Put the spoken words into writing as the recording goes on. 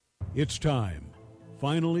It's time.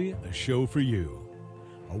 Finally, a show for you.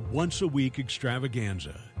 A once-a-week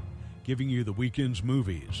extravaganza, giving you the weekend's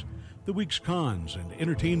movies, the week's cons and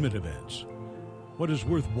entertainment events, what is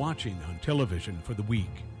worth watching on television for the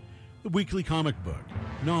week, the weekly comic book,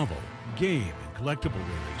 novel, game, and collectible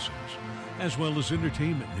releases, as well as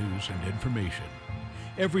entertainment news and information.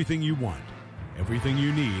 Everything you want, everything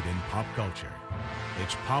you need in pop culture.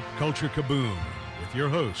 It's Pop Culture Kaboom with your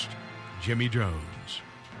host, Jimmy Jones.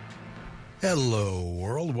 Hello,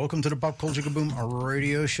 world. Welcome to the Pop Culture Kaboom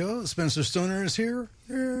radio show. Spencer Stoner is here.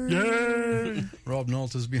 Yay! Rob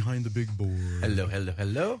Nault is behind the big board. Hello, hello,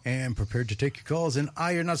 hello. And prepared to take your calls. And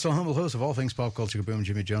I, your not-so-humble host of all things Pop Culture Kaboom,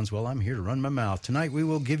 Jimmy Jones. Well, I'm here to run my mouth. Tonight, we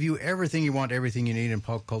will give you everything you want, everything you need in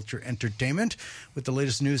pop culture entertainment with the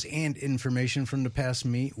latest news and information from the past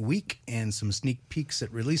week and some sneak peeks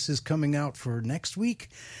at releases coming out for next week.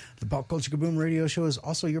 The Pop Culture Kaboom radio show is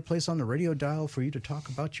also your place on the radio dial for you to talk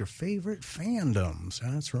about your favorite fandoms.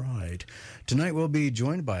 That's right. Tonight, we'll be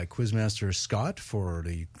joined by Quizmaster Scott for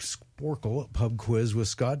the Sporkle Pub Quiz with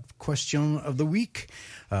Scott question of the week.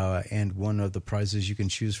 And one of the prizes you can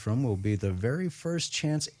choose from will be the very first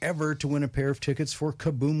chance ever to win a pair of tickets for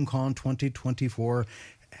KaboomCon 2024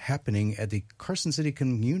 happening at the Carson City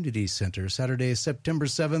Community Center Saturday, September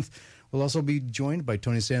 7th. We'll also be joined by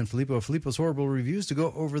Tony Sanfilippo of Filippo's Horrible Reviews to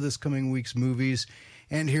go over this coming week's movies.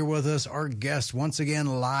 And here with us, our guest, once again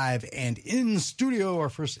live and in studio, our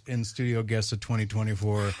first in-studio guest of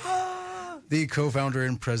 2024. The co-founder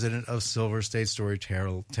and president of Silver State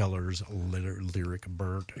Storytellers, Lyric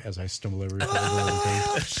Burt, as I stumble over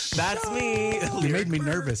That's me. You made me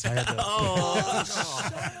nervous. I had to...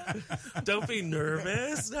 Oh, don't be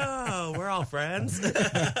nervous. No, we're all friends.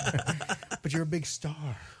 But you're a big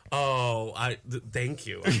star. Oh, thank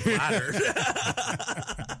you. I'm flattered.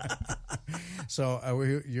 So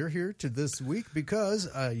you're here to this week because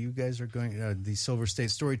you guys are going. The Silver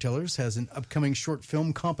State Storytellers has an upcoming short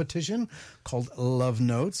film competition called Love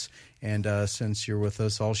Notes, and since you're with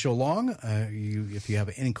us all show long, if you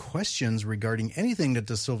have any questions regarding anything that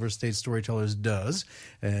the Silver State Storytellers does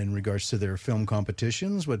in regards to their film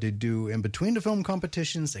competitions, what they do in between the film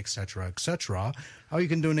competitions, etc., how you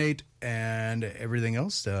can donate, and everything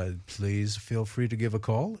else, please feel free to give a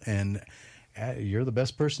call and. You're the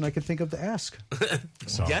best person I could think of to ask.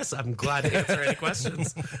 So. Yes, I'm glad to answer any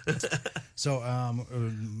questions. So,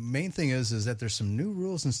 main thing is that there's some new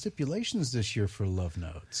rules and stipulations this year for Love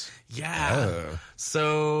Notes. Yeah.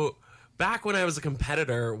 So back when I was a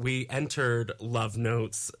competitor, we entered Love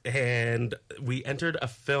Notes, and we entered a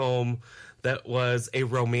film that was a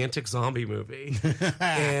romantic zombie movie.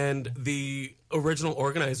 And the original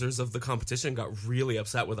organizers of the competition got really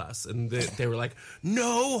upset with us. And they were like,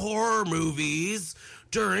 no horror movies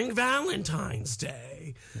during Valentine's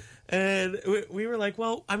Day. And we were like,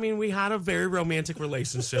 well, I mean, we had a very romantic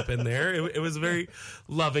relationship in there. It was a very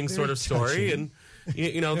loving very sort of story. Touching. And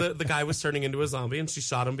you know, the guy was turning into a zombie, and she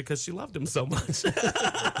shot him because she loved him so much.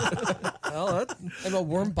 Well, and a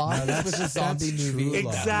Warm Bodies was a zombie movie.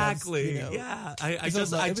 Exactly. Loves, yeah. I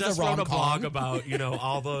just wrote a blog about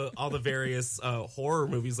all the various horror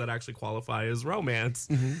movies that actually qualify as romance,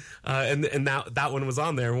 and that one was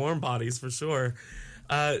on there. Warm Bodies for sure.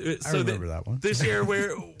 I remember that one. This year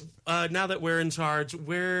we're. Now that we're in charge,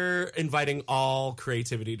 we're inviting all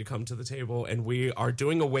creativity to come to the table, and we are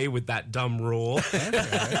doing away with that dumb rule.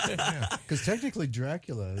 Because technically,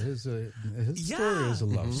 Dracula, his story is a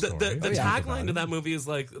love story. The tagline to that movie is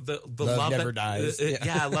like the love never dies.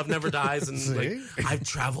 Love never dies, and like I've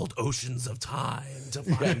traveled oceans of time to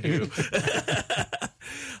find you.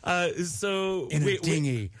 So in a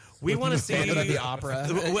dinghy. We want to see the opera.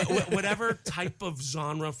 Whatever type of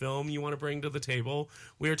genre film you want to bring to the table,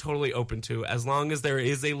 we are totally open to, as long as there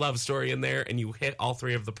is a love story in there and you hit all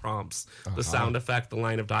three of the prompts: the sound effect, the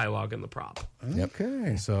line of dialogue, and the prop.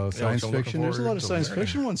 Okay, so science fiction. There's a lot of science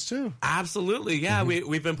fiction ones too. Absolutely, yeah.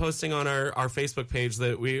 We've been posting on our Facebook page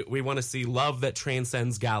that we want to see love that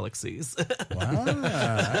transcends galaxies. Wow,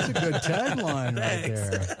 that's a good tagline right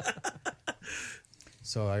there.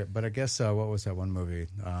 So, I guess, what was that one movie?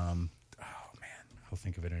 Oh, man, I'll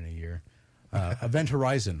think of it in a year. Event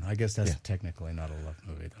Horizon. I guess that's technically not a love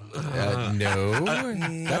movie, though. No.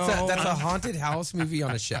 That's a haunted house movie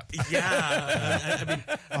on a ship. Yeah. I mean,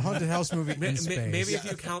 a haunted house movie in space. Maybe if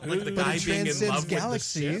you count like the guy being in love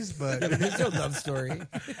galaxies, with the but there's no love story.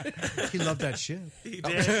 He loved that ship. He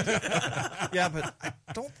did. Yeah, but I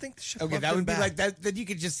don't think the ship. Okay, that would be like that. Then you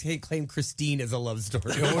could just claim Christine as a love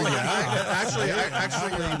story. Oh yeah.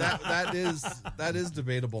 Actually, that is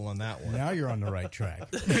debatable on that one. Now you're on the right track.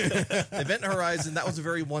 Event Event Horizon, that was a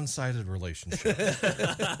very one-sided relationship.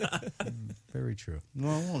 Very true.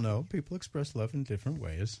 Well, no, people express love in different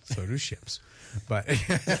ways. So do ships. But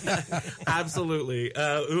Absolutely.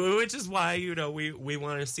 Which is why, we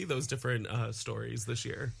want to see those different stories this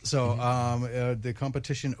year. So the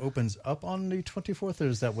competition opens up on the 24th, or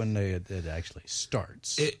is that when it actually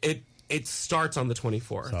starts? It starts on the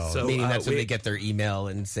 24th. So meaning that's when they get their email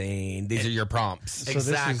and saying, these are your prompts. So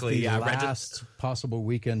exactly. This is the last possible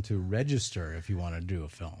weekend to register if you want to do a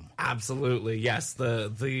film. Absolutely. Yes.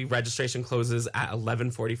 The registration closes at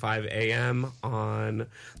 11:45 a.m. on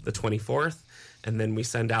the 24th. And then we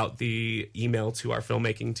send out the email to our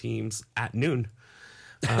filmmaking teams at noon.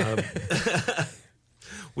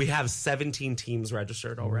 We have 17 teams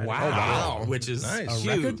registered already. Wow. Which is Nice.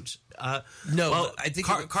 huge. No, I think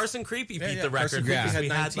Carson Creepy beat the Carson record. Creepy because had we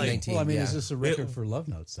had 19. Well, I mean, is this a record for Love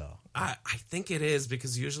Notes, though? I think it is,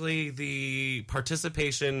 because usually the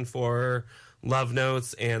participation for Love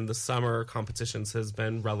Notes and the summer competitions has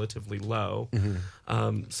been relatively low.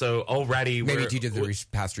 So already maybe due to the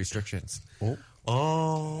past restrictions.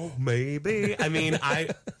 Oh, maybe. I mean,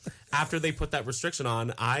 after they put that restriction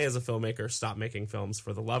on, I, as a filmmaker, stopped making films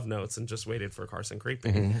for the Love Notes and just waited for Carson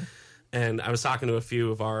Creepy. And I was talking to a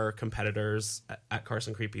few of our competitors at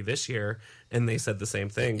Carson Creepy this year, and they said the same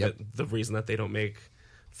thing. That the reason that they don't make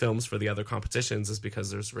films for the other competitions is because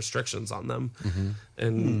there's restrictions on them.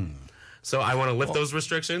 And so I want to lift those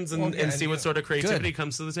restrictions and see what sort of creativity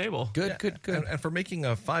comes to the table. Good. And for making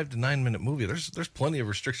a 5 to 9 minute movie, there's plenty of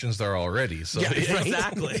restrictions there already. So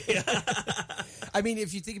Exactly. I mean,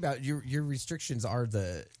 if you think about it, your restrictions are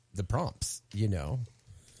the prompts,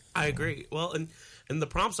 I agree. Well, and the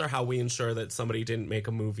prompts are how we ensure that somebody didn't make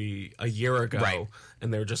a movie a year ago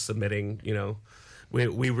and they're just submitting,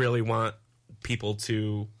 we really want people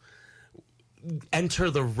to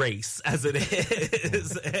enter the race as it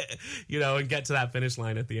is, and get to that finish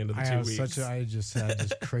line at the end of the 2 weeks. I just had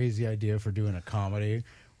this crazy idea for doing a comedy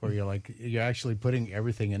where you're actually putting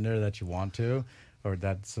everything in there that you want to, or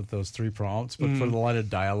that's those 3 prompts, but for the line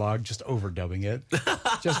of dialogue, just overdubbing it,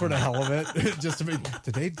 just for the hell of it. Just to make,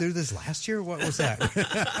 did they do this last year? What was that?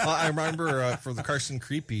 I remember for the Carson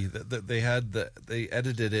Creepy that they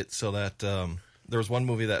edited it so that there was one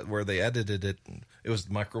movie where they edited it. It was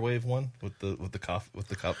the microwave one with the coffee.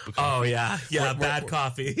 Oh yeah, bad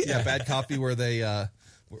coffee. Yeah, bad coffee. Where they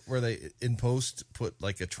in post put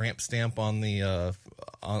like a tramp stamp on the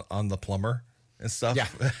plumber and stuff. Yeah,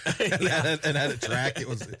 and had it track. It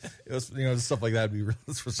was stuff like that.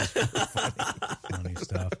 This was just funny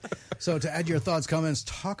stuff. So to add your thoughts, comments,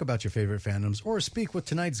 talk about your favorite fandoms, or speak with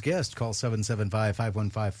tonight's guest, call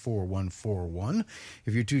 775-515-4141.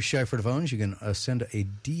 If you're too shy for the phones, you can send a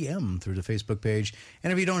DM through the Facebook page.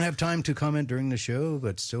 And if you don't have time to comment during the show,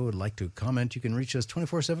 but still would like to comment, you can reach us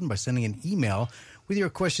 24/7 by sending an email with your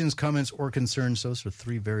questions, comments, or concerns. Those are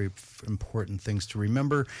 3 very important things to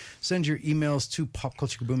remember. Send your emails to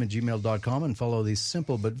popculturekaboom@gmail.com and follow these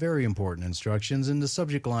simple but very important instructions. In the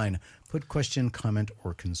subject line, put question, comment,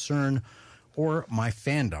 or concern, or my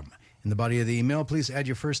fandom. In the body of the email, please add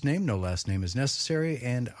your first name. No last name is necessary,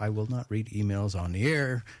 and I will not read emails on the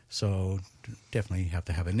air, so definitely have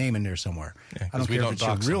to have a name in there somewhere. Yeah, I don't care if it's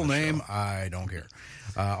your real name. Show. I don't care.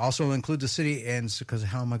 Also include the city, and because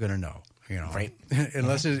how am I going to know? Right.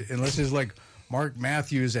 unless it's like Mark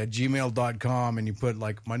Matthews at gmail.com and you put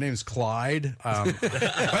like, my name's Clyde. I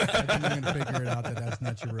think I'm going to figure it out that's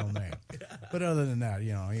not your real name. But other than that,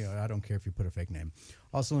 I don't care if you put a fake name.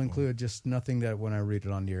 Also include just nothing that when I read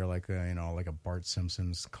it on the air, like a Bart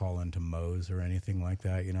Simpson's call into Moe's or anything like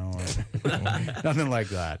that, nothing like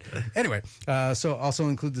that. Anyway, so also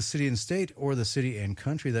include the city and state or the city and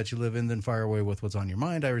country that you live in, then fire away with what's on your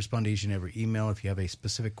mind. I respond to each and every email. If you have a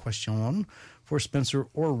specific question for Spencer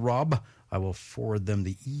or Rob, I will forward them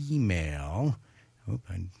the email. I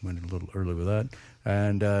went a little early with that.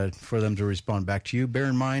 And for them to respond back to you. Bear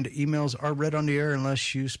in mind, emails are read on the air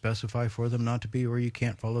unless you specify for them not to be, or you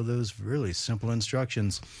can't follow those really simple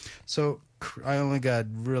instructions. So I only got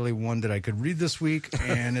really one that I could read this week,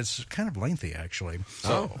 and it's kind of lengthy, actually.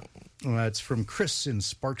 So it's from Chris in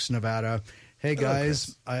Sparks, Nevada. Hey,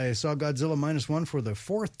 guys, I saw Godzilla -1 for the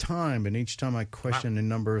 4th time, and each time I questioned a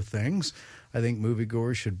number of things. I think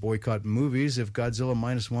moviegoers should boycott movies if Godzilla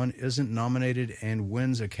 -1 isn't nominated and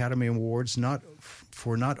wins Academy Awards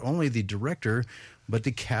for not only the director, but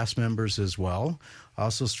the cast members as well. I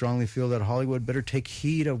also strongly feel that Hollywood better take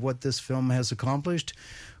heed of what this film has accomplished,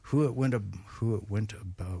 who it went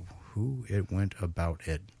about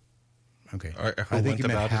it. Okay. I think you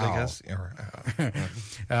meant how. I guess.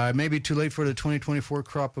 It may be too late for the 2024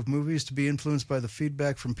 crop of movies to be influenced by the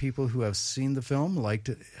feedback from people who have seen the film, liked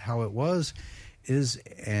it, how it was, is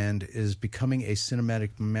becoming a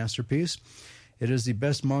cinematic masterpiece. It is the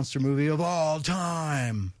best monster movie of all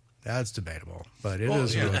time. That's debatable, but it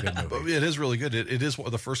is a really good movie. It is really good. It is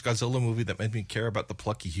the first Godzilla movie that made me care about the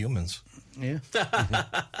plucky humans. Yeah.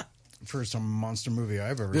 First monster movie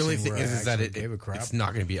I've ever seen. The only thing where is I that gave a crap. it's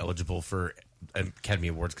not going to be eligible for Academy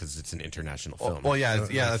Awards because it's an international film. Well, yeah.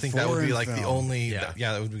 I think that would be like film. the only.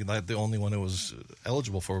 That would be like the only one it was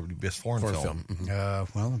eligible for would be best foreign film.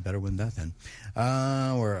 Mm-hmm. Well, I better win that then.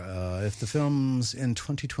 If the films in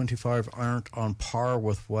 2025 aren't on par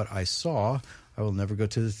with what I saw, I will never go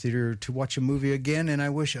to the theater to watch a movie again, and I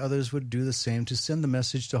wish others would do the same to send the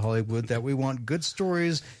message to Hollywood that we want good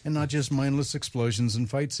stories and not just mindless explosions and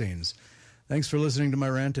fight scenes. Thanks for listening to my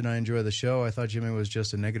rant, and I enjoy the show. I thought Jimmy was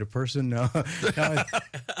just a negative person. Now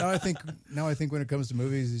I think when it comes to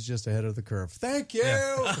movies, he's just ahead of the curve. Thank you.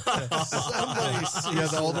 Yeah.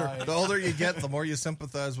 The older you get, the more you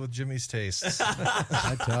sympathize with Jimmy's tastes.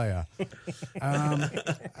 I tell you. I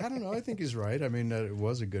don't know. I think he's right. I mean, it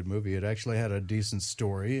was a good movie. It actually had a decent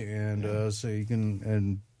story, and so you can,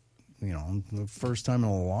 and you know, the first time in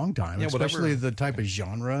a long time, especially the type of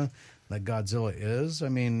genre that Godzilla is. I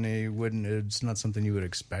mean, it's not something you would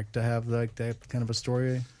expect to have like that kind of a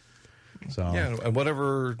story. So and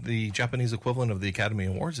whatever the Japanese equivalent of the Academy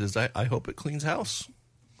Awards is, I hope it cleans house.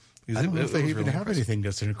 I don't know if they even have anything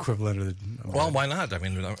that's an equivalent of the. Well, why not? I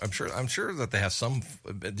mean, I'm sure that they have some,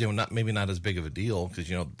 maybe not as big of a deal because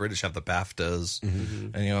the British have the BAFTAs,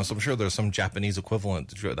 and so I'm sure there's some Japanese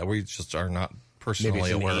equivalent that we just are not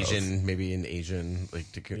personally aware of. Maybe in Asian,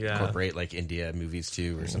 like to incorporate like India movies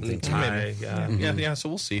too or something. Thai, yeah. So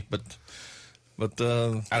we'll see, but I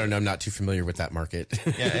don't know. I'm not too familiar with that market.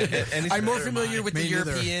 I'm more familiar with the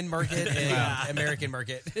European market and American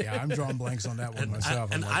market. Yeah, I'm drawing blanks on that one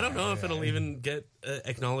myself. I don't know if it'll even get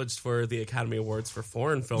acknowledged for the Academy Awards for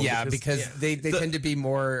foreign film. Yeah, because they tend to be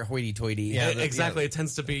more hoity-toity. Yeah, exactly. It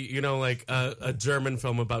tends to be like a German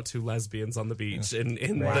film about two lesbians on the beach in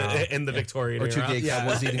the Victorian era. Or two gay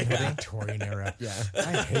cowboys eating pudding. Victorian era. Yeah,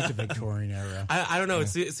 I hate the Victorian era. I don't know.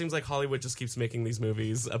 It seems like Hollywood just keeps making these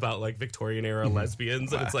movies about like Victorian era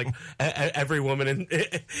lesbians, and it's like every woman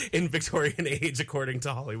in Victorian age, according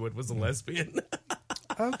to Hollywood, was a lesbian.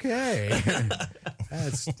 Okay.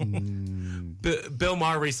 That's Bill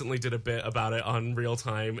Maher recently did a bit about it on Real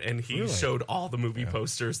Time, and he Really? showed all the movie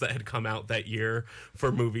posters that had come out that year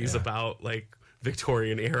for movies about like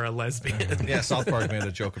Victorian era lesbians. Yeah, South Park made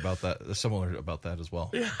a joke about that, similar about that as well.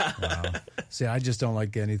 Yeah. Wow. See, I just don't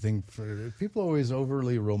like anything. People always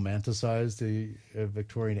overly romanticize the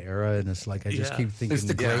Victorian era, and it's like I just keep thinking It's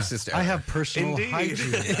the grossest era. I have personal Indeed.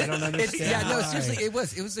 hygiene. I don't understand. no, why. seriously, it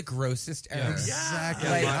was the grossest era. Exactly.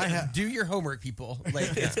 Like, do your homework, people.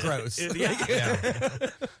 Like, it's gross.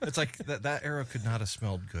 It's like that era could not have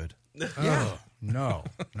smelled good. Oh, no,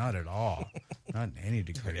 not at all. Not in any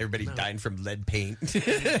degree. Everybody dying from lead paint.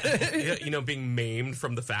 Being maimed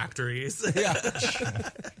from the factories.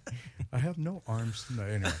 I have no arms. No,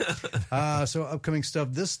 anyway. So upcoming stuff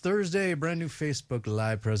this Thursday, a brand new Facebook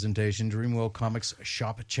Live presentation, Dreamworld Comics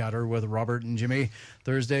Shop Chatter with Robert and Jimmy.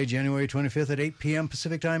 Thursday, January 25th at 8 p.m.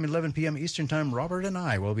 Pacific Time, 11 p.m. Eastern Time. Robert and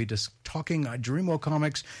I will be talking Dreamworld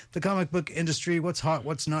Comics, the comic book industry, what's hot,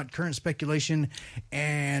 what's not, current speculation,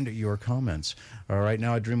 and your comments. Right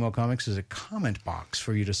now at Dreamworld Comics is a comment box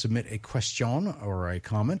for you to submit a question or a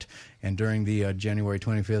comment. And during the January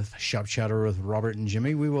 25th Shop Chatter with Robert and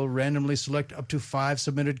Jimmy, we will randomly select up to 5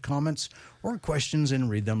 submitted comments or questions and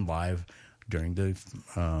read them live during the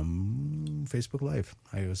Facebook Live.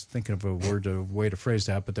 I was thinking of a way to phrase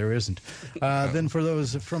that, but there isn't. Then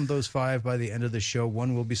from those 5, by the end of the show,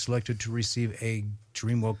 one will be selected to receive a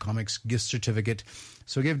Dreamworld Comics gift certificate.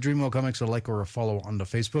 So give Dreamworld Comics a like or a follow on the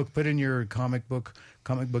Facebook. Put in your comic book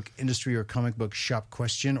industry or comic book shop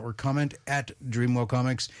question or comment at Dreamworld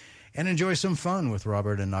Comics, and enjoy some fun with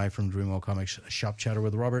Robert and I from Dreamworld Comics Shop Chatter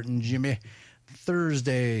with Robert and Jimmy.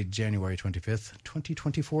 Thursday, January 25th,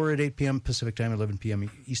 2024 at 8 p.m. Pacific Time, 11 p.m.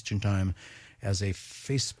 Eastern Time as a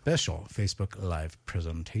special Facebook Live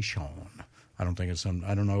presentation. I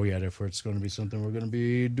don't know yet if it's going to be something we're going to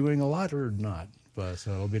be doing a lot or not, but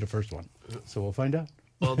so it'll be the first one. So we'll find out.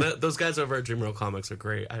 Well, those guys over at Dreamworld Comics are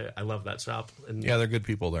great. I love that shop. And Yeah, they're good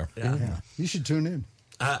people there. Yeah. You should tune in.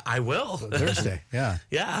 I will. Thursday, yeah.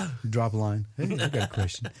 Yeah. Drop a line. Hey, I got a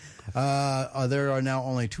question. There are now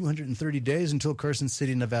only 230 days until Carson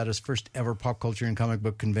City, Nevada's first ever pop culture and comic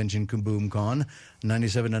book convention, Kaboom Con.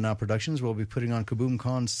 97 and Now Productions will be putting on Kaboom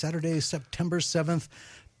Con Saturday, September 7th,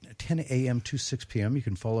 10 a.m. to 6 p.m. You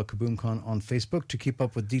can follow KaboomCon on Facebook to keep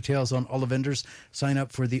up with details on all the vendors. Sign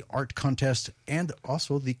up for the art contest and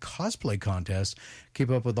also the cosplay contest.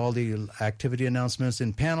 Keep up with all the activity announcements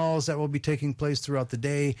and panels that will be taking place throughout the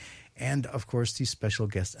day. And, of course, the special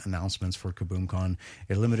guest announcements for KaboomCon.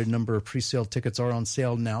 A limited number of pre-sale tickets are on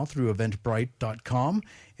sale now through eventbrite.com,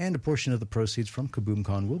 and a portion of the proceeds from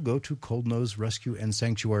KaboomCon will go to Cold Nose Rescue and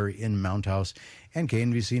Sanctuary in Mount House and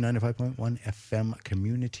KNVC 95.1 FM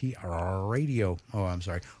Community Radio. Oh, I'm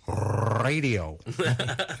sorry, radio.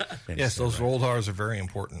 Yes, those rolled R's are very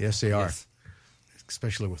important. Yes, they are. Yes.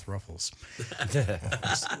 Especially with ruffles.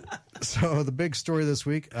 So the big story this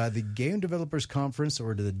week, the Game Developers Conference,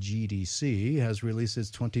 or the GDC, has released its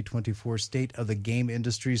 2024 State of the Game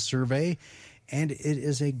Industry Survey, and it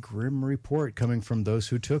is a grim report coming from those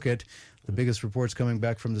who took it. The biggest reports coming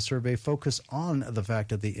back from the survey focus on the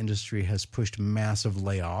fact that the industry has pushed massive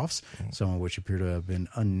layoffs, some of which appear to have been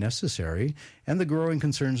unnecessary, and the growing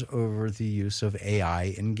concerns over the use of AI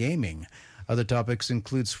in gaming. Other topics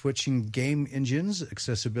include switching game engines,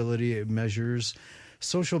 accessibility measures,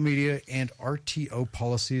 social media, and RTO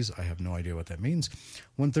policies. I have no idea what that means.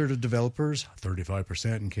 1/3 of developers,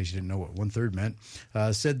 35% in case you didn't know what 1/3 meant,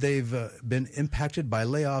 said they've been impacted by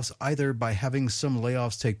layoffs, either by having some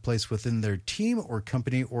layoffs take place within their team or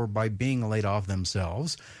company or by being laid off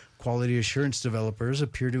themselves. Quality assurance developers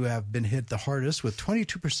appear to have been hit the hardest, with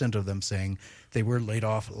 22% of them saying they were laid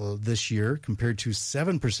off this year, compared to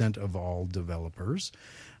 7% of all developers.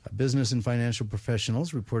 Business and financial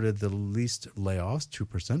professionals reported the least layoffs,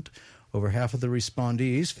 2%. Over half of the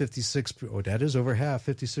respondees,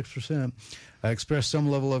 56%, expressed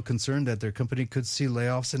some level of concern that their company could see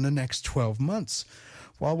layoffs in the next 12 months.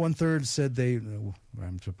 While 1/3 said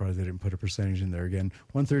I'm surprised they didn't put a percentage in there again,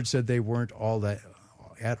 1/3 said they weren't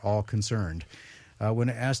at all concerned.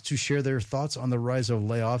 When asked to share their thoughts on the rise of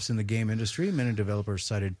layoffs in the game industry, many developers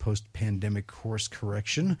cited post-pandemic course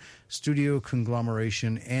correction, studio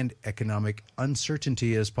conglomeration, and economic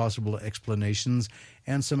uncertainty as possible explanations,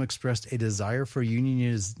 and some expressed a desire for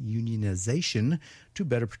unionization to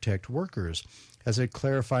better protect workers. As a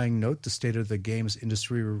clarifying note, the State of the Games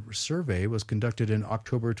Industry Survey was conducted in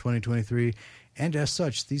October 2023, and as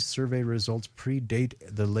such, these survey results predate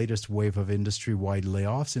the latest wave of industry-wide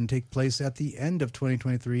layoffs and take place at the end of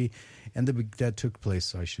 2023, and that took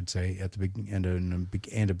place, I should say, at the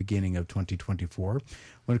beginning of 2024.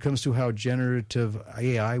 When it comes to how generative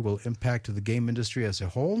AI will impact the game industry as a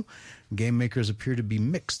whole, game makers appear to be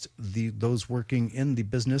mixed. Those working in the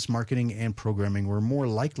business, marketing, and programming were more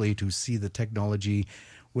likely to see the technology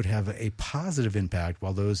would have a positive impact,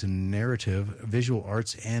 while those in narrative, visual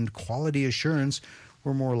arts, and quality assurance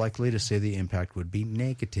were more likely to say the impact would be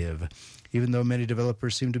negative. Even though many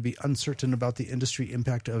developers seem to be uncertain about the industry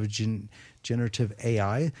impact of generative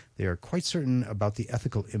AI, they are quite certain about the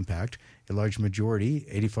ethical impact. A large majority,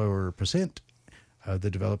 84%, of the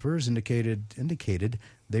developers indicated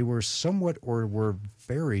they were somewhat or were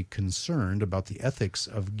very concerned about the ethics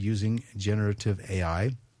of using generative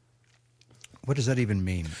AI. What does that even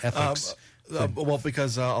mean? Ethics? Well,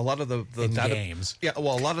 because a lot of the games. Yeah,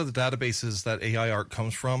 well, a lot of the databases that AI art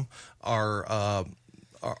comes from is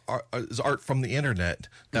art from the internet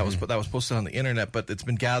that was posted on the internet, but it's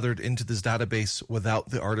been gathered into this database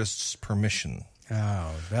without the artist's permission.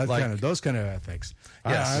 Oh, those kind of ethics.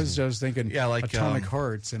 Yes. I was just thinking, like Atomic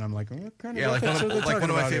Hearts, and I'm like, what kind of like ethics are they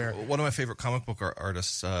talking about here? One of my favorite comic book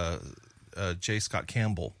artists, J. Scott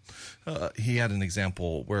Campbell, he had an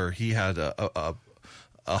example where he had a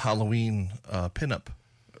Halloween pinup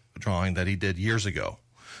drawing that he did years ago,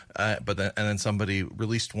 but then somebody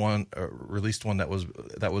released one that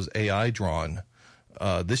was AI drawn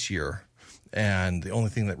this year, and the only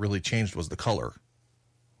thing that really changed was the color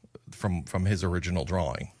from his original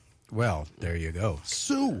drawing. Well, there you go.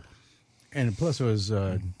 Sue. And plus, it was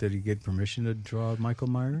did he get permission to draw Michael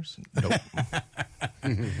Myers? Nope.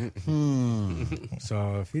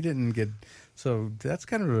 So if he didn't get, so that's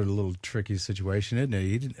kind of a little tricky situation, isn't it?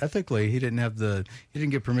 He didn't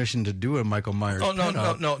get permission to do a Michael Myers. Oh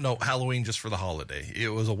no! Halloween just for the holiday.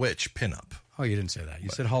 It was a witch pinup. Oh, you didn't say that. You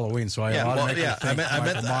said Halloween, so I I meant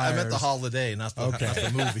the holiday, not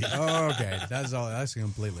the movie. Oh, okay, that's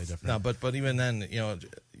completely different. No, but even then,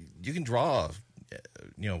 you can draw,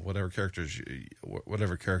 whatever characters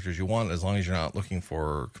you want, as long as you're not looking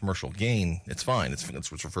for commercial gain. It's fine. It's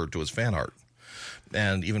what's referred to as fan art,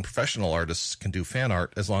 and even professional artists can do fan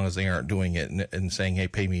art as long as they aren't doing it and saying, "Hey,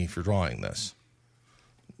 pay me for drawing this."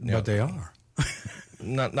 But they are.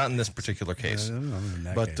 Not in this particular case.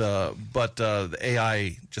 But the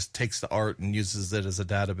AI just takes the art and uses it as a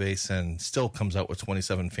database and still comes out with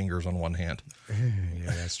 27 fingers on one hand. Yeah,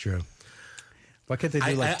 that's true. Why can't they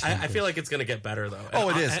do I feel like it's going to get better, though. Oh,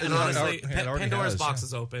 it is. And honestly, It already Pandora's has, box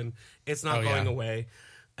is open. It's not going away.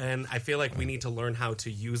 And I feel like we need to learn how to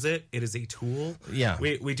use it. It is a tool. Yeah.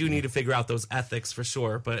 We do need to figure out those ethics for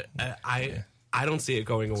sure, but I don't see it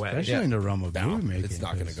going away. Especially in the realm of movie making. It's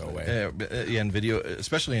not going to go away. In video,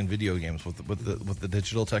 especially in video games with the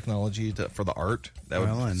digital technology for the art, that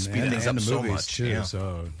would speed things up the so movies much. too. Yeah.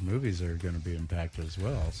 So movies are going to be impacted as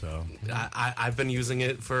well. So I've been using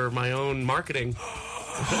it for my own marketing.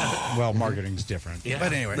 well, marketing's different. Yeah.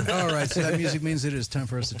 But anyway, all right. So that music means it is time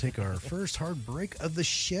for us to take our first hard break of the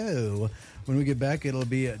show. When we get back, it'll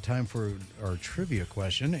be time for our trivia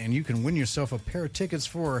question, and you can win yourself a pair of tickets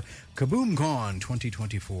for KaboomCon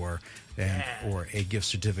 2024 or a gift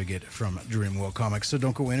certificate from Dreamworld Comics. So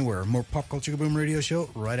don't go anywhere. More Pop Culture Kaboom Radio Show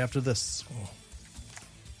right after this.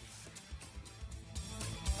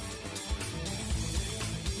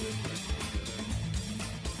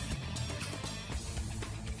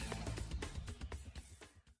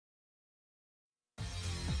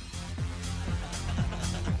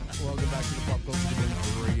 Welcome back to the Pop Culture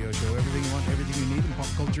Kaboom Radio Show. Everything you want, everything you need in pop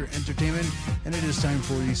culture entertainment. And it is time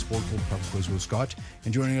for the Sportful Pub Quiz with Scott.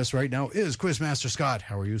 And joining us right now is Quizmaster Scott.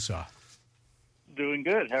 How are you, sir? Doing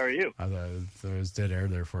good. How are you? There was dead air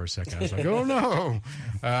there for a second. I was like, oh no.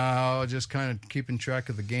 Just kind of keeping track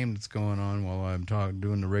of the game that's going on while I'm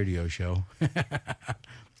doing the radio show.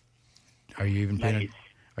 Are you even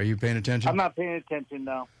Are you paying attention? I'm not paying attention,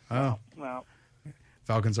 no. Oh. No.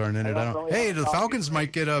 Falcons aren't in it. I don't really Hey, have the coffee Falcons break.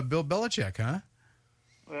 might get Bill Belichick, huh?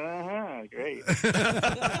 Great.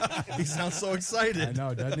 He sounds so excited. I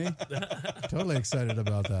know, doesn't he? Totally excited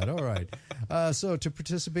about that. All right. So to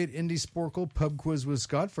participate in the Sporkle Pub Quiz with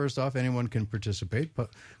Scott, first off, anyone can participate.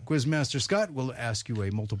 Quizmaster Scott will ask you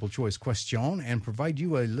a multiple choice question and provide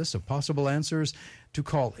you a list of possible answers. To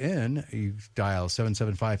call in, you dial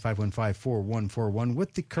 775-515-4141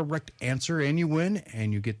 with the correct answer, and you win,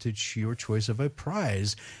 and you get to your choice of a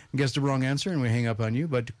prize. Guess the wrong answer, and we hang up on you,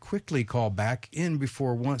 but quickly call back in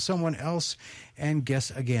before someone else and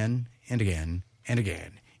guess again and again and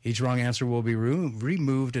again. Each wrong answer will be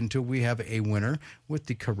removed until we have a winner with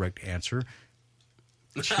the correct answer.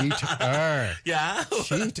 Cheater. Yeah?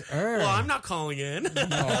 Cheater. Well, I'm not calling in. No.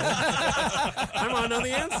 I want to know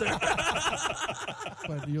the answer.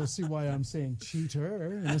 But you'll see why I'm saying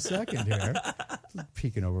cheater in a second here.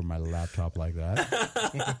 Peeking over my laptop like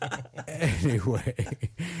that. Anyway,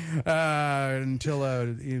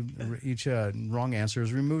 until each wrong answer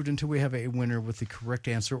is removed until we have a winner with the correct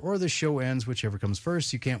answer, or the show ends, whichever comes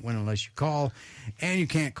first. You can't win unless you call, and you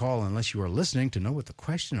can't call unless you are listening to know what the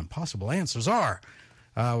question and possible answers are.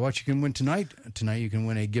 What you can win tonight you can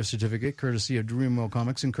win a gift certificate courtesy of Dreamworld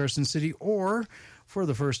Comics in Carson City, or for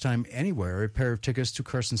the first time anywhere, a pair of tickets to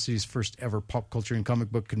Carson City's first ever pop culture and comic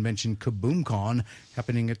book convention, KaboomCon,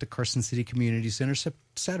 happening at the Carson City Community Center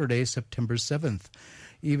Saturday, September 7th.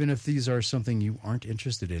 Even if these are something you aren't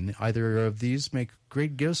interested in, either of these make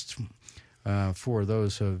great gifts for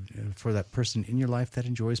that person in your life that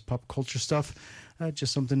enjoys pop culture stuff.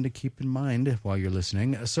 Just something to keep in mind while you're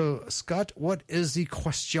listening. So, Scott, what is the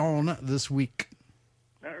question this week?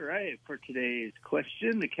 All right. For today's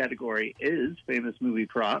question, the category is famous movie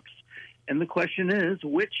props. And the question is,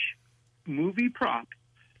 which movie prop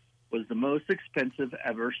was the most expensive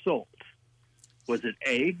ever sold? Was it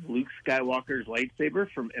A, Luke Skywalker's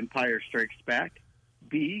lightsaber from Empire Strikes Back?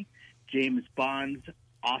 B, James Bond's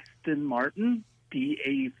Aston Martin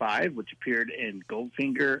D-85, which appeared in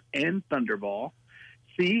Goldfinger and Thunderball?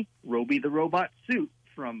 C, Roby the Robot suit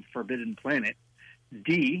from Forbidden Planet?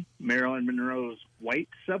 D, Marilyn Monroe's white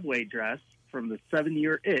subway dress from The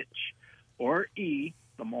 7-Year Itch? Or E,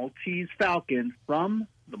 the Maltese Falcon from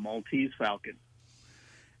The Maltese Falcon?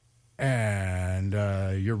 And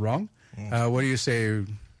you're wrong. What do you say?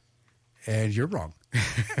 And you're wrong.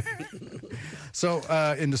 So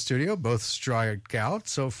in the studio, both strike out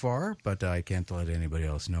so far, but I can't let anybody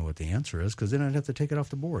else know what the answer is, because then I'd have to take it off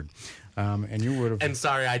the board. And you would have. And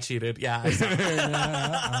sorry, I cheated. Yeah.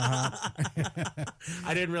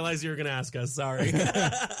 I didn't realize you were going to ask us. Sorry.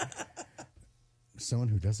 Someone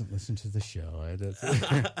who doesn't listen to the show.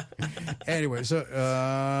 Anyway, so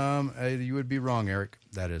you would be wrong, Eric.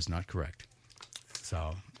 That is not correct.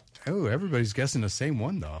 So, everybody's guessing the same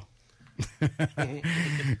one, though.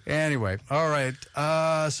 Anyway, all right.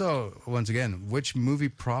 So, once again, which movie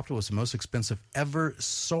prop was the most expensive ever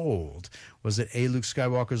sold? Was it A, Luke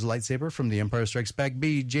Skywalker's lightsaber from The Empire Strikes Back,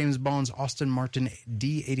 B, James Bond's Aston Martin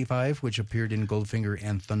D85, which appeared in Goldfinger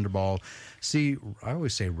and Thunderball, C, I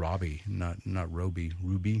always say Robbie, not Roby,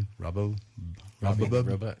 Ruby, Robbo, Robbie the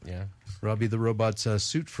robot, yeah. Robbie the robot's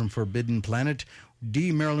suit from Forbidden Planet,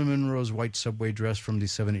 D, Marilyn Monroe's white subway dress from the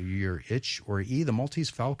 7-Year Itch, or E, the Maltese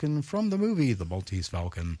Falcon from the movie The Maltese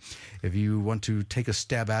Falcon. If you want to take a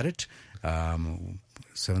stab at it,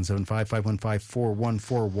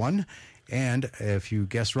 775-515-4141. And if you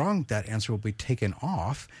guess wrong, that answer will be taken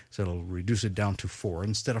off, so it'll reduce it down to 4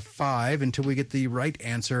 instead of 5 until we get the right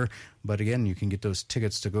answer. But again, you can get those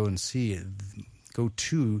tickets to go and see it. Go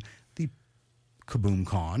to the Kaboom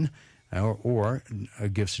Con. Or a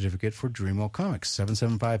gift certificate for Dreamwell Comics,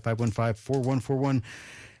 775-515-4141.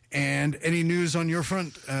 And any news on your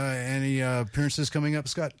front? Any appearances coming up,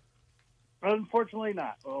 Scott? Unfortunately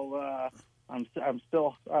not. Well, I'm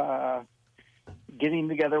still getting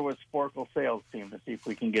together with Sporkle sales team to see if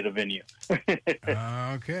we can get a venue.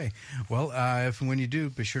 Okay. Well, if and when you do,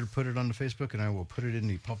 be sure to put it on the Facebook, and I will put it in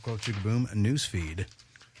the Pop Culture Kaboom news feed.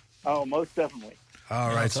 Oh, most definitely. All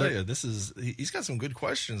right, I'll tell you, he's got some good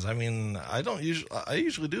questions. I mean, I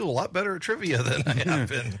usually do a lot better at trivia than I have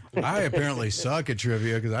been. I apparently suck at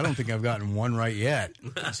trivia because I don't think I've gotten one right yet.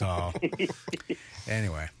 So,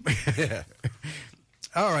 anyway.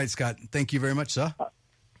 All right, Scott. Thank you very much, sir.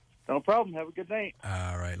 No problem. Have a good night.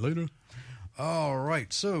 All right, later. All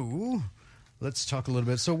right, so let's talk a little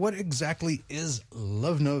bit. So what exactly is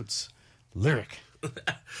Love Notes Lyric?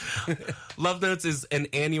 Love Notes is an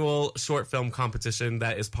annual short film competition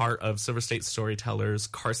that is part of Silver State Storytellers'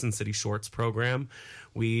 Carson City Shorts program.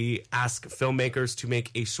 We ask filmmakers to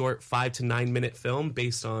make a short 5 to 9 minute film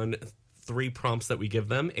based on 3 prompts that we give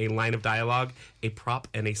them: a line of dialogue, a prop,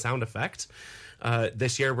 and a sound effect.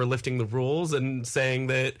 This year, we're lifting the rules and saying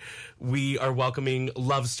that we are welcoming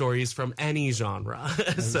love stories from any genre.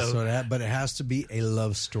 But it has to be a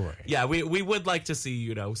love story. Yeah, we would like to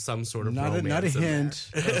see, some sort of romance. Not a hint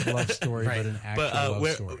of love story, right. But an actual love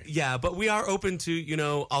story. Yeah, but we are open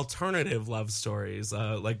to, alternative love stories,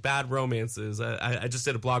 like bad romances. I just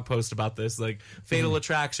did a blog post about this, like Fatal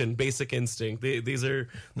Attraction, Basic Instinct. These are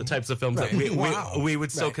the types of films that we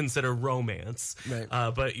would still consider romance. Right.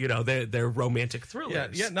 But, they're romantic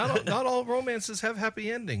thrillers. Yeah, not all romances have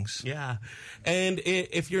happy endings. Yeah. And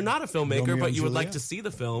if you're not a filmmaker, but you would like to see the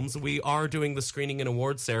films, we are doing the screening and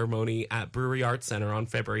awards ceremony at Brewery Arts Center on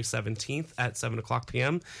February 17th at 7 o'clock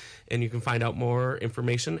p.m. And you can find out more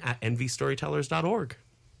information at nvstorytellers.org.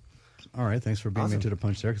 All right, thanks for being me to the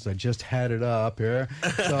punch there, because I just had it up here.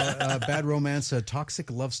 So, bad romance, toxic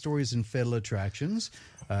love stories, and fatal attractions.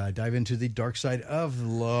 Dive into the dark side of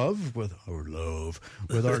love with our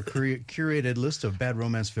curated list of bad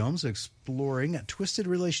romance films, exploring twisted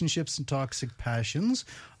relationships and toxic passions.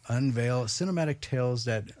 Unveil cinematic tales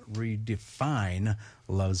that redefine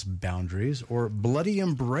love's boundaries, or Bloody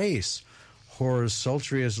Embrace. Horror's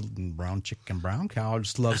sultriest brown chicken, brown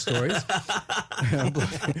cow's love stories.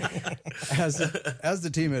 As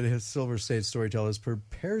the team at his Silver State Storytellers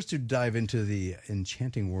prepares to dive into the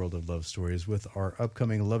enchanting world of love stories with our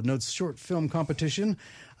upcoming Love Notes short film competition,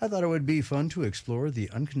 I thought it would be fun to explore the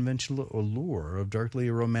unconventional allure of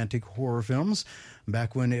darkly romantic horror films.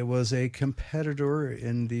 Back when it was a competitor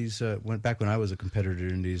in these, back when I was a competitor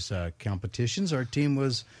in these competitions, our team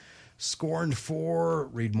was scorned for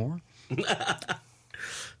read more.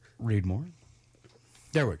 Read more.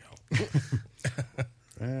 There we go.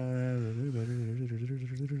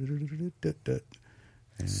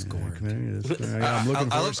 Scored. I'm looking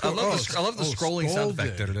for I love the scrolling sound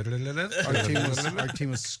effect. Our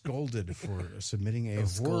team was scolded for submitting a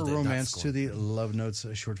horror romance to the Love Notes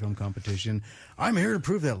short film competition. I'm here to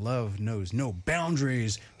prove that love knows no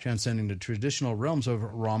boundaries, transcending the traditional realms of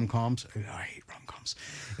rom-coms. I hate rom-coms.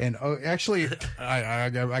 And actually,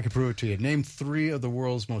 I could prove it to you. Name 3 of the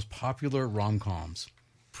world's most popular rom-coms.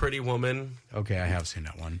 Pretty Woman. Okay, I have seen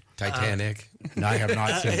that one. Titanic. No, I have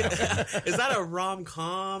not seen that one. Is that a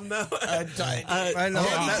rom-com, though? I know.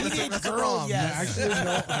 That's a rom. Yes. Actually,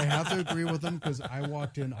 no, I have to agree with them, because I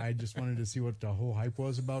walked in, I just wanted to see what the whole hype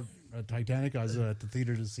was about Titanic. I was at the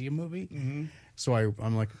theater to see a movie. Mm-hmm. So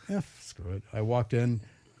I'm like, screw it. I walked in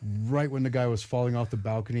right when the guy was falling off the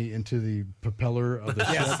balcony into the propeller of the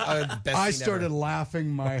ship. I started laughing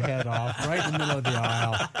my head off right in the middle of the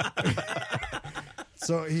aisle.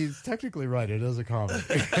 So he's technically right. It is a comedy.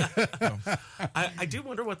 I do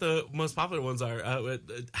wonder what the most popular ones are.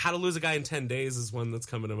 How to Lose a Guy in 10 Days is one that's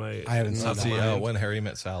coming to my. I haven't seen that. When Harry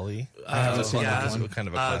Met Sally. I haven't seen that That's one. kind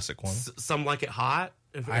of a classic one. Some Like It Hot.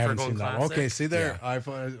 If I haven't we're going seen that. classic. Okay, see there. I've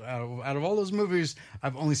out of all those movies,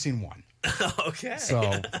 I've only seen one. Okay. So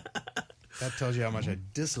that tells you how much I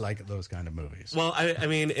dislike those kind of movies. Well, I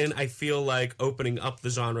mean, and I feel like opening up the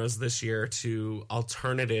genres this year to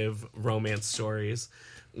alternative romance stories,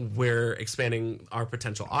 we're expanding our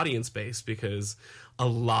potential audience base because a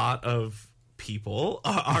lot of people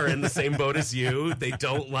are in the same boat as you. They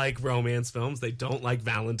don't like romance films. They don't like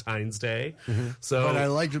Valentine's Day. So, But I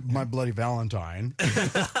liked My Bloody Valentine.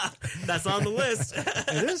 that's on the list.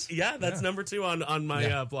 It is? Yeah, that's number 2 on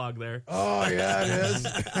my blog there. Oh, yeah, it is.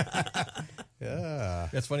 Yeah.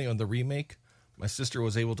 That's funny. On the remake, my sister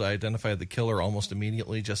was able to identify the killer almost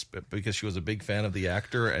immediately just because she was a big fan of the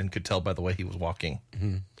actor and could tell by the way he was walking.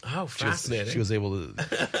 Oh, fascinating. She was able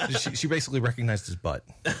to. She basically recognized his butt.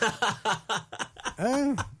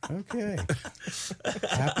 Oh, okay.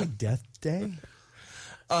 Happy Death Day?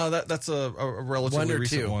 That's a relatively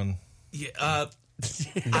recent one. Yeah,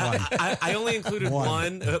 I only included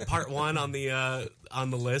one part 1 on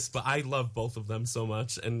the list, but I love both of them so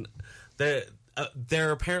much, and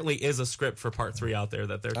there apparently is a script for part 3 out there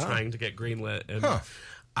that they're trying to get greenlit, and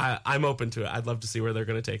I'm open to it. I'd love to see where they're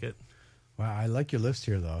going to take it. Wow, I like your list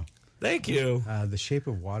here, though. Thank you. The Shape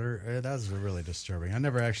of Water, that was really disturbing. I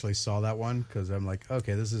never actually saw that one because I'm like,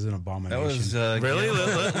 okay, this is an abomination. That was Really?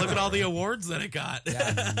 Look at all the awards that it got.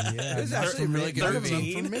 Yeah, It was actually a really good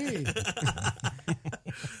movie. for me.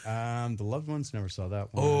 The Loved Ones, never saw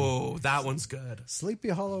that one. Oh, that one's good. Sleepy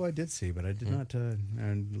Hollow I did see, but I did not.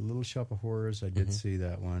 And Little Shop of Horrors, I did see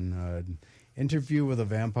that one. Interview with a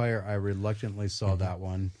Vampire, I reluctantly saw that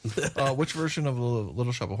one. which version of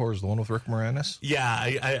Little Shop of Horrors? The one with Rick Moranis? Yeah,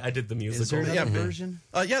 I did the musical. Is there another version?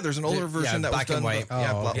 Yeah, there's an older version that was black and done. white.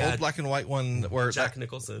 Old black and white one where Jack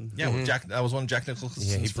Nicholson. Yeah, with Jack. That was one of Jack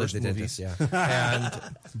Nicholson's Yeah, he first played the movies. dentist, yeah.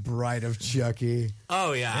 And Bride of Chucky.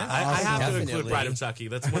 Oh yeah, I have to include Definitely. Bride of Chucky.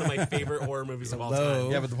 That's one of my favorite horror movies of all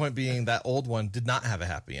time. yeah, but the point being that old one did not have a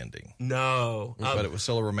happy ending, No, but it was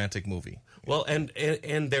still a romantic movie. well, and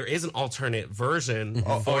there is an alternate version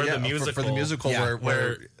for the musical. For the musical, Yeah.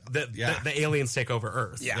 where the aliens take over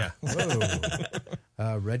Earth. Yeah.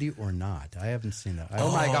 Whoa. Ready or Not. I haven't seen that.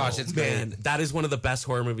 Oh my gosh, it's man, great. that is one of the best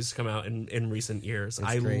horror movies to come out in recent years.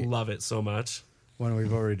 I great. love it so much. One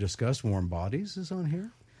we've already discussed, Warm Bodies, is on here.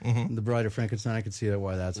 The Bride of Frankenstein, I can see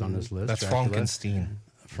why that's on this list. that's Dracula. Frankenstein.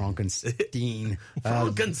 Frankenstein.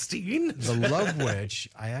 Frankenstein. The Love Witch,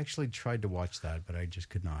 I actually tried to watch that, but I just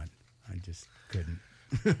could not. I just couldn't.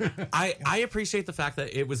 I appreciate the fact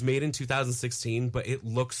that it was made in 2016, but it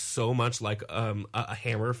looks so much like a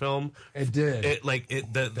Hammer film. It did.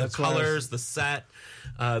 The That's why colors, the set,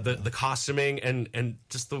 the costuming, and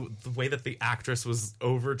just the way that the actress was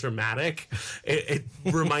over dramatic. It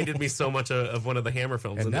reminded me so much of one of the Hammer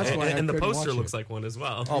films, And that's why I and the couldn't poster watch looks it. like one as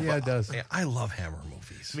well. Yeah, it does. I love Hammer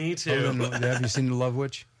movies. Me Oh, too. then, have you seen The Love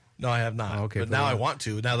Witch? No, I have not. Oh, okay, but but now I yeah. want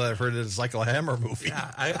to. Now that I've heard it's like a Hammer movie.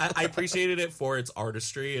 Yeah, I appreciated it for its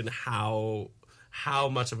artistry and how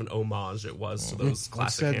much of an homage it was to those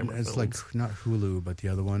classic Hammer It's films. like not Hulu, but the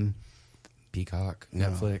other one. Peacock,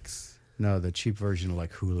 Netflix. No, the cheap version of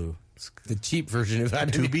like Hulu. The cheap version of that.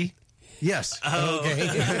 Tubi. Yes. Okay.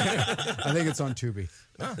 I think it's on Tubi.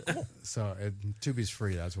 So Tubi's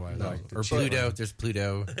free. That's why I like it. Or Pluto. There's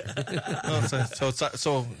Pluto.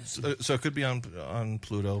 So it could be on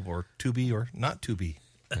Pluto or Tubi or not Tubi.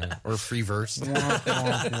 Or Freeverse. Wah,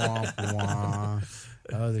 wah, wah, wah.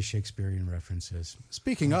 Oh, the Shakespearean references.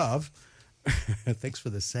 Speaking of, thanks for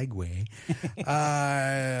the segue.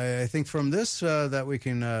 I think from this that we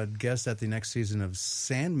can guess that the next season of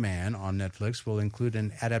Sandman on Netflix will include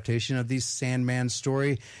an adaptation of the Sandman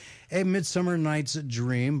story, A Midsummer Night's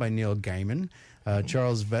Dream by Neil Gaiman.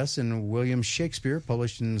 Charles Vess and William Shakespeare,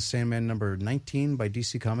 published in Sandman number 19 by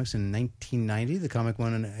DC Comics in 1990. The comic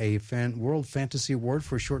won a World Fantasy Award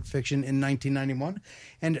for short fiction in 1991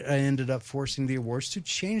 and ended up forcing the awards to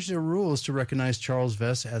change their rules to recognize Charles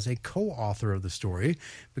Vess as a co-author of the story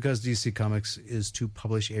because DC Comics is to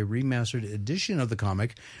publish a remastered edition of the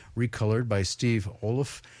comic, recolored by Steve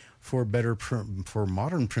Oliff, for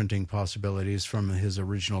modern printing possibilities from his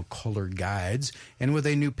original color guides, and with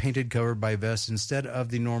a new painted cover by Vess instead of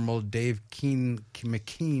the normal Dave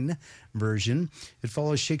McKean version. It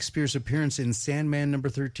follows Shakespeare's appearance in Sandman number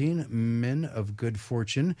 13, Men of Good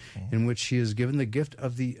Fortune, in which he is given the gift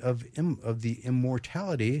of the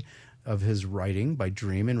immortality of his writing by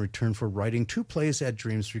Dream in return for writing 2 plays at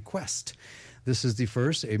Dream's request. This is the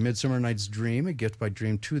first, A Midsummer Night's Dream, a gift by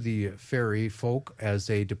Dream to the fairy folk as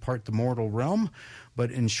they depart the mortal realm,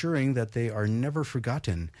 but ensuring that they are never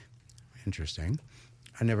forgotten. Interesting.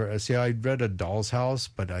 I read A Doll's House,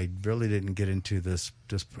 but I really didn't get into this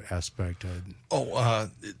aspect.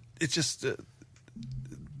 It's just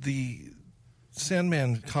the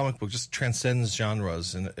Sandman comic book just transcends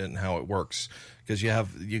genres in how it works, because you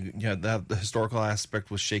have the historical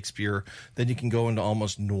aspect with Shakespeare, then you can go into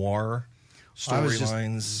almost noir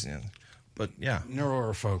storylines. But yeah,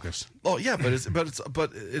 narrower focus. Oh yeah, but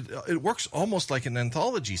it works almost like an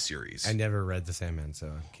anthology series. I never read The Sandman, so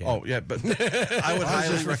I can't. Oh yeah, but I would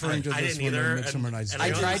highly recommend. I didn't either.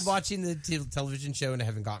 I tried watching the television show and I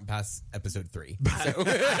haven't gotten past episode 3. So.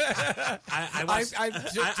 I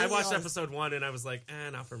watched episode 1 and I was like,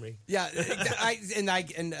 not for me. Yeah,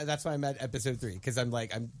 and that's why I'm at episode 3, because I'm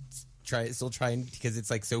still trying, because it's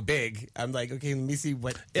like so big. I'm like, okay, let me see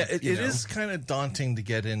what. Yeah, it is kind of daunting to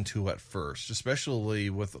get into at first, especially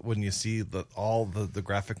when you see all the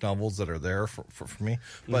graphic novels that are there for me.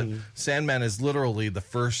 But Sandman is literally the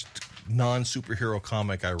first non-superhero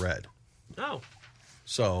comic I read. Oh,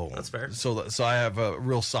 so that's fair. So I have a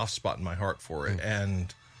real soft spot in my heart for it,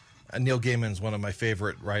 and Neil Gaiman's one of my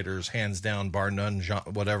favorite writers, hands down, bar none.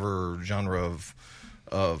 Whatever genre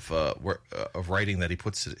of writing that he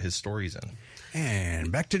puts his stories in.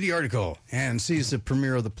 And back to the article. And sees the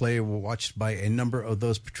premiere of the play watched by a number of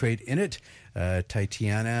those portrayed in it.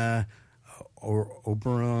 Tatiana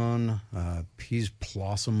Oberon, Pease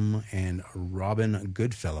Blossom, and Robin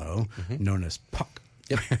Goodfellow, known as Puck.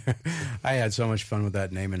 Yep. I had so much fun with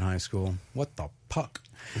that name in high school. What the Puck?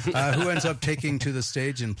 Who ends up taking to the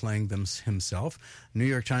stage and playing them himself. New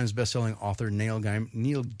York Times bestselling author Neil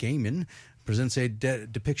Gaiman presents a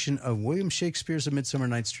depiction of William Shakespeare's A Midsummer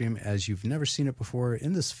Night's Dream as you've never seen it before.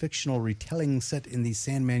 In this fictional retelling set in the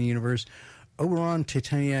Sandman universe, Oberon,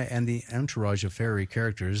 Titania, and the entourage of fairy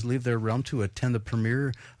characters leave their realm to attend the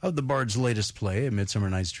premiere of the Bard's latest play, A Midsummer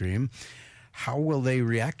Night's Dream. How will they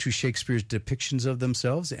react to Shakespeare's depictions of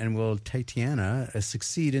themselves, and will Titania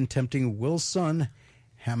succeed in tempting Will's son,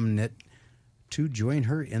 Hamnet, to join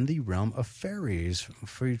her in the realm of fairies?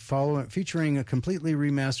 Featuring completely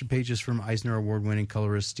remastered pages from Eisner Award-winning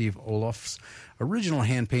colorist Steve Olof's original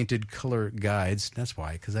hand-painted color guides. That's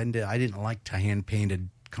why, because I didn't like hand-painted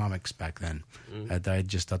comics back then. I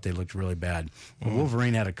just thought they looked really bad. But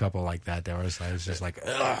Wolverine had a couple like that. I was just like,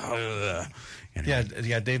 ugh. Yeah,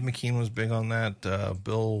 Dave McKean was big on that.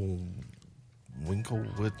 Bill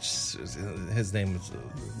Winklewich, his name is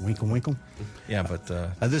Winkle. Yeah, but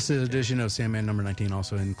this edition of Sandman number 19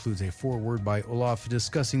 also includes a foreword by Olaf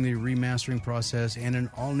discussing the remastering process and an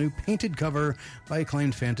all-new painted cover by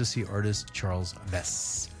acclaimed fantasy artist Charles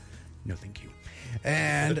Vess. No, thank you.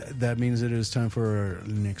 And that means it is time for our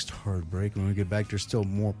next hard break. When we get back, there's still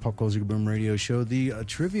more Pop Culture Boom Radio Show. The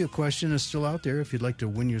trivia question is still out there if you'd like to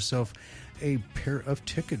win yourself a pair of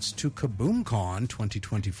tickets to KaboomCon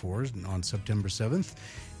 2024 on September 7th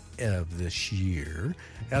of this year,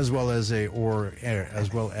 as well as a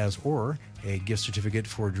gift certificate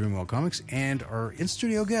for Dreamwell Comics. And our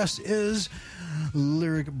in-studio guest is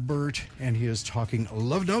Lyric Burt, and he is talking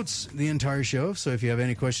Love Notes the entire show. So if you have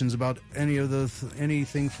any questions about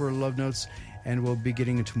anything for Love Notes, and we'll be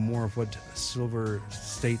getting into more of what Silver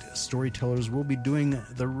State Storytellers will be doing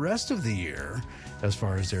the rest of the year as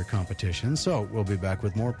far as their competition. So we'll be back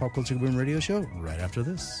with more Pop Culture Boom Radio Show right after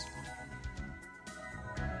this.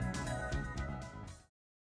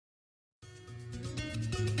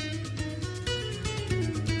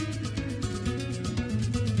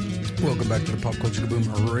 Welcome back to the Pop Culture Boom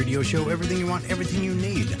Radio Show. Everything you want, everything you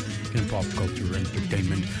need in pop culture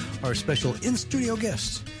entertainment. Our special in-studio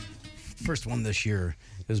guest, first one this year,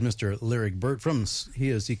 is Mr. Lyric Burt. He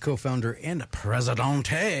is the co-founder and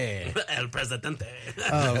presidente. El Presidente.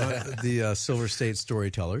 Of the Silver State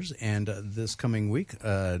Storytellers. And this coming week,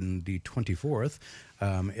 the 24th,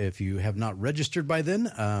 if you have not registered by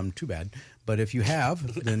then, too bad. But if you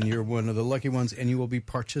have, then you're one of the lucky ones, and you will be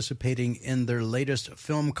participating in their latest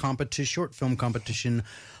short film competition,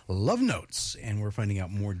 Love Notes. And we're finding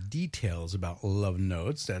out more details about Love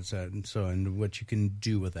Notes. That's and what you can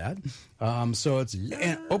do with that. So it's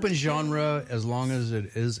an open genre as long as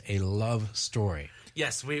it is a love story.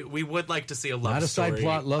 Yes, we would like to see a love not a story. Not a side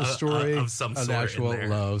plot love story of some sort. An actual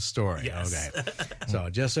love story. Yes. Okay. So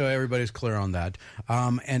just so everybody's clear on that.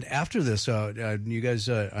 And after this, you guys,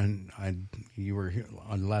 I you were here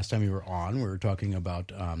on the last time you were on. We were talking about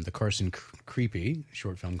the Carson Creepy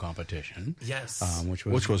short film competition. Yes,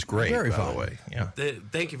 which was great, very by fun. the way. Yeah,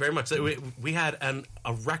 thank you very much. We had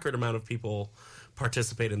a record amount of people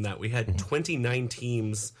participate in that. We had 29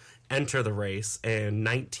 teams enter the race, and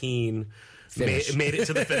 19 made it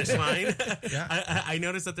to the finish line. I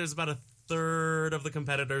noticed that there's about a third of the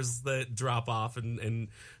competitors that drop off and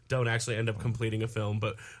don't actually end up completing a film.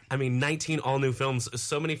 But I mean, 19 all new films,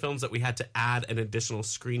 so many films that we had to add an additional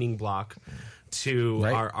screening block to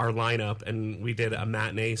our lineup. And we did a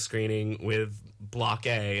matinee screening with block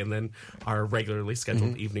A, and then our regularly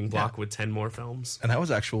scheduled evening block with 10 more films. and I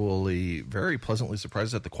was actually very pleasantly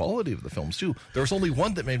surprised at the quality of the films too. There was only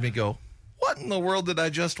one that made me go, "What in the world did I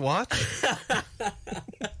just watch?"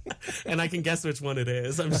 And I can guess which one it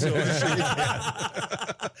is, I'm sure.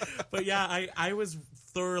 But yeah, I was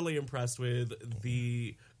thoroughly impressed with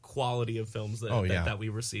the quality of films that we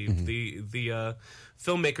received. The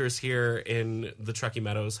filmmakers here in the Truckee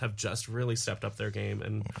Meadows have just really stepped up their game,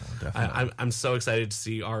 and I'm so excited to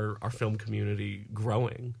see our film community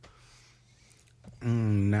growing.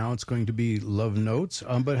 Now it's going to be Love Notes.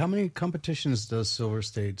 But how many competitions does Silver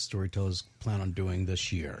State Storytellers plan on doing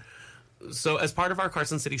this year? So as part of our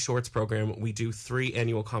Carson City Shorts program, we do 3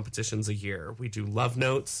 annual competitions a year. We do Love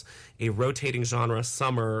Notes, a rotating genre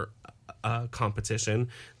summer competition.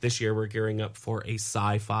 This year we're gearing up for a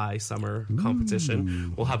sci-fi summer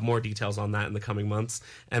competition. We'll have more details on that in the coming months.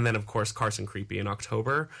 And then, of course, Carson Creepy in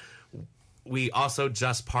October. We also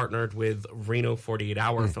just partnered with Reno 48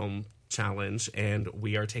 Hour Film Challenge, and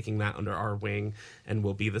we are taking that under our wing and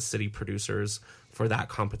will be the city producers for that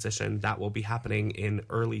competition. That will be happening in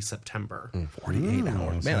early September. 48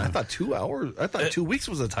 hours. Man, I thought 2 hours. I thought 2 weeks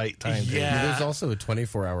was a tight time. Yeah. There's also a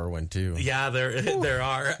 24-hour one too. Yeah, there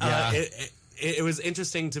are. Yeah. It was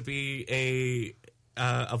interesting to be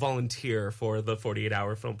a volunteer for the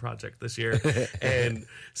 48-hour film project this year and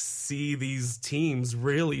see these teams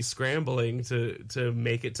really scrambling to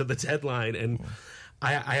make it to the deadline. And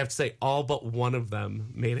I have to say, all but one of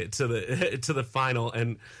them made it to the final,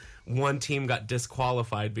 and one team got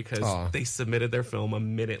disqualified because they submitted their film a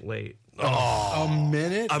minute late. A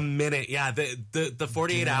minute? A minute, yeah. The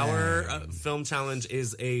 48-hour film challenge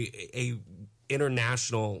is a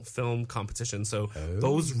international film competition, so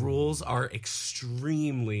those rules are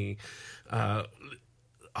extremely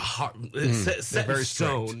hard, set in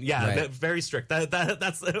stone. Strict. Yeah, very strict.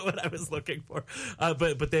 That's what I was looking for.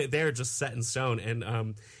 But they're just set in stone,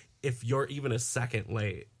 and if you're even a second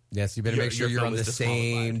late. Yes, you better make sure your you're film on the is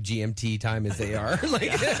same GMT time as they are.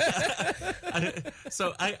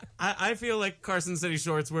 So I feel like Carson City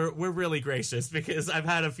Shorts, we're really gracious, because I've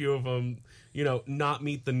had a few of them, not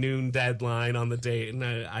meet the noon deadline on the date, and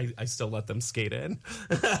I still let them skate in.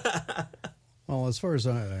 Well, as far as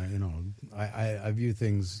I view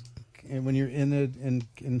things, and when you're in it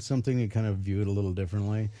in something, you kind of view it a little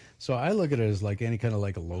differently. So I look at it as like any kind of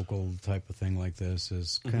like a local type of thing like this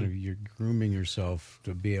is kind of you're grooming yourself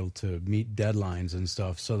to be able to meet deadlines and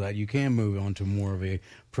stuff, so that you can move on to more of a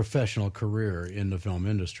professional career in the film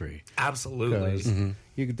industry. Absolutely.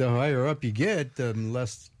 The higher up you get, the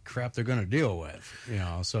less crap they're going to deal with.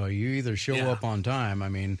 So you either show up on time. I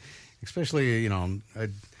mean, especially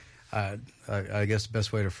I guess the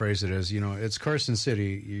best way to phrase it is, it's Carson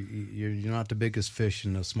City. You're not the biggest fish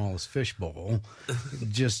in the smallest fish bowl.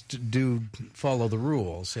 Just follow the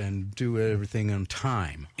rules and do everything on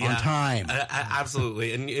time. Yeah, on time.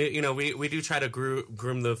 Absolutely. And, we do try to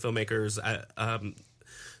groom the filmmakers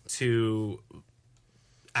to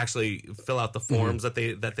actually fill out the forms that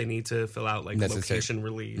they need to fill out, like location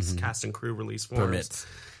release, cast and crew release forms. Permits.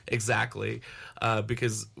 Exactly.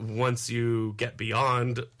 Because once you get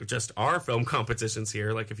beyond just our film competitions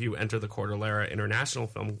here, like if you enter the Cordillera International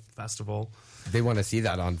Film Festival, They want to see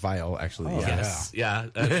that on file, actually. yes. Yeah.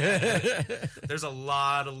 There's a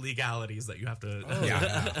lot of legalities that you have to.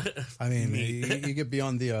 I mean, you get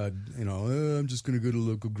beyond the, I'm just going to go to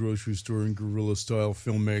the local grocery store and guerrilla style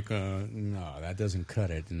filmmaker. No, that doesn't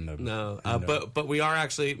cut it. But we are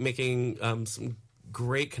actually making some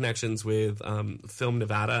great connections with Film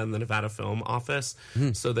Nevada and the Nevada Film Office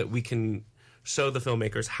so that we can show the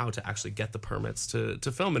filmmakers how to actually get the permits to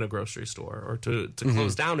film in a grocery store or to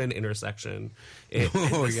close down an intersection in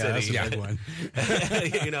the city. That's a big one.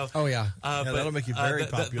 That'll make you very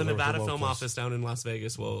popular. The Nevada with the Film locals. Office down in Las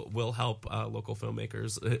Vegas will help local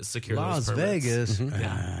filmmakers secure Las those permits.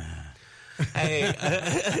 Vegas. Hey,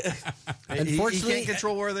 He Unfortunately, can't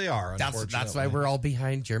control where they are. that's why we're all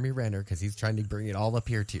behind Jeremy Renner, because he's trying to bring it all up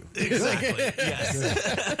here too. exactly.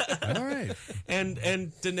 Yes. All right. And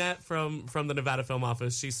Danette from the Nevada Film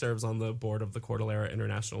Office, she serves on the board of the Cordillera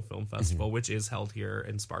International Film Festival, which is held here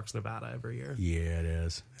in Sparks, Nevada every year. Yeah, it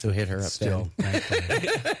is. So hit her up Still, thankfully.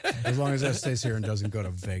 As long as that stays here and doesn't go to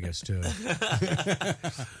Vegas too.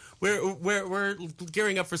 We're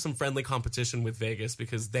gearing up for some friendly competition with Vegas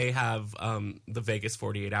because they have the Vegas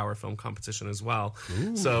 48-hour film competition as well.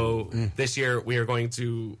 Ooh. So this year we are going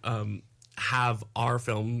to have our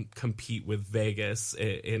film compete with Vegas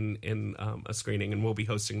in a screening, and we'll be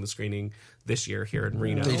hosting the screening this year here in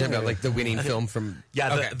Reno. So you're talking about like the winning film from...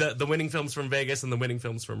 Yeah, the winning films from Vegas and the winning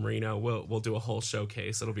films from Reno. We'll do a whole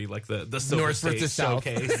showcase. It'll be like the Silver North State versus South.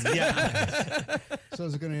 showcase. Yeah. So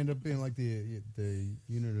is it going to end up being like the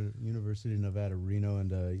University of Nevada Reno and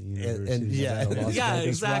University And- of yeah. Nevada Las Yeah, Vegas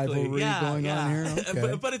exactly. rivalry going on here?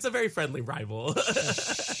 Okay. But it's a very friendly rival.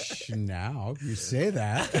 Now you say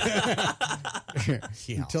that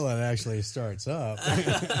until it actually starts up.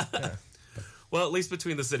 Well, at least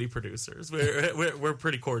between the city producers, we're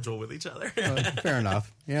pretty cordial with each other. Fair enough.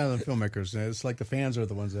 Yeah, the filmmakers. It's like the fans are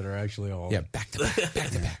the ones that are actually all. Yeah, back to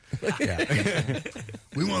back. Yeah.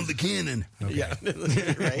 We want the cannon. Okay. Yeah,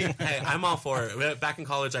 right. Hey, I'm all for it. Back in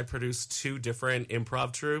college, I produced 2 different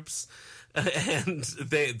improv troupes, and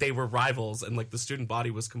they were rivals, and like the student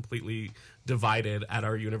body was completely divided at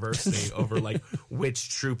our university over like which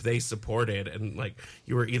troupe they supported, and like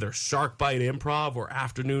you were either Shark Bite Improv or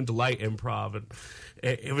Afternoon Delight Improv, and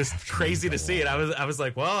it was crazy to see it. I was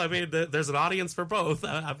like, well, I mean, there's an audience for both.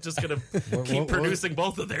 I'm just gonna keep producing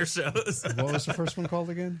both of their shows. What was the first one called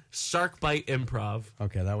again? Shark Bite Improv.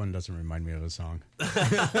 Okay, that one doesn't remind me of a song.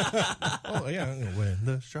 Oh yeah, when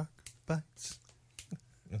the shark bites.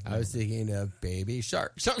 I was thinking of Baby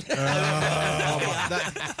Shark.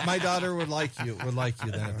 My daughter would like you. Then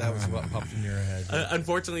if that was what popped in your head.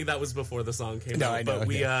 Unfortunately, that was before the song came out. I know,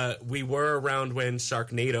 But we were around when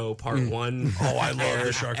Sharknado Part 1. Oh, I love the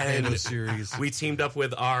aired, Sharknado and series. We teamed up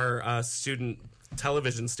with our student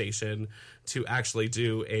television station to actually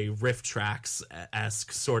do a Riff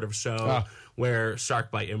Tracks-esque sort of show where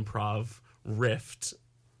Shark Bite Improv riffed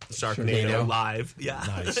Sharknado live. Yeah,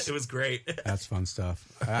 Nice. It was great. That's fun stuff.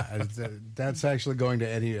 That's actually going to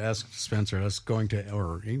Eddie. Ask Spencer. That's going to,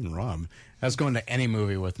 or even Rum. That's going to any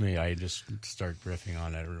movie with me. I just start riffing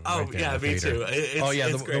on it. Oh right there yeah, in the me theater. too.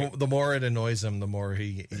 It's great. The more it annoys him, the more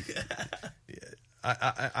he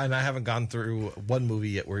I haven't gone through one movie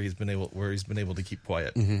yet where he's been able to keep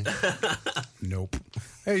quiet. Nope.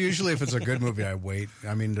 Hey, usually if it's a good movie, I wait.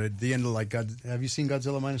 I mean, the end of like God. Have you seen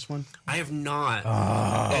Godzilla -1? I have not.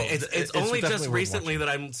 It's only just recently that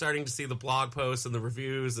I'm starting to see the blog posts and the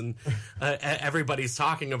reviews, and everybody's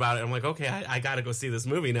talking about it. I'm like, okay, I got to go see this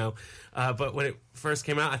movie now. But when it first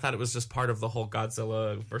came out, I thought it was just part of the whole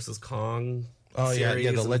Godzilla versus Kong. Oh series.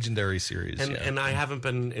 yeah, the legendary series. And I haven't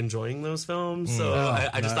been enjoying those films, so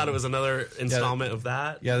I just thought it was another installment of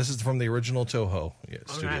that. Yeah, this is from the original Toho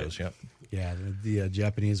studios. Right. Yeah. Yeah, the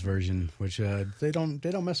Japanese version, which they don't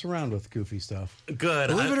mess around with goofy stuff. Good.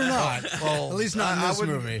 Believe it or not. Well, at least not in this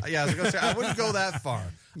wouldn't- movie. Yeah, I was gonna say I wouldn't go that far.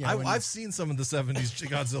 Yeah, I've seen some of the '70s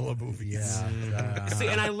Godzilla movies. Yeah. See,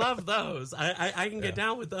 and I love those. I can get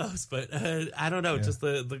down with those, but I don't know. Just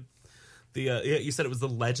the you said it was the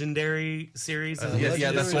legendary series.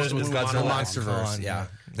 Yeah, that's what was The Godzilla. Monsterverse. Yeah,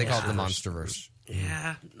 they call it the Monsterverse.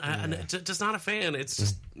 Yeah, just not a fan. It's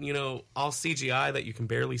just all CGI that you can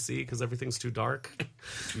barely see because everything's too dark.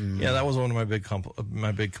 Yeah, that was one of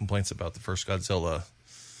my big complaints about the first Godzilla.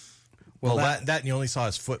 Well, that and you only saw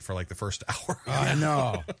his foot for like the first hour. I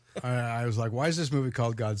know. I was like, why is this movie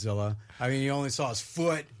called Godzilla? I mean, you only saw his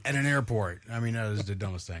foot at an airport. I mean, that was the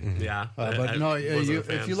dumbest thing. Yeah, But no, wasn't a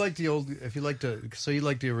fan. if you like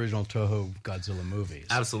the original Toho Godzilla movies,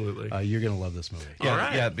 Absolutely. you're gonna love this movie. Yeah, All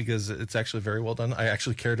right. yeah, because it's actually very well done. I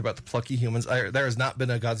actually cared about the plucky humans. There has not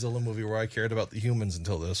been a Godzilla movie where I cared about the humans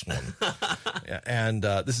until this one. Yeah, and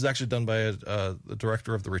this is actually done by the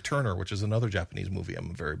director of The Returner, which is another Japanese movie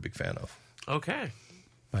I'm a very big fan of. Okay.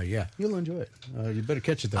 Yeah, you'll enjoy it. You better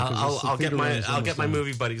catch it though. 'cause I'll get theater my runs almost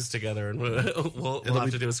movie buddies together and we'll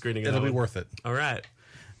have to do a screening. It'll of be it. worth it. All right.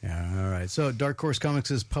 Yeah, all right. So Dark Horse Comics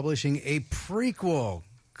is publishing a prequel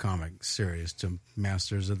comic series to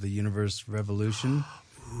Masters of the Universe Revolution,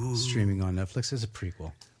 streaming on Netflix as a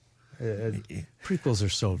prequel. Prequels are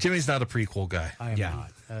so. Jimmy's not a prequel guy. I am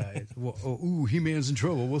not. He-Man's in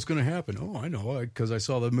trouble. What's going to happen? Oh, I know, because I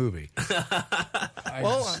saw the movie.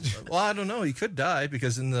 Well, I don't know. He could die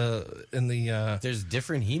because in the There's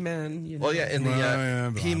different He-Man. You know? well, yeah, in the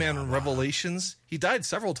Blah, He-Man Revelations, he died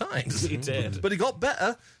several times. He did. But he got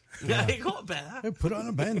better. Yeah, he got better. Put on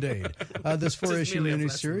a Band-Aid. This 4-issue merely a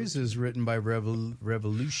miniseries is written by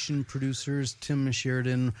Revolution producers Tim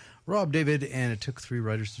Sheridan, Rob David, and it took 3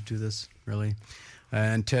 writers to do this, really.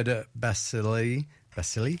 And Ted Basile,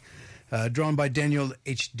 drawn by Daniel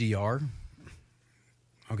HDR.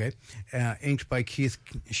 Okay. Inked by Keith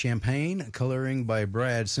Champagne, coloring by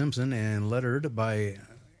Brad Simpson, and lettered by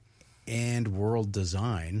And World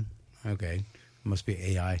Design. Okay. Must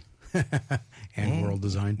be AI. And World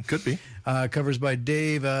Design. Could be. Covers by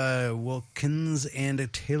Dave Wilkins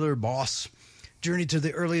and Taylor Boss. Journey to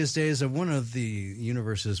the earliest days of one of the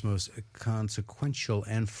universe's most consequential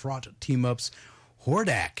and fraught team-ups.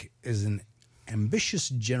 Hordak is an ambitious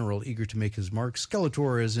general eager to make his mark.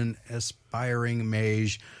 Skeletor is an aspiring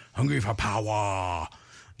mage hungry for power.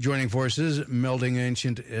 Joining forces, melding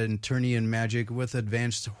ancient Eternian magic with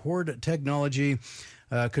advanced Horde technology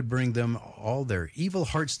could bring them all their evil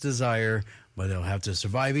heart's desire, but they'll have to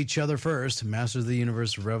survive each other first. Masters of the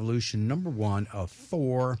Universe Revolution #1 of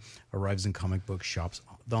 4 arrives in comic book shops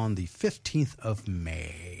on the 15th of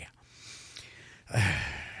May.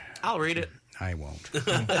 I'll read it. I won't.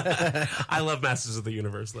 I love Masters of the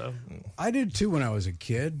Universe, though. I did too when I was a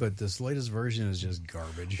kid, but this latest version is just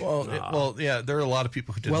garbage. Well, yeah, there are a lot of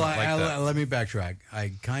people who did not like that. Let me backtrack.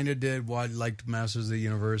 I kind of did liked Masters of the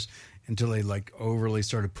Universe until they overly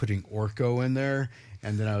started putting Orko in there,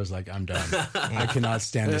 and then I was like, I'm done. I cannot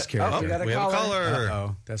stand this character. We have a caller.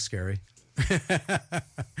 Uh-oh, that's scary.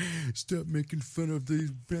 Stop making fun of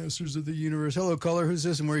the Masters of the Universe. Hello, caller. Who's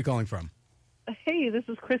this, and where are you calling from? Hey, this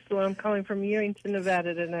is Crystal. I'm calling from Ewington,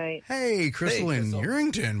 Nevada tonight. Hey, Crystal in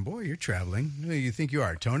Ewington. Boy, you're traveling. Who do you think you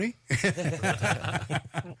are, Tony?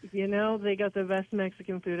 You know, they got the best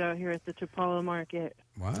Mexican food out here at the Chapala Market.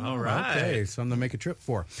 Wow. All right. Okay, something to make a trip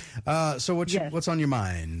for. So what's on your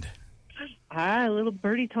mind? Little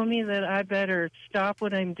birdie told me that I better stop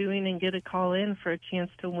what I'm doing and get a call in for a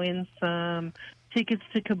chance to win some tickets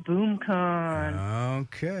to KaboomCon.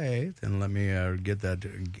 Okay, then let me get that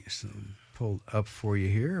pulled up for you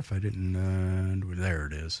here. If I didn't, there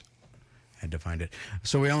it is. Had to find it.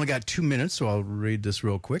 So we only got 2 minutes, so I'll read this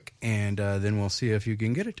real quick, and then we'll see if you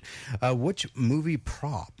can get it. Which movie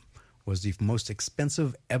prop was the most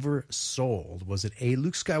expensive ever sold? Was it A,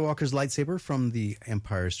 Luke Skywalker's lightsaber from The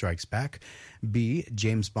Empire Strikes Back, B,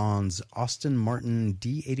 James Bond's Aston Martin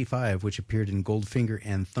D85, which appeared in Goldfinger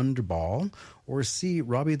and Thunderball, or C,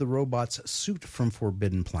 Robbie the Robot's suit from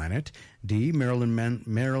Forbidden Planet, D, Marilyn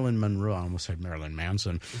Monroe, I almost said Marilyn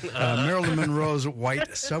Manson, Marilyn Monroe's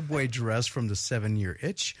white subway dress from The 7-Year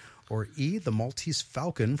Itch, or E, the Maltese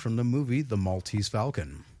Falcon from the movie The Maltese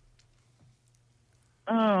Falcon.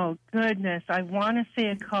 Oh, goodness. I want to say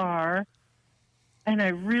a car, and I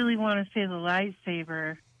really want to say the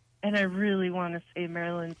lightsaber, and I really want to say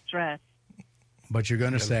Marilyn's dress. But you're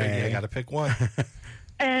going to say... I got to pick one.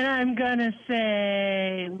 And I'm going to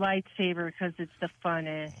say lightsaber because it's the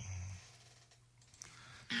funnest.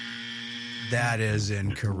 That is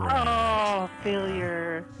incorrect. Oh,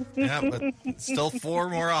 failure. Yeah, but still 4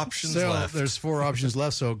 more options left. There's 4 options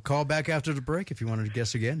left, so call back after the break if you wanted to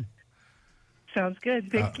guess again. Sounds good.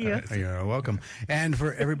 Thank you. You're welcome. And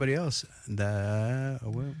for everybody else, we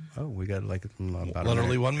got about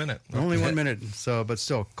Literally 1 minute. Only 1 minute. So, but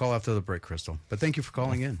still, call after the break, Crystal. But thank you for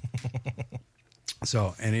calling in.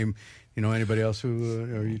 So, anybody else who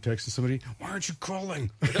are you texting somebody? Why aren't you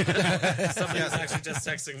calling? Somebody's actually just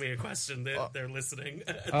texting me a question that they're listening.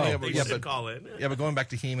 They should call in. Yeah, but going back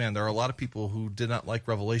to He-Man, there are a lot of people who did not like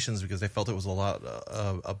Revelations because they felt it was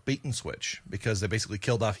a bait and switch because they basically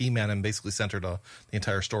killed off He-Man and basically centered the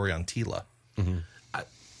entire story on Teela. Mm-hmm.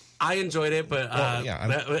 I enjoyed it, but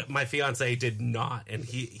my fiance did not, and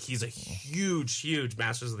he's a huge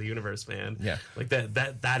Masters of the Universe fan. Yeah, like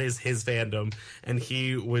that is his fandom, and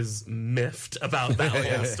he was miffed about that whole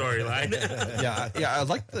storyline. yeah, I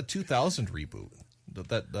liked the 2000 reboot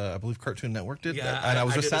that I believe Cartoon Network did. Yeah, and I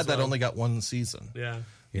was just sad that well. only got 1 season.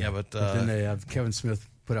 Yeah, but then they have Kevin Smith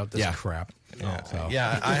put out this crap.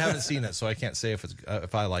 Yeah, I haven't seen it, so I can't say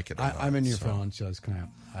if I like it or not. I'm in your phone, so it's kind of.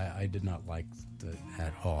 I did not like it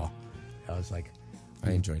at all. I was like,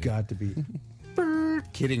 I enjoyed it. Got to be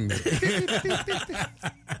Burt kidding me.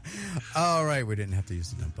 All right, we didn't have to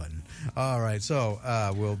use the dump button. All right, so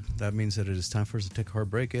that means that it is time for us to take a hard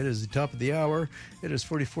break. It is the top of the hour. It is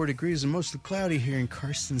 44 degrees and mostly cloudy here in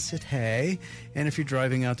Carson City. And if you're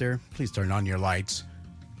driving out there, please turn on your lights.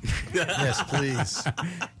 Yes, please.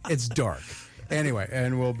 It's dark. Anyway,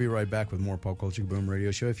 and we'll be right back with more Pop Culture Boom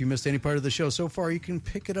Radio Show. If you missed any part of the show so far, you can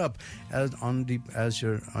pick it up on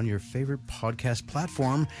your favorite podcast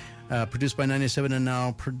platform. Produced by 97 and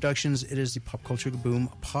Now Productions. It is the Pop Culture Boom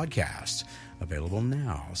podcast. Available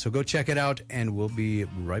now. So go check it out, and we'll be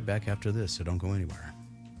right back after this, so don't go anywhere.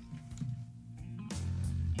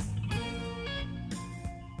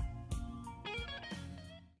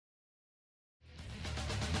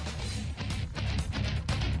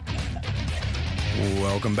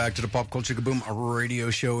 Welcome back to the Pop Culture Kaboom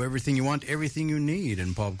radio show. Everything you want, everything you need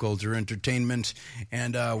in pop culture entertainment.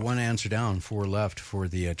 And one answer down, 4 left for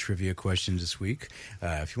the trivia question this week.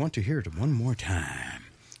 If you want to hear it one more time.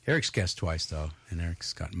 Eric's guessed twice, though, and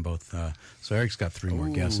Eric's gotten both. So Eric's got 3 more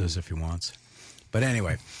guesses if he wants. But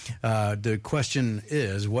anyway, the question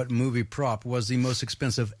is, what movie prop was the most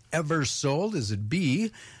expensive ever sold? Is it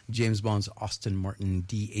B, James Bond's Aston Martin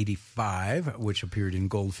D85, which appeared in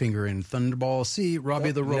Goldfinger and Thunderball? C,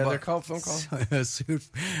 Robbie the Robot. Another phone call. Suit.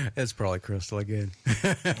 It's probably Crystal again.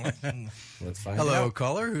 Let's find Hello, out.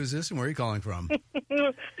 caller. Who's this and where are you calling from?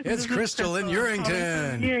 It's Crystal in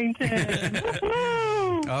Urington.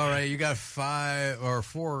 All right, you got 4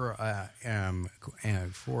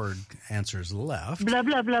 answers left. Blah,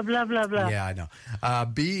 blah, blah, blah, blah, blah. Yeah, I know.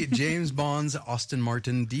 B, James Bond's Aston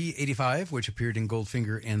Martin D85, which appeared in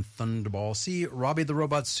Goldfinger and Thunderball. C, Robbie the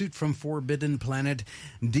Robot suit from Forbidden Planet.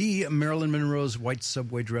 D, Marilyn Monroe's white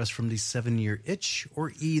subway dress from the 7-Year Itch.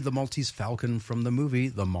 Or E, the Maltese Falcon from the movie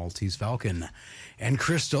The Maltese Falcon. And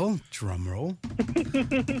Crystal, drumroll,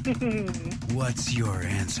 what's your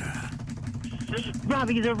answer?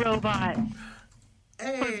 Robbie the Robot.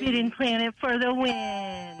 Forbidden Planet for the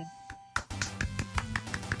win.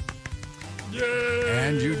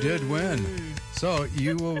 And you did win. So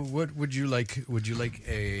you what would you like? Would you like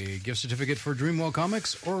a gift certificate for Dreamwell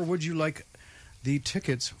Comics, or would you like the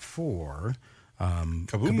tickets for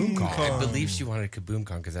Kaboom Con? I believe she wanted Kaboom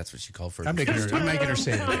Con because that's what she called for. I'm making her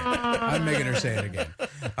say it again. I'm making her say it again.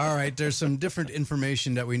 All right, there's some different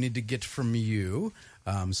information that we need to get from you.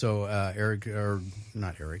 Eric, or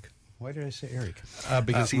not Eric. Why did I say Eric?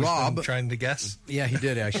 Because he's Rob, been trying to guess. Yeah, he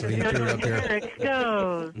did actually. He threw it up there. Eric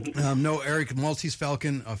goes. No, Eric, Maltese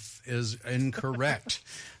Falcon is incorrect.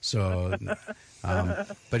 So,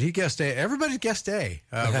 but he guessed A. Everybody guessed A.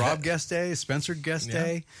 Rob guessed A. Spencer guessed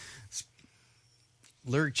A.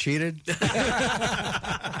 Lyric cheated.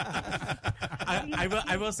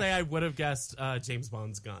 I will say I would have guessed James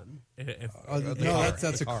Bond's gun. No,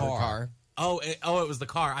 that's a car. Oh, it was the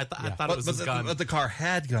car. I thought it was his gun. But the car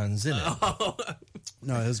had guns in it.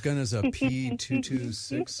 No, his gun is a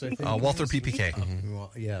P226, I think. Walther PPK. Well,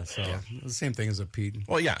 yeah, so the same thing as a P.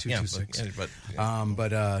 Well, yeah, 226. but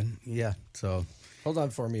So Hold on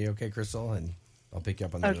for me, okay, Crystal, and I'll pick you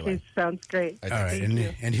up on the other Okay, line. sounds great. all right,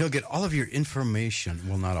 and he'll get all of your information.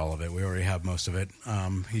 Well, not all of it. We already have most of it.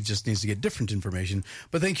 He just needs to get different information.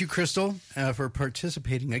 But thank you, Crystal, for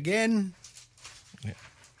participating again. Yeah.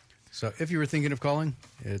 So if you were thinking of calling,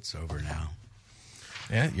 it's over now.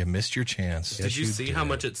 Yeah, you missed your chance. Did you you see did. how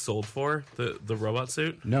much it sold for, the robot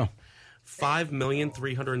suit? No.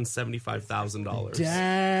 $5,375,000.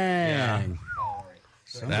 Dang.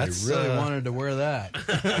 Somebody That's, really wanted to wear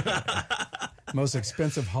that. Most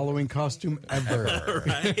expensive Halloween costume ever.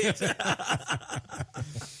 Right.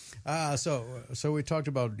 So we talked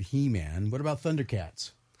about He-Man. What about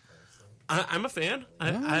Thundercats? I'm a fan.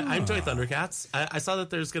 I enjoy Thundercats. I saw that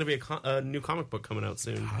there's going to be a new comic book coming out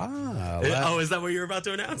soon. Is that what you're about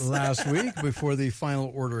to announce? Last week, before the final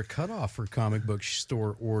order cutoff for comic book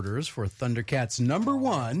store orders for Thundercats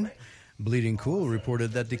 #1, Bleeding Cool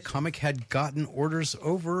reported that the comic had gotten orders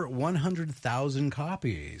over 100,000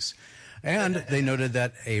 copies. And they noted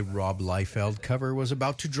that a Rob Liefeld cover was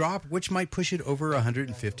about to drop, which might push it over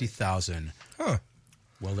 150,000. Huh.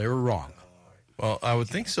 Well, they were wrong. Well, I would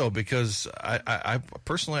think so because I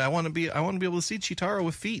personally I want to be able to see Chitara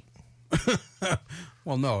with feet.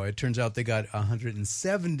 Well, no, it turns out they got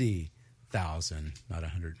 170,000, not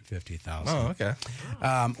 150,000. Oh, okay.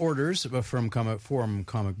 Orders from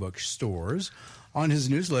comic book stores. On his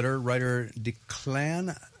newsletter, writer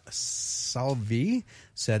Declan Salvi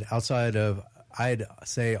said, outside of, I'd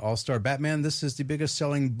say, All-Star Batman, this is the biggest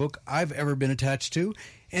selling book I've ever been attached to,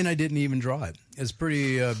 and I didn't even draw it. It's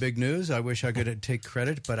pretty big news. I wish I could take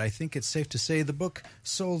credit, but I think it's safe to say the book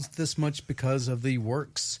sold this much because of the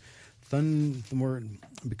works.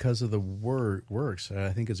 because of the works, I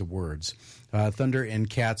think it's words. Thunder and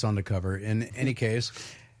Cats on the cover. In any case,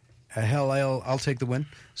 hell, I'll take the win.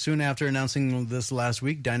 Soon after announcing this last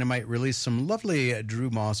week, Dynamite released some lovely Drew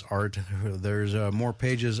Moss art. There's more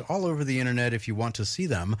pages all over the internet if you want to see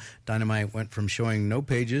them. Dynamite went from showing no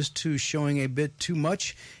pages to showing a bit too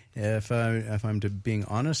much. If I'm being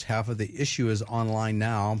honest, half of the issue is online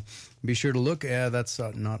now. Be sure to look. That's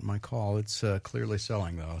not my call. It's clearly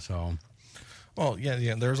selling, though. So, well,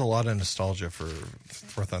 yeah. There's a lot of nostalgia for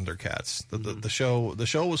Thundercats. The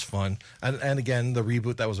show was fun, and again, the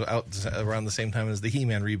reboot that was out around the same time as the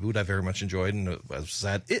He-Man reboot, I very much enjoyed, and I was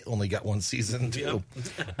sad it only got one season too.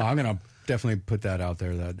 I'm gonna definitely put that out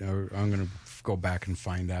there. That I'm gonna go back and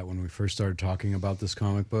find that when we first started talking about this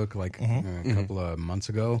comic book, like a couple of months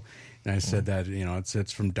ago. And I said that,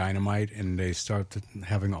 it's from Dynamite, and they start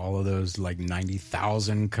having all of those like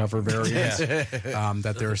 90,000 cover variants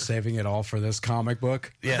that they're saving it all for this comic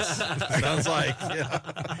book. Yes, sounds like. Yeah.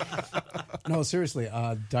 No, seriously,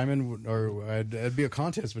 Diamond it'd be a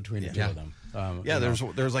contest between the two of them.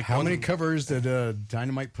 There's like how many covers did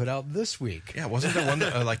Dynamite put out this week? Yeah, wasn't there one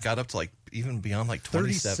that got up to like even beyond like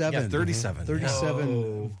 27? 37. Yeah, 37.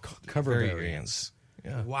 37 cover variants.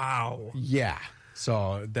 Yeah. Wow. Yeah.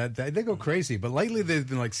 So that they go crazy, but lately they've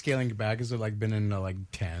been like scaling it back, as they've like been in like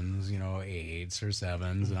 10s, 8s or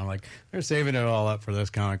 7s, and I'm like, they're saving it all up for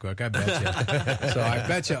this comic book. I bet you. So I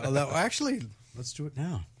bet you. Actually, let's do it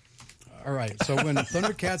now. All right. So when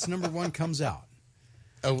Thundercats #1 comes out.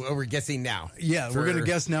 Oh, we're guessing now. Yeah, we're gonna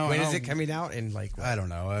guess now. When is it coming out? And I don't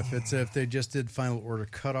know if they just did final order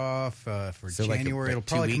cutoff for January. Like it'll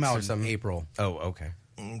probably come out in April. Oh, okay.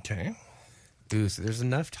 Okay. Ooh, so there's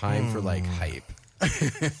enough time for like hype.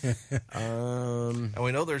 And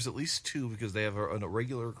we know there's at least two because they have a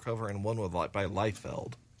regular cover and one with by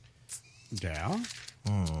Liefeld. Yeah.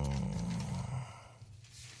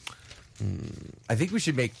 I think we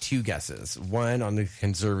should make two guesses. One on the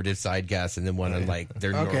conservative side guess, and then one on like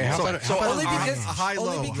their normal. So only because high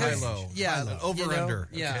low. Yeah, over under.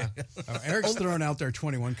 Yeah. Okay. Eric's throwing out their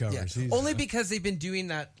 21 covers. Yeah. Only because they've been doing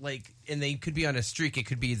that, and they could be on a streak. It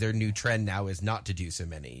could be their new trend now is not to do so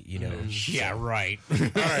many. Yeah, right. All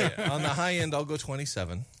right. On the high end, I'll go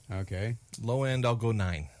 27. Okay. Low end, I'll go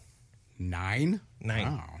 9. 9? 9.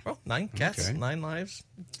 Wow. Well, 9 cats, Okay. 9 lives.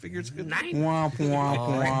 Figures good. 9. Womp, womp,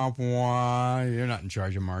 womp, womp. You're not in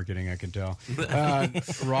charge of marketing, I can tell.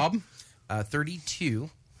 Rob?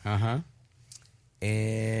 32 Uh-huh.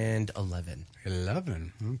 and 11.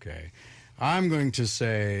 11. Okay. I'm going to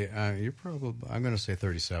say, I'm going to say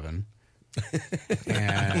 37.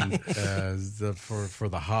 And for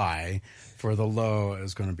the high, for the low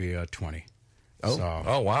is going to be 20. Oh,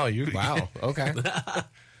 So, wow. Wow. Okay.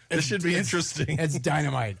 This should be interesting. it's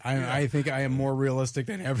Dynamite. I think I am more realistic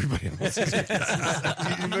than everybody else.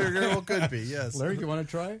 You very well could be, yes. Larry, you want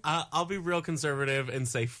to try? I'll be real conservative and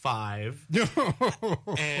say 5.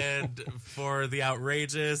 And for the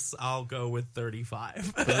outrageous, I'll go with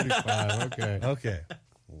 35. 35. Okay. Okay.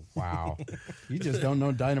 Wow. You just don't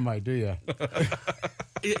know Dynamite, do you?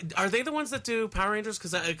 Are they the ones that do Power Rangers?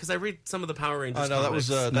 Because I read some of the Power Rangers. No, that was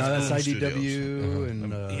comics. That's Boom IDW Studios.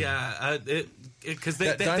 and Yeah, because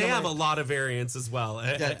they Dynamite- have a lot of variants as well.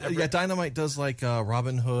 Yeah, Dynamite does like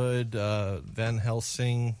Robin Hood, Van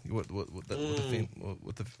Helsing.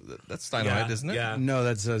 That's Dynamite, isn't it? Yeah. no,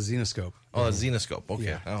 that's Xenoscope. Oh, Xenoscope. Okay.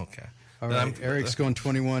 Yeah. Okay. All Then right, Eric's going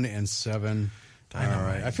 21 and 7. All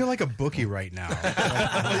right, I feel like a bookie right now.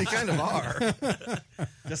 Well, you kind of are.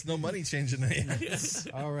 Just no money changing hands.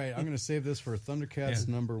 All right, I'm going to save this for Thundercats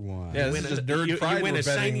 #1. Yeah, this is just nerd pride you win we're a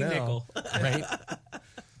betting shiny now. nickel. Right.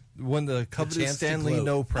 Won the coveted chance to Stanley gloat.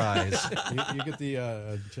 No Prize. You get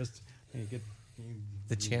the you get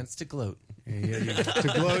The chance to gloat. you get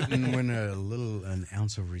to gloat and win an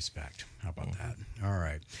ounce of respect. How about that? All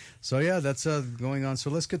right. So yeah, that's going on. So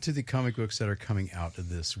let's get to the comic books that are coming out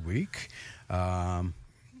this week.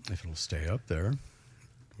 If it'll stay up there.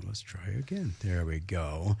 Let's try again. There we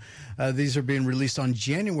go. These are being released on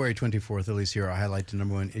January 24th. At least here I highlight the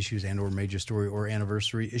 #1 issues and or major story or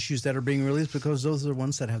anniversary issues that are being released because those are the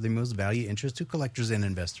ones that have the most value interest to collectors and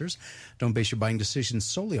investors. Don't base your buying decisions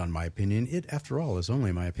solely on my opinion. It, after all, is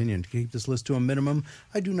only my opinion. To keep this list to a minimum,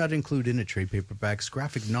 I do not include in it trade paperbacks,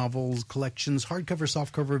 graphic novels, collections, hardcover,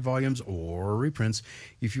 softcover volumes, or reprints.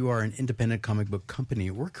 If you are an independent comic book company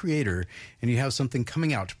or creator and you have something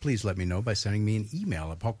coming out, please let me know by sending me an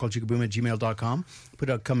email at popculturekaboom@gmail.com. Put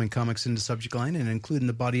upcoming comics in the subject line and include in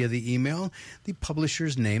the body of the email the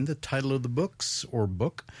publisher's name, the title of the books or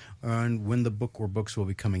book, and when the book or books will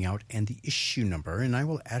be coming out, and the issue number, and I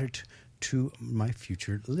will add it to my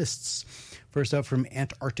future lists. First up from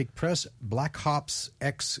Antarctic Press, Black Ops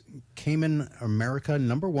X Cayman America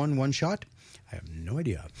 #1 one-shot. I have no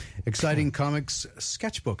idea. Exciting Comics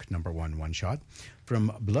Sketchbook #1 one-shot.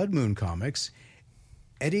 From Blood Moon Comics,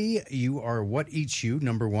 Eddie, You Are What Eats You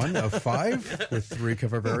 #1 of 5 with 3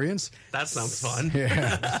 cover variants. That sounds fun.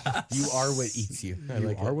 Yeah. You are what eats you. I You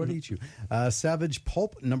like Are it. What Eats You. Savage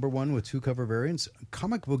Pulp #1 with 2 cover variants.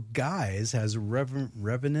 Comic Book Guys has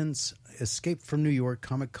Revenants Escape from New York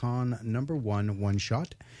Comic Con #1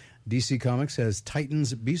 one-shot. DC Comics has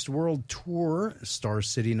Titans Beast World Tour Star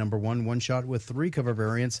City #1 one-shot with 3 cover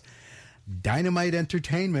variants. Dynamite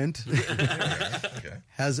Entertainment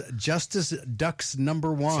has Justice Ducks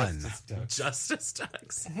 #1. Justice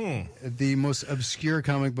Ducks. The most obscure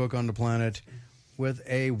comic book on the planet with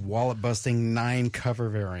a wallet-busting 9 cover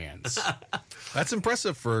variants. That's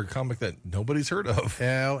impressive for a comic that nobody's heard of.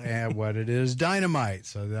 Well, and what it is, Dynamite.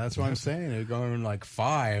 So that's what I'm saying. They're going like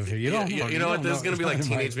 5. You You know what? There's going to be like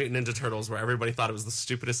Dynamite. Teenage Mutant Ninja Turtles, where everybody thought it was the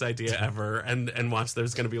stupidest idea ever, and watch.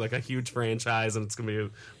 There's going to be like a huge franchise, and it's going to be a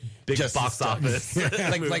big Justice box Ducks. office.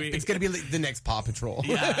 like movie. it's gonna be like the next Paw Patrol.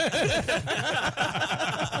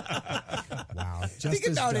 Wow. Think Justice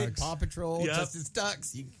about it. Ducks. Paw Patrol, Yep. Justice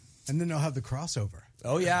Ducks. And then they'll have the crossover.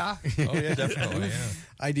 Oh yeah. Oh yeah, definitely.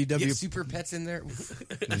 Yeah. Get IDW. super pets in there.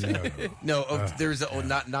 No. No, there's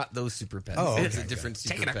not those super pets. Oh, There's okay, a different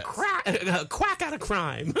super Taking a pets. quack out of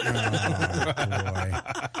crime.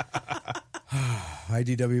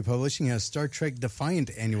 IDW Publishing has Star Trek Defiant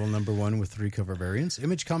Annual #1 with 3 cover variants.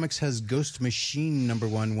 Image Comics has Ghost Machine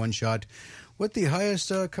 #1 one-shot with the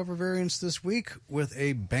highest cover variants this week with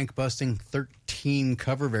a bank-busting 13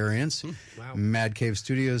 cover variants. Wow. Mad Cave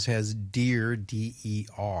Studios has Deer,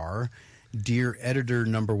 D-E-R, Deer Editor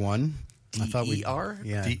 #1. I thought we D-E-R?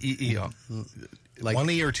 Yeah. D-E-E-R. Like- 1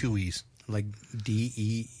 E or 2 E's? Like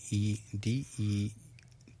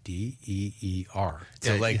D-E-E-R.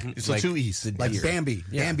 So like So 2 E's. Like Deer. Bambi.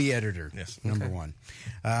 Yeah. Bambi Editor. Yes. #1.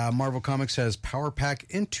 Marvel Comics has Power Pack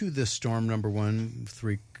Into the Storm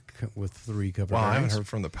 #1 with 3 cover Wow, I haven't variants. heard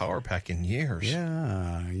from the Power Pack in years.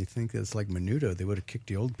 Yeah, you think it's like Menudo. They would have kicked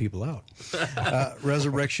the old people out.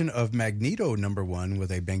 Resurrection of Magneto #1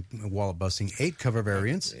 with a wallet-busting 8 cover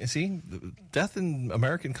variants. You see, death in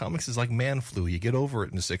American comics is like man flu. You get over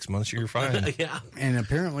it in 6 months, you're fine. Yeah. And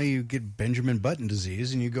apparently you get Benjamin Button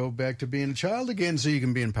disease and you go back to being a child again so you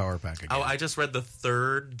can be in Power Pack again. Oh, I just read the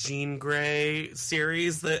 3rd Jean Grey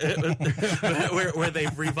series that where they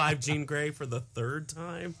revived Jean Grey for the 3rd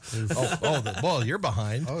time. Well, you're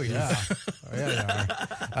behind. Oh yeah, they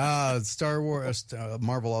are. Star Wars.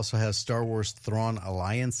 Marvel also has Star Wars Thrawn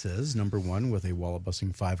Alliances #1 with a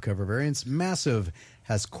wallet-busting 5 cover variants. Massive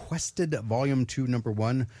has Quested Volume 2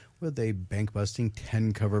 #1 with a bank-busting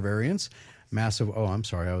 10 cover variants. Massive. Oh, I'm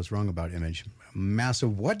sorry, I was wrong about Image.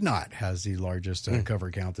 Massive Whatnot has the largest cover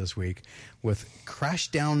count this week with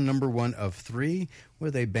Crashdown #1 of 3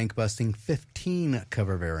 with a bank-busting 15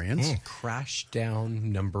 cover variants. Crash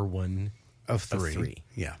Down #1 Of 3. Of 3.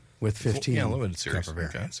 Yeah, with 15 Yeah, limited series. cover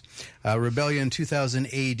Okay. variants. Rebellion 2000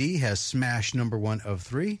 AD has Smash #1 of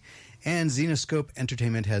 3. And Xenoscope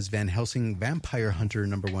Entertainment has Van Helsing Vampire Hunter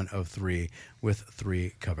 #1 of 3 with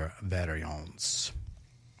 3 cover variants.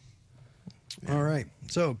 All right.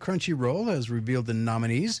 So Crunchyroll has revealed the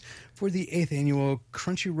nominees for the 8th annual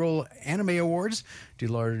Crunchyroll Anime Awards, the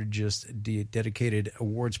largest dedicated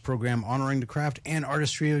awards program honoring the craft and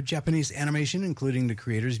artistry of Japanese animation, including the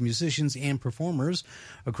creators, musicians, and performers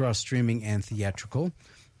across streaming and theatrical.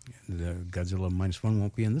 The Godzilla -1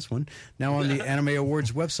 won't be in this one. Now on the Anime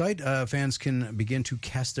Awards website, fans can begin to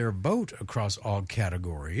cast their vote across all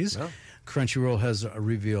categories. Oh. Crunchyroll has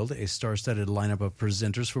revealed a star-studded lineup of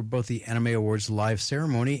presenters for both the Anime Awards live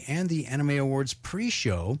ceremony and the Anime Awards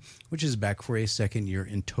pre-show, which is back for a second year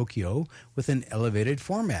in Tokyo with an elevated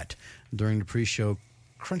format. During the pre-show,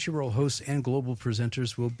 Crunchyroll hosts and global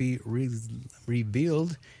presenters will be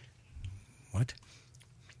revealed. What?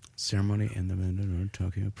 Ceremony and the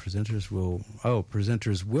Tokyo presenters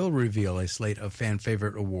will reveal a slate of fan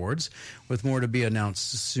favorite awards, with more to be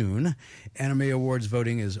announced soon. Anime Awards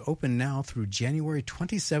voting is open now through January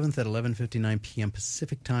 27th at 11:59 p.m.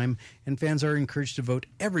 Pacific time, and fans are encouraged to vote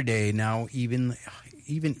every day now, even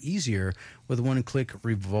easier with one-click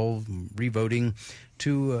revoting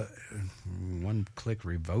to one-click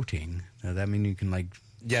revoting. That means you can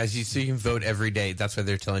Yeah, so you can vote every day. That's why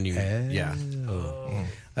they're telling you. Yeah.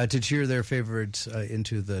 to cheer their favorites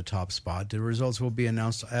into the top spot. The results will be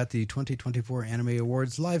announced at the 2024 Anime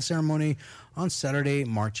Awards live ceremony on Saturday,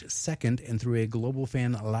 March 2nd, and through a global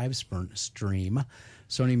fan live stream.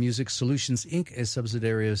 Sony Music Solutions, Inc., a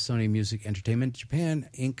subsidiary of Sony Music Entertainment Japan,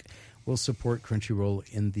 Inc., will support Crunchyroll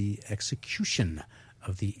in the execution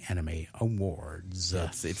of the Anime Awards.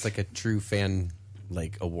 It's like a true fan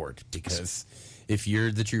award, because if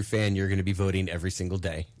you're the true fan, you're going to be voting every single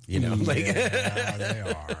day. Yeah, they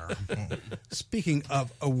are. Speaking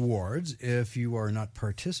of awards, if you are not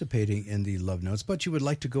participating in the Love Notes, but you would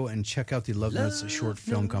like to go and check out the Love Notes short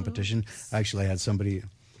film competition, I actually had somebody...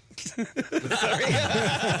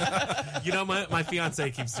 You know, my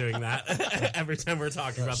fiance keeps doing that every time we're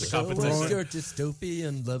talking about the competition. Your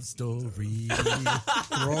dystopian love story.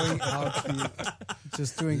 Throwing out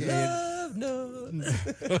just doing a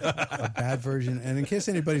bad version. And in case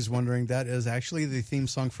anybody's wondering, that is actually the theme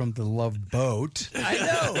song from The Love Boat. I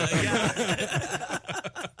know.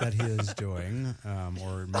 That he is doing,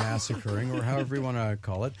 or massacring, or however you want to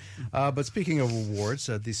call it. But speaking of awards,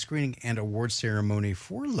 the screening and award ceremony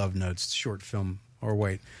for Love Notes short film,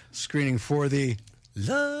 screening for the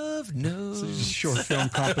Love Notes short film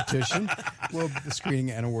competition. The screening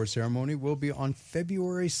and award ceremony will be on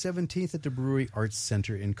February 17th at the Brewery Arts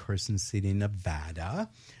Center in Carson City, Nevada.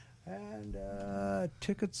 And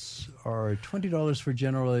tickets are $20 for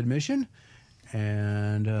general admission.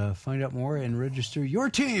 And find out more and register your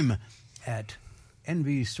team at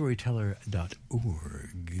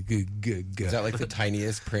nvstoryteller.org. Is that like the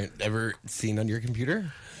tiniest print ever seen on your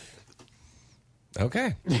computer?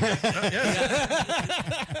 Okay.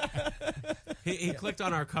 He clicked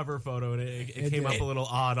on our cover photo and it came up a little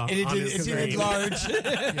odd on his screen. It did large.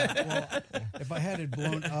 If I had it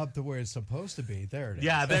blown up to where it's supposed to be, there it is.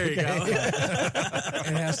 Yeah, there you go.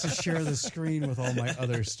 It has to share the screen with all my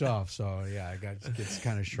other stuff. So, yeah, it gets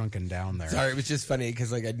kind of shrunken down there. Sorry, it was just funny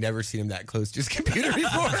because I'd never seen him that close to his computer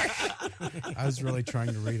before. I was really trying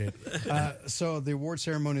to read it. So the award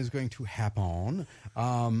ceremony is going to happen.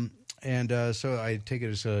 And so I take it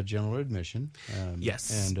as a general admission.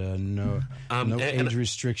 Yes. And no age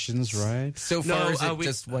restrictions, right? So far, is it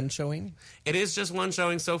just one showing? It is just one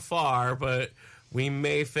showing so far, but we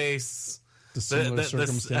may face a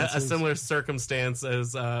similar circumstance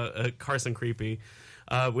as Carson Creepy.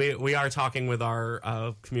 We are talking with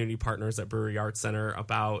our community partners at Brewery Arts Center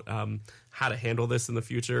about how to handle this in the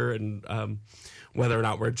future, and whether or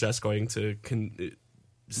not we're just going to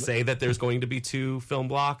say that there's going to be 2 film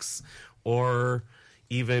blocks, or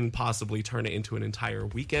even possibly turn it into an entire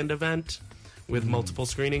weekend event with multiple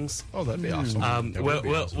screenings. Oh, that'd be awesome.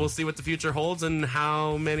 We'll see what the future holds and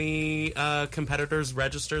how many competitors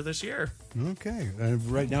register this year. Okay.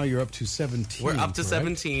 Right now you're up to 17. We're up to correct?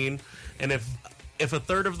 17, and if a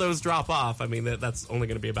third of those drop off, I mean, that's only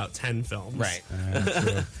going to be about 10 films. Right.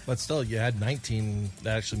 But still, you had 19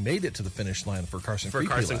 that actually made it to the finish line for Carson Creepy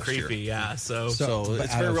last year. Yeah. So it's a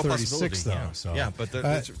very real possibility. Though, but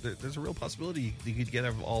there's a real possibility you could get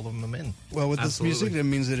all of them in. Well, with this Absolutely. music, that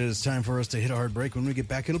means that it is time for us to hit a hard break. When we get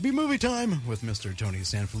back, it'll be movie time with Mr. Tony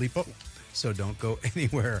Sanfilippo. So don't go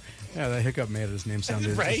anywhere. Yeah, that hiccup made his name sound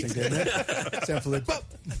interesting, Right? didn't it? Sanfilippo.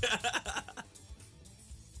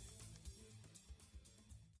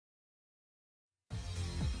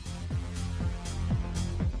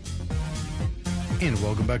 And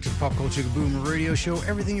welcome back to the Pop Culture Kaboom Radio Show.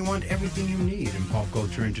 Everything you want, everything you need in pop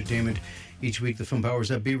culture entertainment. Each week, the film powers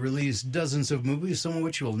that be release dozens of movies, some of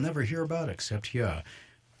which you'll never hear about except here.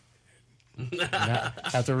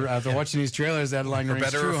 After watching these trailers, that line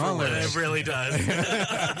rings true, huh? it really does.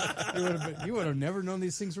 You would have never known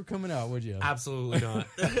these things were coming out, would you? Absolutely not.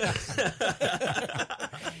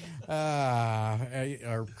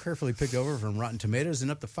 Are carefully picked over from Rotten Tomatoes,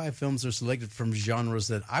 and up to 5 films are selected from genres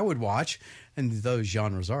that I would watch, and those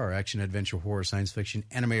genres are action, adventure, horror, science fiction,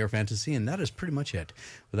 anime, or fantasy, and that is pretty much it.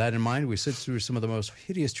 With that in mind, we sit through some of the most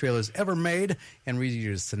hideous trailers ever made and read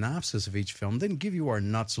you a synopsis of each film, then give you our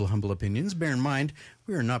not-so-humble opinions. Bear in mind,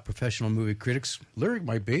 we are not professional movie critics. Lyric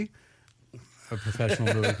might be a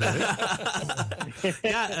professional movie critic.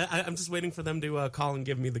 Yeah, I'm just waiting for them to call and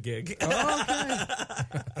give me the gig. Okay.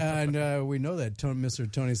 And we know that Mr.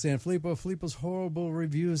 Tony Sanfilippo, Filippo's Horrible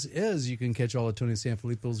Reviews is. You can catch all of Tony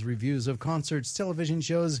Sanfilippo's reviews of concerts, television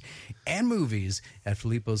shows, and movies at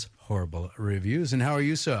Filippo's Horrible Reviews. And how are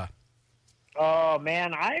you, sir? Oh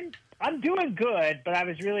man, I'm doing good, but I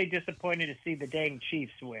was really disappointed to see the dang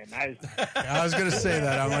Chiefs win. I was going to say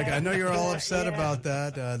that. I'm like, I know you're all upset about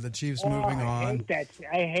that. The Chiefs moving on.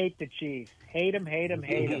 I hate the Chiefs. Hate them.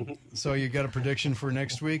 So you got a prediction for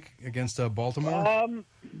next week against Baltimore?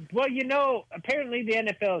 Well, apparently the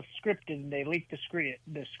NFL is scripted, and they leaked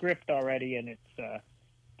the script already, and it's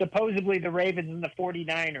supposedly the Ravens and the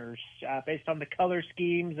 49ers, based on the color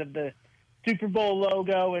schemes of the Super Bowl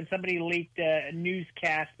logo, and somebody leaked a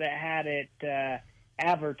newscast that had it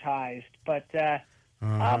advertised. But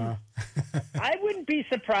I wouldn't be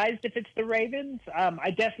surprised if it's the Ravens.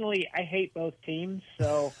 I hate both teams,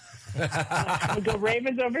 so I'll go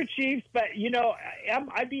Ravens over Chiefs. But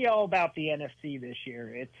I'd be all about the NFC this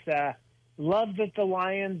year. It's love that the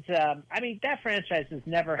Lions. That franchise has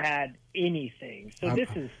never had anything, so this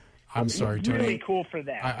is. I'm sorry, Tony. Really cool for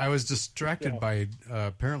them. I was distracted by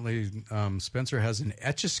apparently Spencer has an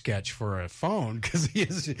Etch-a-Sketch for a phone because he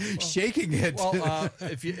is shaking it. Well,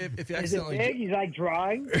 if you accidentally, is it big? He's like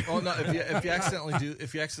drawing. Oh no! If you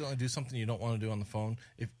accidentally do something you don't want to do on the phone,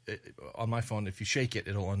 on my phone, if you shake it,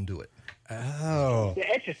 it'll undo it. Oh, The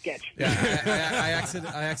Etch-a-Sketch.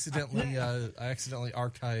 Yeah, I accidentally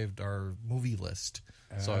archived our movie list.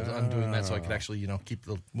 So I was undoing that so I could actually, keep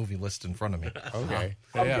the movie list in front of me. okay.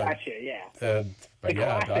 Gotcha. Yeah. But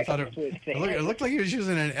yeah, I thought classic would say. it looked like he was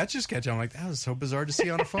using an Etch-a-Sketch. I'm like, that was so bizarre to see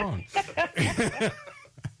on a phone.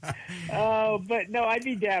 Oh, but no, I'd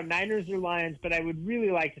be down. Niners or Lions, but I would really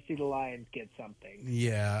like to see the Lions get something.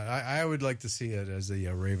 Yeah, I would like to see it as the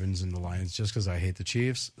Ravens and the Lions just because I hate the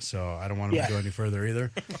Chiefs, so I don't want them to go any further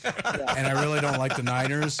either. And I really don't like the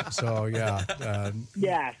Niners, so yeah.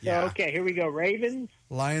 Okay, here we go. Ravens.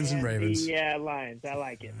 Lions and Ravens. Yeah, Lions. I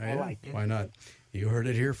like it. I like it. Why not? You heard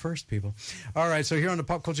it here first, people. All right, so here on the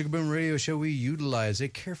Pop Culture Kaboom Radio Show, we utilize a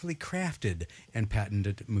carefully crafted and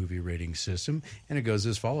patented movie rating system, and it goes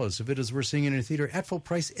as follows. If it is worth seeing in a theater at full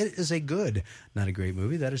price, it is a good, not a great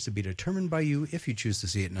movie. That is to be determined by you if you choose to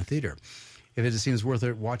see it in a theater. If it seems worth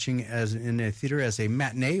it watching as in a theater as a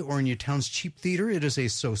matinee or in your town's cheap theater, it is a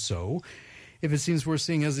so-so. If it seems worth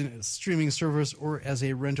seeing as a streaming service or as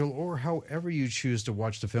a rental or however you choose to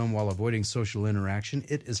watch the film while avoiding social interaction,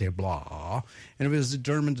 it is a blah. And if it is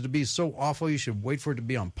determined to be so awful you should wait for it to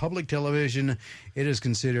be on public television, it is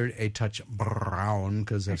considered a touch brown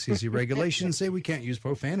because FCC regulations say we can't use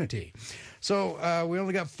profanity. So we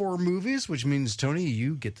only got 4 movies, which means, Tony,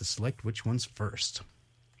 you get to select which one's first.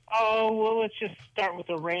 Oh, well, let's just start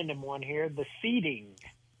with a random one here. The Seeding.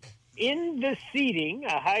 In The Seeding,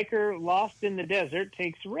 a hiker lost in the desert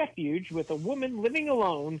takes refuge with a woman living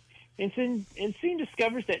alone and soon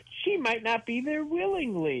discovers that she might not be there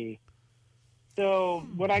willingly. So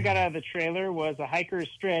what I got out of the trailer was a hiker is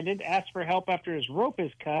stranded, asks for help after his rope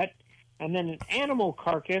is cut, and then an animal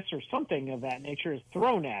carcass or something of that nature is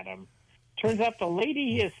thrown at him. Turns out the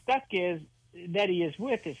lady he is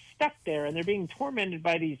with is stuck there, and they're being tormented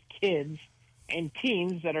by these kids and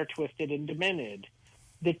teens that are twisted and demented.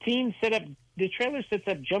 The trailer sets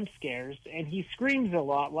up jump scares, and he screams a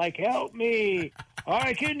lot, like, help me,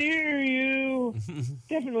 I can hear you.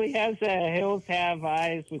 Definitely has a Hills Have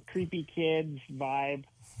Eyes with creepy kids vibe.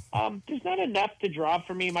 There's not enough to draw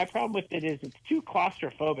for me. My problem with it is it's too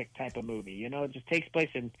claustrophobic type of movie. It just takes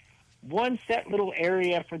place in one set little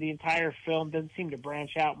area for the entire film, doesn't seem to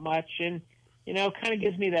branch out much, and, kind of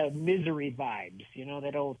gives me the Misery vibes,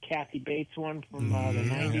 that old Kathy Bates one from the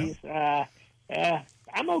 90s.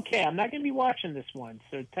 I'm okay. I'm not going to be watching this one.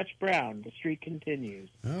 So touch brown. The streak continues.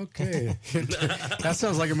 Okay. That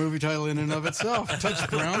sounds like a movie title in and of itself. Touch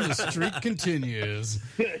brown. The streak continues.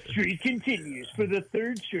 The streak continues for the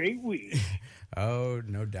 3rd straight week. Oh,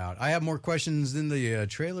 no doubt. I have more questions than the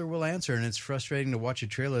trailer will answer, and it's frustrating to watch a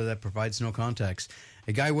trailer that provides no context.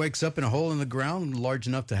 A guy wakes up in a hole in the ground large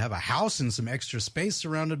enough to have a house and some extra space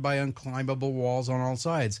surrounded by unclimbable walls on all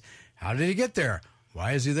sides. How did he get there?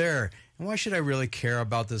 Why is he there? And why should I really care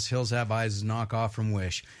about this Hills Have Eyes knockoff from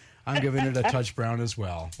Wish? I'm giving it a touch brown as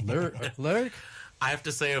well. Lyric? I have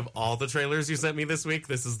to say, of all the trailers you sent me this week,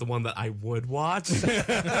 this is the one that I would watch.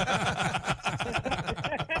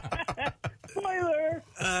 Spoiler!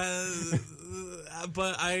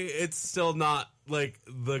 But it's still not,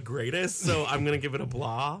 the greatest, so I'm going to give it a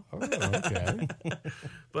blah. Oh, okay.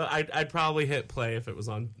 But I'd probably hit play if it was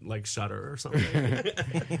on, Shudder or something.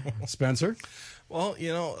 Spencer? Well,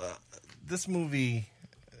 this movie,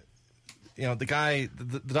 the guy,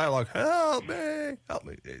 the dialogue, help me.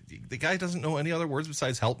 The guy doesn't know any other words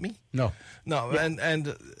besides help me. No.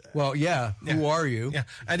 And well, yeah. Who are you? Yeah,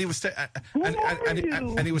 and he was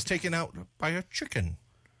and he was taken out by a chicken.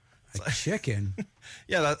 A chicken?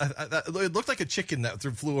 Yeah, it looked like a chicken that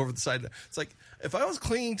flew over the side. It's like if I was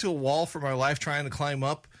clinging to a wall for my life trying to climb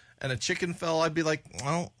up, and a chicken fell, I'd be like,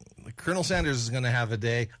 well, Colonel Sanders is going to have a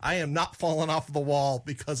day. I am not falling off the wall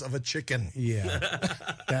because of a chicken. Yeah.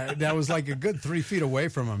 that was like a good 3 feet away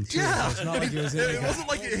from him, too. Yeah. It's not like it wasn't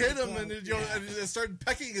like it hit him and it started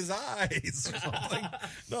pecking his eyes or something.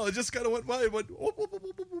 No, it just kind of went by. It went, whoop, whoop, whoop,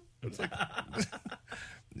 whoop, whoop. It's like,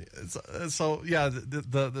 so yeah,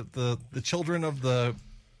 the children of the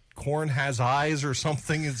corn has eyes or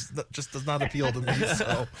something just does not appeal to me.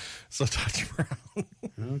 So touch brown.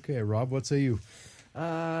 Okay, Rob, what say you?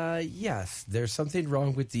 Yes, there's something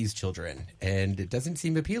wrong with these children, and it doesn't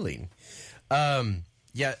seem appealing.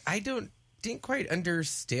 Yeah, I didn't quite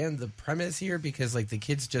understand the premise here because, like, the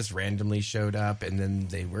kids just randomly showed up, and then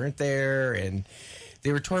they weren't there, and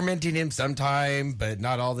they were tormenting him sometime, but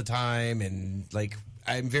not all the time, and, like,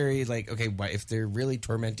 I'm very, like, okay, why, if they're really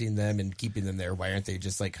tormenting them and keeping them there, why aren't they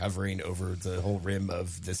just, like, hovering over the whole rim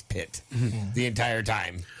of this pit the entire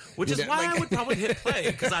time? Which is why I would probably hit play,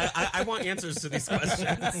 because I want answers to these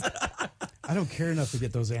questions. I don't care enough to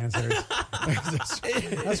get those answers.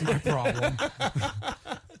 That's my problem.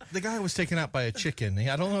 The guy was taken out by a chicken.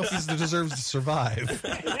 I don't know if he deserves to survive.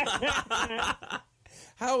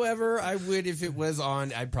 However, I would, if it was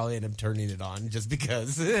on, I'd probably end up turning it on just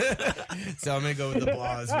because. So I'm going to go with the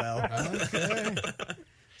blah as well. Okay.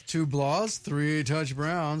 2 blahs, 3 touch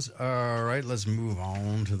browns. All right, let's move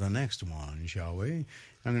on to the next one, shall we?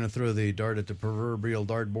 I'm going to throw the dart at the proverbial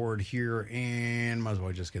dartboard here, and might as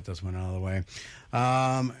well just get this one out of the way.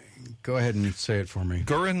 Go ahead and say it for me.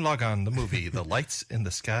 Gurren Lagann, the movie. The lights in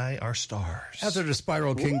the sky are stars. After the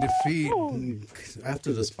Spiral King's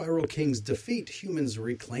defeat, humans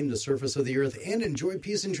reclaim the surface of the Earth and enjoy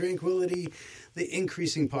peace and tranquility. The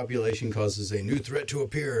increasing population causes a new threat to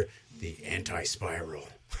appear: the anti-spiral.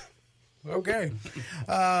 Okay.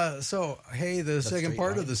 So, hey, the second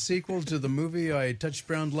part of the sequel to the movie I touched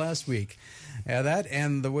brown last week. That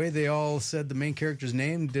and the way they all said the main character's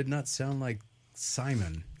name did not sound like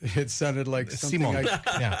Simon. It sounded like something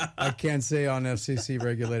I can't say on FCC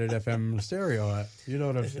regulated FM stereo. You know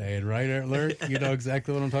what I'm saying, right, Lurk? You know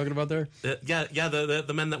exactly what I'm talking about there?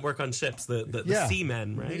 The men that work on ships, the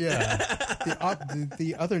seamen, right? Yeah.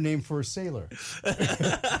 The other name for sailor.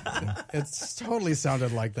 It's totally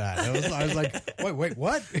sounded like that. I was like, wait,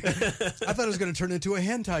 what? I thought it was going to turn into a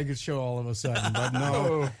hentai show all of a sudden, but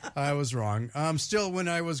no, I was wrong. Still, when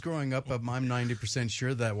I was growing up, I'm 90%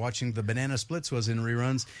 sure that watching the Banana Splits was in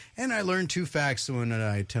reruns, and I learned 2 facts when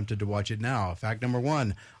I attempted to watch it now. Fact number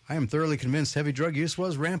 1, I am thoroughly convinced heavy drug use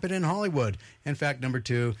was rampant in Hollywood. And fact number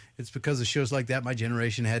 2, it's because of shows like that my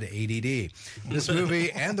generation had ADD. This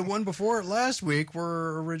movie and the one before it last week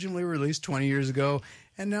were originally released 20 years ago,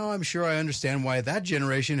 and now I'm sure I understand why that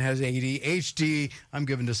generation has ADHD. I'm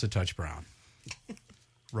giving this a touch brown.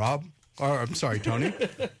 Rob? Or, I'm sorry, Tony?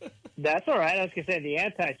 That's all right. I was going to say the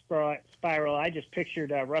anti-spiral. I just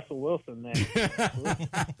pictured Russell Wilson there.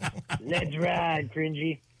 Let's ride,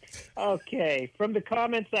 cringy. Okay. From the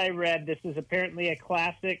comments I read, this is apparently a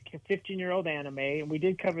classic 15-year-old anime, and we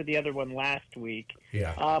did cover the other one last week.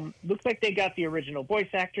 Yeah. Looks like they got the original voice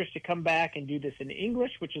actors to come back and do this in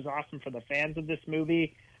English, which is awesome for the fans of this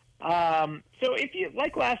movie. So if you,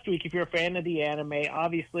 like last week, if you're a fan of the anime,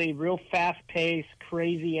 obviously real fast-paced,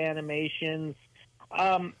 crazy animations,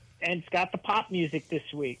 and it's got the pop music this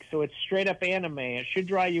week, so it's straight up anime. It should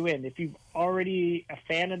draw you in. If you're already a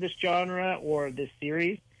fan of this genre or this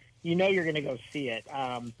series, you know you're going to go see it.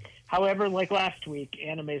 However, like last week,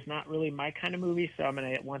 anime is not really my kind of movie, so I'm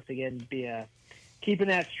going to once again be keeping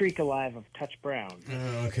that streak alive of touch brown.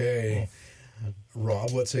 Okay.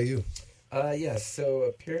 Rob, what say you? Yes, so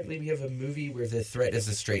apparently we have a movie where the threat is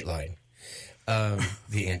a straight line.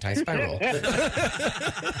 The anti-spiral.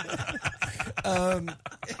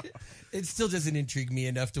 It still doesn't intrigue me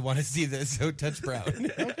enough to want to see this, so touch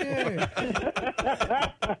brown. Okay.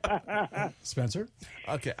 Spencer?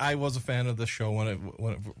 Okay, I was a fan of the show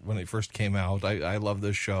when it first came out. I love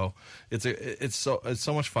this show. It's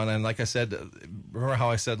so much fun, and like I said, remember how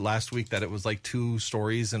I said last week that it was like 2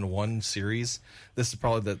 stories in one series? This is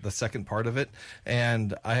probably the second part of it,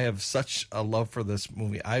 and I have such a love for this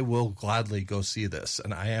movie. I will gladly go see this,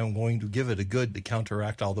 and I am going to give it a good to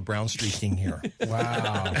counteract all the brown streaking here.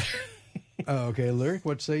 Wow. Okay, Lyric,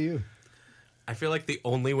 what say you? I feel like the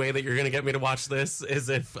only way that you're going to get me to watch this is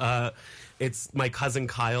if it's my cousin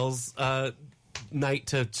Kyle's night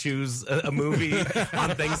to choose a movie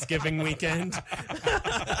on Thanksgiving weekend.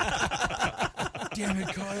 Damn it,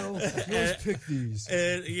 Kyle. You always pick these.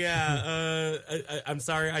 I'm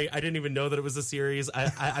sorry. I didn't even know that it was a series.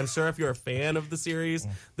 I'm sure if you're a fan of the series,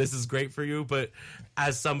 this is great for you. But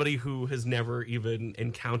as somebody who has never even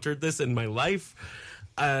encountered this in my life,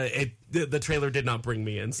 the trailer did not bring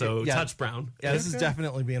me in, so touch brown. Yeah, this is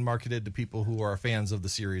definitely being marketed to people who are fans of the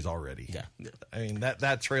series already. Yeah. I mean,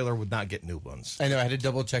 that trailer would not get new ones. I know, I had to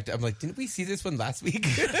double check. I'm like, didn't we see this one last week?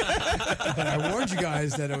 But I warned you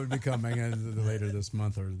guys that it would be coming later this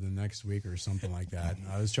month or the next week or something like that.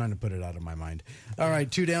 I was trying to put it out of my mind. All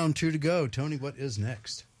right, 2 down, 2 to go. Tony, what is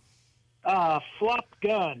next? Flop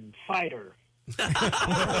gun fighter. Let's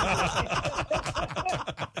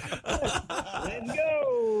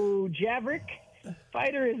go, Javerick.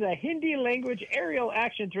 Fighter is a Hindi-language aerial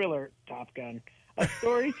action thriller, Top Gun. A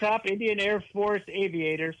story top Indian Air Force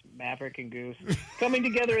aviators, Maverick and Goose, coming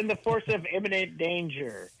together in the force of imminent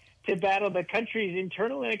danger to battle the country's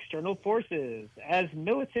internal and external forces. As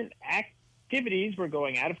militant activities were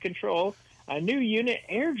going out of control, a new unit,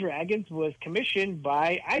 Air Dragons, was commissioned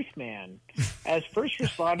by Iceman as first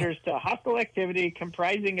responders to hostile activity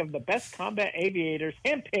comprising of the best combat aviators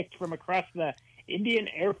handpicked from across the Indian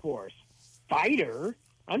Air Force. Fighter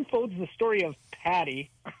unfolds the story of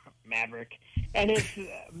Patty, Maverick, and his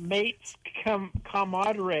mate's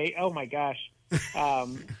camaraderie. Oh, my gosh.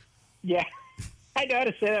 Yeah. I know how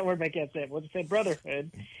to say that word, but I can't say it. We'll just say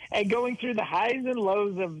brotherhood. And going through the highs and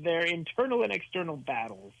lows of their internal and external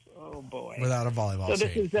battles. Oh, boy. Without a volleyball So scene.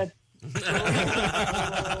 this is that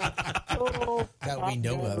That we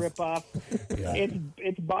know of. ripoff. Yeah.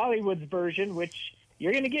 It's Bollywood's version, which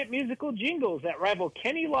you're going to get musical jingles that rival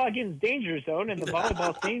Kenny Loggins' Danger Zone and the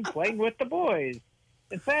volleyball scene playing with the boys.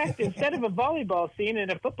 In fact, instead of a volleyball scene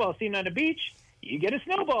and a football scene on a beach, you get a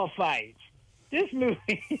snowball fight. This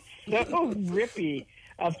movie is so rippy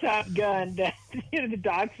of Top Gun that the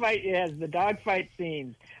dogfight has the dogfight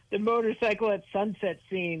scenes, the motorcycle at sunset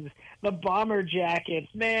scenes, the bomber jackets.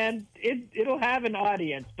 Man, it'll have an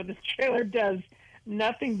audience, but this trailer does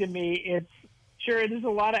nothing to me. It's sure there's a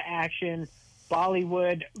lot of action,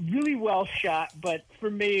 Bollywood, really well shot, but for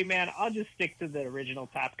me, man, I'll just stick to the original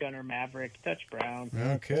Top Gun or Maverick, Touch Brown.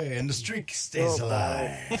 Okay, and the streak stays Oh,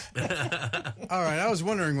 alive. All right, I was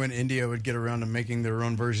wondering when India would get around to making their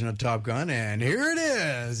own version of Top Gun, and here it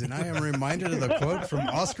is. And I am reminded of the quote from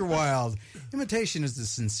Oscar Wilde: "Imitation is the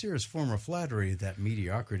sincerest form of flattery that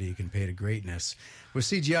mediocrity can pay to greatness." With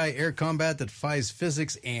CGI air combat that defies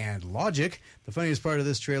physics and logic, the funniest part of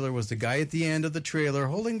this trailer was the guy at the end of the trailer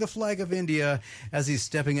holding the flag of India as he's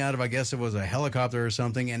stepping out of, I guess it was a helicopter or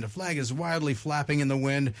something, and the flag is wildly flapping in the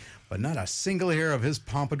wind, but not a single hair of his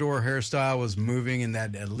pompadour hairstyle was moving in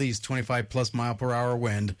that at least 25 plus mile per hour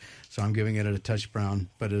wind. So I'm giving it a touch brown,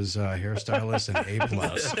 but his hairstylist an A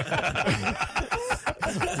plus.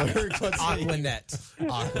 Aquanet.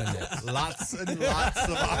 Lots and lots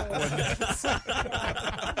of Aquanets.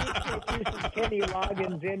 Kenny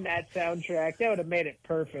Loggins in that soundtrack, that would have made it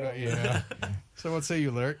perfect. Yeah. So what say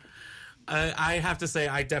you, Lyric? I have to say,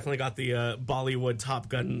 I definitely got the Bollywood Top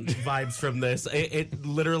Gun vibes from this. It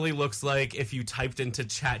literally looks like if you typed into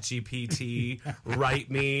ChatGPT, write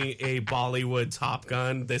me a Bollywood Top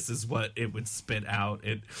Gun, this is what it would spit out.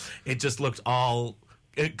 It just looked all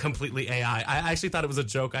completely AI. I actually thought it was a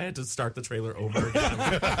joke. I had to start the trailer over again.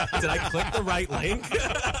 Did I click the right link?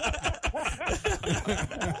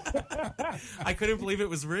 I couldn't believe it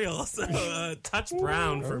was real. So, touch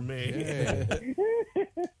brown for me.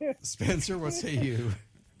 Spencer, what say you?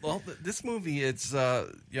 Well, this movie, it's I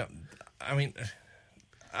mean,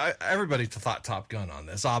 everybody thought Top Gun on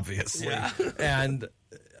this, obviously, Yeah.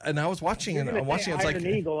 and I was watching, and I'm watching. It's like Iron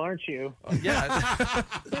Eagle, aren't you? yeah,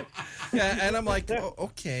 yeah, and I'm like,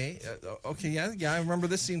 okay, yeah, I remember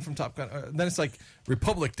this scene from Top Gun. Then it's like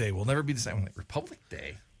Republic Day will never be the same. I'm like, Republic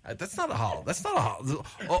Day. That's not a holiday. That's not a holiday.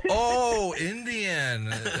 Oh,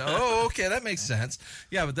 Indian. Oh, okay, that makes sense.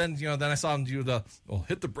 Yeah, but then then I saw him do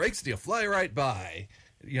hit the brakes, do you fly right by?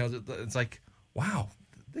 It's like, wow,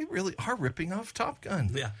 they really are ripping off Top Gun.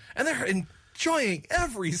 Yeah, and they're enjoying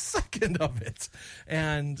every second of it.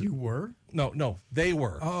 And You were? no, they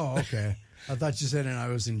were. Oh, okay. I thought you said, and I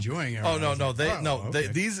was enjoying it. Oh no, Okay.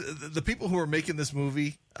 the people who are making this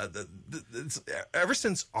movie, ever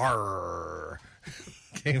since R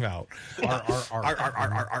came out,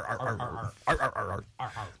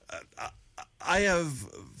 I have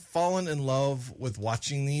fallen in love with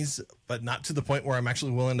watching these, but not to the point where I'm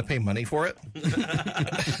actually willing to pay money for it.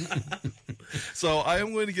 So I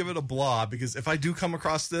am going to give it a blah, because if I do come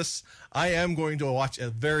across this, I am going to watch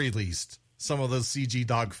at very least some of those CG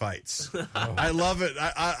dog fights. I love it.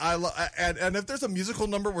 And if there's a musical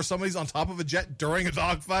number where somebody's on top of a jet during a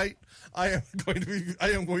dog fight, I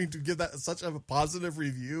am going to give that such a positive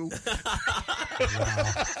review.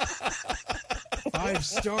 5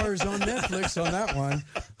 stars on Netflix on that one.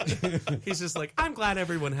 he's just like, I'm glad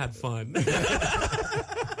everyone had fun.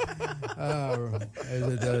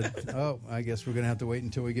 I guess we're going to have to wait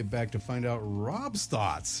until we get back to find out Rob's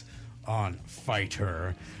thoughts on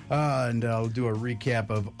Fighter. And I'll do a recap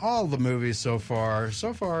of all the movies so far.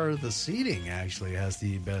 So far, the seating actually has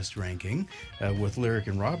the best ranking, with Lyric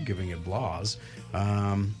and Rob giving it blahs.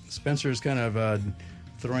 Spencer's kind of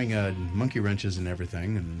throwing monkey wrenches and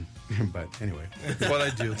everything, but anyway. What I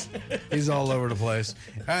do. He's all over the place.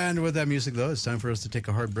 And with that music, though, it's time for us to take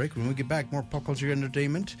a hard break. When we get back, more pop culture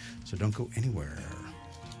entertainment, so don't go anywhere.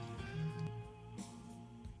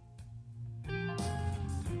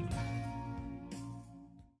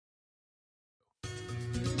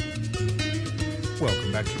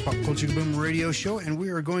 Pop Culture Boom radio show, and we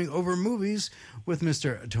are going over movies with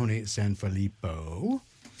Mr. Tony Sanfilippo.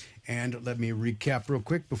 And let me recap real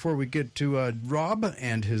quick before we get to Rob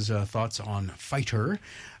and his thoughts on Fighter.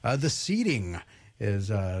 The Seeding is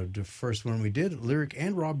the first one we did. Lyric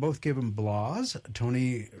and Rob both gave him blahs.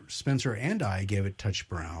 Tony, Spencer, and I gave it touch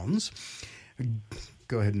browns.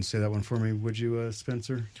 Go ahead and say that one for me, would you,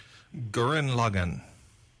 Spencer? Gurren Lagann.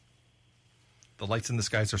 The lights in the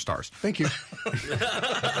skies are stars. Thank you.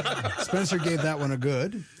 Spencer gave that one a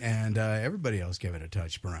good, and everybody else gave it a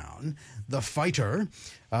touch brown. The Fighter.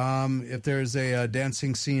 If there's a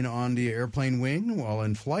dancing scene on the airplane wing while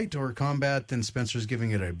in flight or combat, then Spencer's giving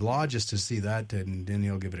it a blah just to see that, and then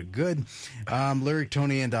he'll give it a good. Lyric,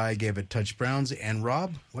 Tony, and I gave it touch browns. And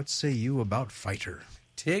Rob, what say you about Fighter?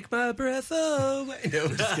 Take my breath away. No,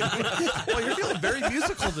 I'm just kidding. Well, you're feeling very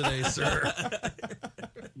musical today, sir.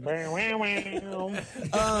 I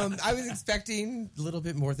was expecting a little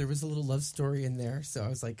bit more. There was a little love story in there, so I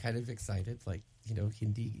was like kind of excited. Like, you know,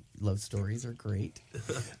 Hindi love stories are great.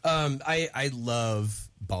 I love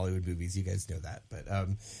Bollywood movies. You guys know that, but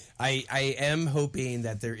I am hoping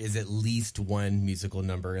that there is at least one musical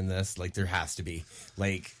number in this. Like, there has to be.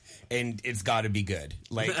 Like, and it's got to be good.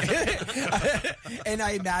 Like, and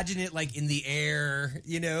I imagine it like in the air,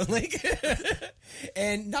 you know, like,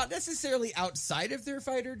 and not necessarily outside of their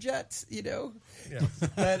fighter jets, you know. Yeah.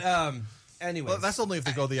 But anyway, Well, that's only if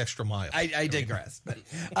they go the extra mile. I digress. But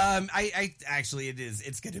I actually,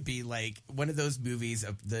 it's going to be like one of those movies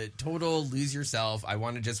of the total lose yourself. I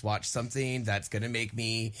want to just watch something that's going to make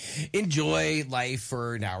me enjoy life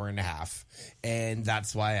for an hour and a half, and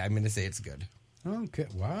that's why I'm going to say it's good. Okay,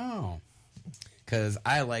 wow. Because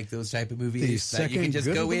I like those type of movies that you can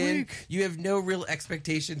just go in. You have no real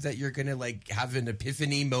expectations that you're going to like have an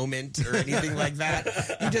epiphany moment or anything like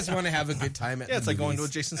that. You just want to have a good time at the it's like going movies.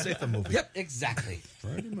 to a Jason Statham movie. Yep, exactly.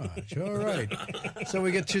 Pretty much. All right. So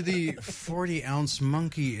we get to the 40-ounce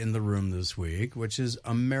monkey in the room this week, which is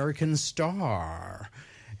American Star.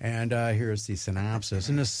 And here's the synopsis.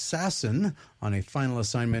 An assassin on a final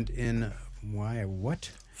assignment in...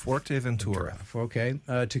 Fuerteventura. Okay.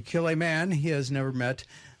 To kill a man he has never met.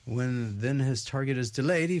 When then his target is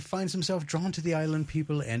delayed, he finds himself drawn to the island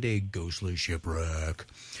people and a ghostly shipwreck.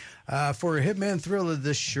 For a hitman thriller,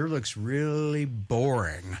 this sure looks really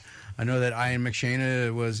boring. I know that Ian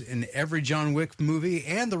McShane was in every John Wick movie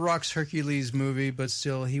and The Rock's Hercules movie, but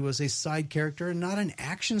still, he was a side character and not an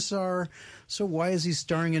action star. So why is he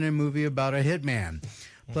starring in a movie about a hitman?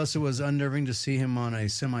 Plus, it was unnerving to see him on a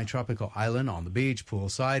semi-tropical island on the beach,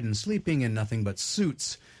 poolside, and sleeping in nothing but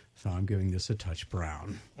suits. So I'm giving this a touch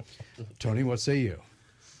brown. Tony, what say you?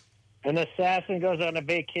 An assassin goes on a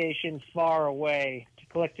vacation far away to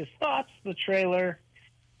collect his thoughts. The trailer,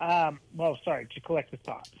 to collect his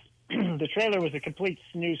thoughts. The trailer was a complete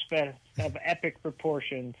snooze fest of epic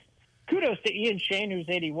proportions. Kudos to Ian Shane, who's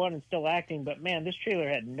 81 and still acting, but man, this trailer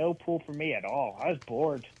had no pull for me at all. I was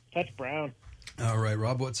bored. Touch brown. All right,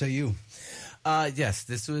 Rob, what say you? Yes,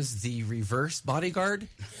 this was the reverse Bodyguard,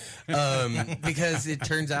 because it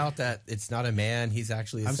turns out that it's not a man. He's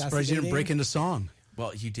actually I'm surprised you didn't break into song.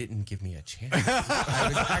 Well, you didn't give me a chance.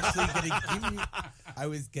 I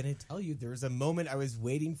was going to tell you there was a moment I was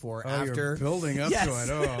waiting for after. You're building up to it.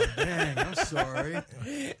 Oh, dang, I'm sorry.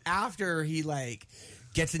 After he, like,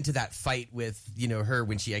 gets into that fight with, you know, her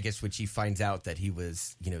when she finds out that he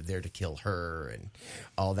was, you know, there to kill her and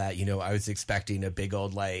all that, you know, I was expecting a big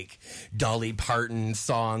old, like, Dolly Parton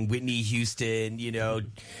song, Whitney Houston, you know,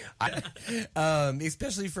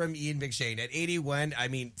 especially from Ian McShane. At 81, I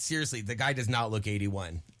mean, seriously, the guy does not look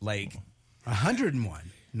 81. Like, 101.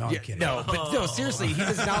 No, I'm kidding. No, but no, seriously, he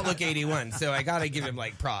does not look 81, so I gotta give him,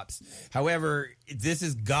 like, props. However, this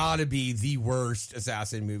has gotta be the worst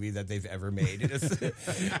assassin movie that they've ever made.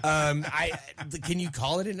 Can you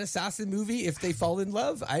call it an assassin movie if they fall in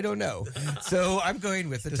love? I don't know. So I'm going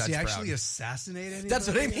with the touch Does he brown. actually assassinate anybody? That's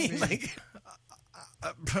what I mean. Like,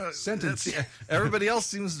 sentence. Everybody else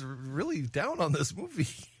seems really down on this movie.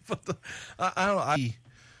 But I don't know.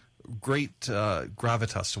 Great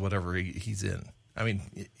gravitas to whatever he's in. I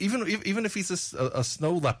mean, even if he's a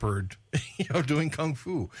snow leopard, you know, doing kung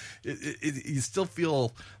fu, you still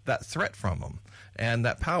feel that threat from him and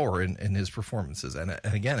that power in his performances. And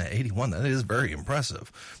again, at 81, that is very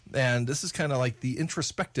impressive. And this is kind of like the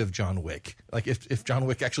introspective John Wick. Like if John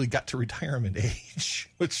Wick actually got to retirement age,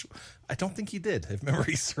 which I don't think he did, if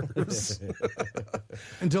memory serves.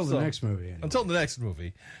 Until the next movie. Anyway. Until the next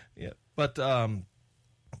movie, yeah. But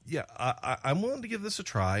yeah, I'm willing to give this a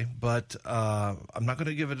try, but I'm not going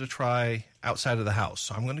to give it a try outside of the house.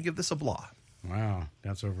 So I'm going to give this a blah. Wow,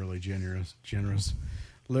 that's overly generous.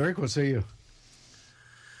 Lyric, what say you?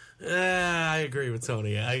 I agree with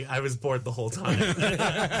Tony. I was bored the whole time.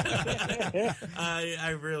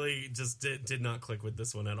 I really just did not click with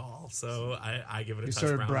this one at all. So I give it a You touch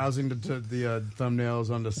started brown. browsing the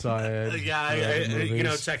thumbnails on the side.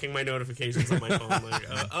 Yeah, checking my notifications on my phone.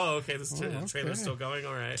 Like, okay, this trailer's still going.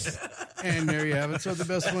 All right. And there you have it. So the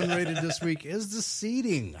best one rated this week is The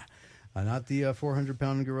Seating. Not the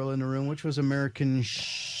 400-pound gorilla in the room, which was American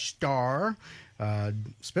Star.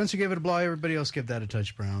 Spencer gave it a blah. Everybody else gave that a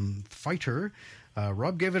touch brown. Fighter.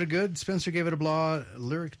 Rob gave it a good. Spencer gave it a blah.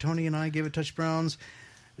 Lyric, Tony, and I gave it touch browns.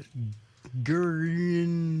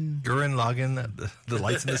 Gurren Lagann, the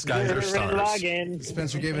lights in the sky are stars.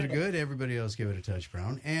 Spencer gave it a good. Everybody else gave it a touch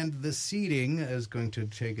brown. And The Seating is going to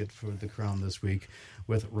take it for the crown this week,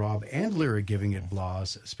 with Rob and Lyric giving it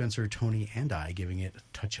blahs, Spencer, Tony, and I giving it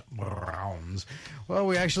touch browns. Well,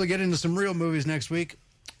 we actually get into some real movies next week.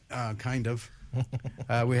 Kind of.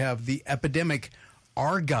 We have The Epidemic,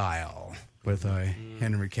 Argyle, with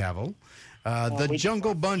Henry Cavill. The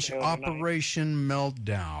Jungle Bunch, Operation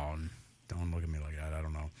Meltdown. Don't look at me like that. I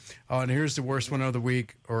don't know. Oh, and here's the worst one of the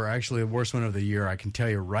week, or actually the worst one of the year. I can tell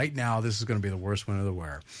you right now, this is going to be the worst one of the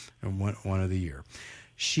year. One of the year.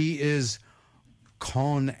 She is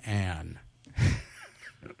Conan.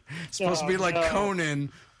 It's supposed to be like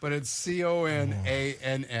Conan, but it's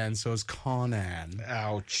Conann, so it's Conan.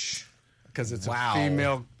 Ouch. Because it's a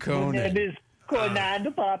female Conan. It is Conan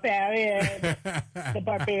the Barbarian. The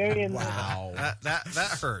Barbarian. Wow. That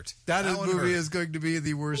hurt. That movie hurt. is going to be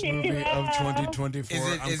the worst movie of 2024.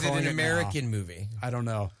 Is it an American movie? I don't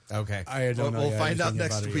know. Okay. I don't know. We'll find out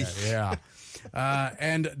next week. Yeah.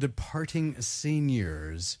 And Departing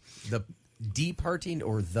Seniors. The Departing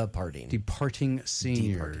or The Parting? Departing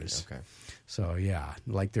Seniors. Departing, okay. So, yeah,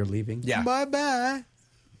 like they're leaving. Yeah. Bye-bye.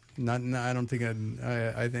 No, I don't think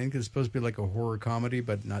I think it's supposed to be like a horror comedy,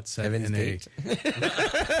 but not set Heaven's in Gate.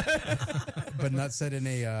 but not set in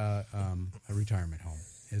a retirement home.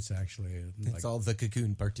 It's actually It's all The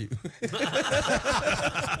Cocoon Part 2.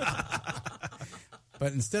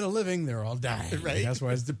 But instead of living, they're all dying. Right. That's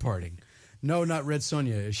why it's departing. No, not Red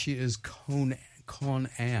Sonja. She is Conan,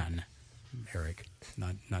 Eric,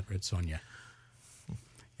 not Red Sonja.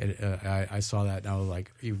 I saw that and I was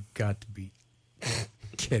like, you've got to be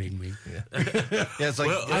kidding me. Yeah, it's like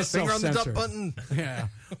finger on the dump button. Yeah.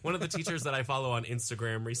 One of the teachers that I follow on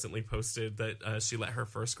Instagram recently posted that she let her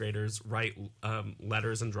first graders write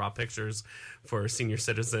letters and draw pictures for senior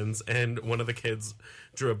citizens, and one of the kids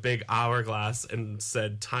drew a big hourglass and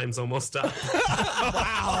said, "Time's almost up."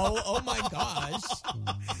 Wow. Oh, my gosh.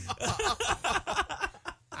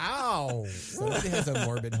 Ow. Somebody has a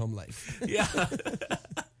morbid home life. Yeah.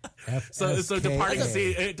 So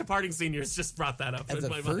departing seniors just brought that up. As in a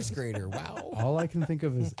my first mind. grader, wow. All I can think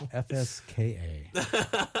of is FSKA.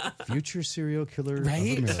 Future serial killer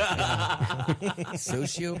Right? of America.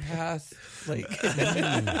 Sociopath. Like,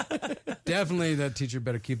 Definitely that teacher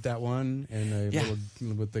better keep that one and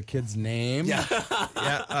with the kid's name. Yeah,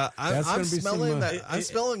 That's I'm gonna be smelling some, that. I'm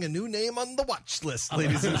spelling a new name on the watch list,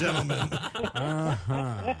 ladies and gentlemen.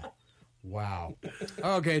 Wow.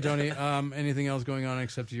 Okay, Tony. Anything else going on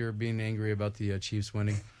except you're being angry about the Chiefs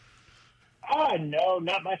winning? Oh, no,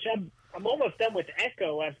 not much. I'm almost done with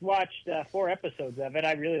Echo. I've watched 4 episodes of it.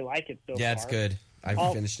 I really like it so far. yeah, it's good.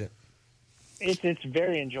 I've finished it. It's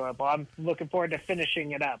very enjoyable. I'm looking forward to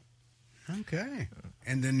finishing it up. Okay.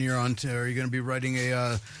 And then you're on to, are you going to be writing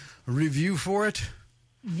a review for it?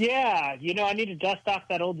 Yeah, I need to dust off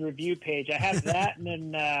that old review page. I have that,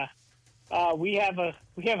 and then we have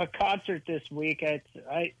a concert this week. I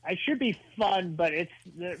should be fun, but it's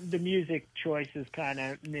the music choice is kind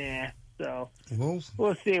of meh. So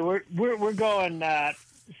we'll see. We're going.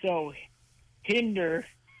 So Hinder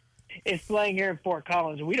is playing here in Fort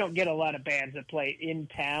Collins. We don't get a lot of bands that play in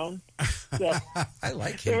town. So I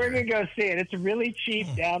like so we're Hinder. gonna go see it. It's really cheap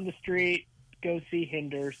down the street. Go see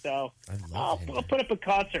Hinder. So I'll put up a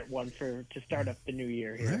concert one to start up the new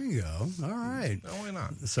year here. There you go. All right. No, why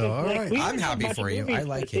not? So, all right. we I'm have a happy bunch for of you. movies I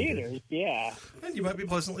like for Hinder. theaters. Yeah. And you might be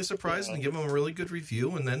pleasantly surprised and give them a really good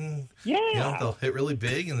review, and then Yeah. they'll hit really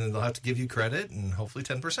big, and then they'll have to give you credit, and hopefully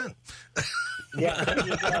 10%. Yeah,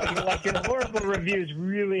 your horrible reviews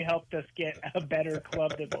really helped us get a better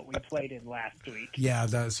club than what we played in last week. Yeah,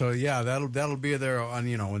 that'll be there on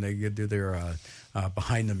when they do their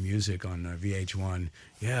behind the music on VH1.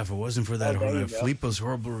 Yeah, if it wasn't for that there you go. Filippo's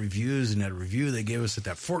horrible reviews and that review they gave us at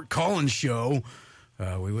that Fort Collins show,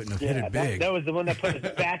 we wouldn't have hit it big. That was the one that put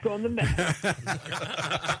us back on the map.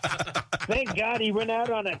 Thank God he went out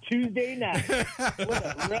on a Tuesday night. What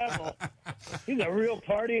a rebel. He's a real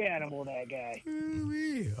party animal, that guy.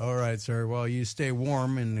 All right, sir. Well, you stay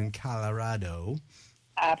warm in Colorado.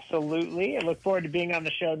 Absolutely. I look forward to being on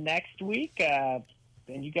the show next week.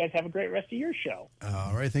 And you guys have a great rest of your show.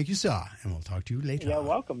 All right. Thank you, sir. And we'll talk to you later. You're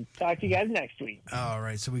welcome. Talk to you guys next week. All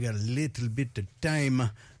right. So we got a little bit of time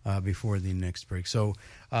before the next break. So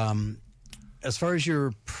as far as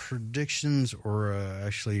your predictions, or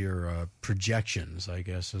actually your projections, I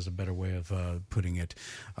guess is a better way of putting it,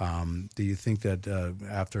 do you think that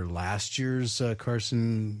after last year's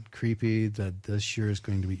Carson Creepy, that this year is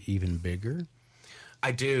going to be even bigger?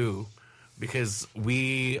 I do, because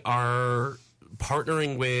we are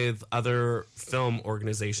partnering with other film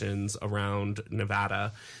organizations around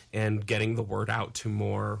Nevada and getting the word out to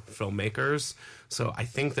more filmmakers. So I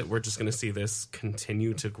think that we're just going to see this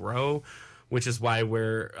continue to grow, which is why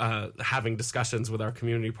we're having discussions with our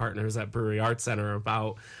community partners at Brewery Arts Center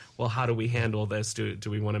about, well, how do we handle this? Do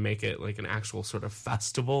we want to make it like an actual sort of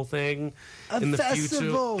festival thing in the future?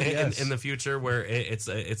 Yes. In the future, where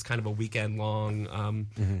it's kind of a weekend long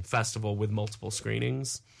festival with multiple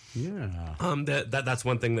screenings. Yeah. That's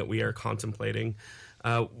one thing that we are contemplating.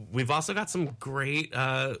 We've also got some great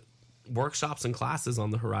workshops and classes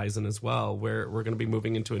on the horizon as well, where we're going to be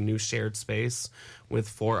moving into a new shared space with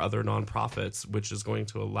 4 other nonprofits, which is going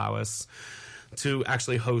to allow us to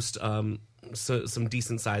actually host some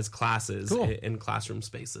decent sized classes in classroom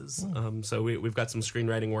spaces. So we've got some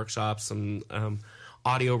screenwriting workshops, some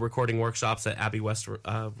audio recording workshops at Abbey West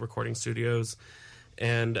Recording Studios.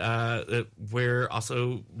 And we're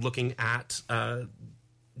also looking at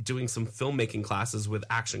doing some filmmaking classes with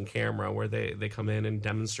Action Camera, where they come in and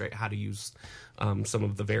demonstrate how to use some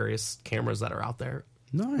of the various cameras that are out there.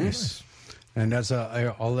 Nice. And that's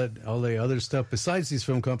all the other stuff besides these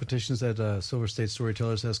film competitions that Silver State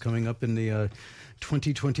Storytellers has coming up in the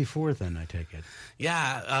 2024. Then I take it.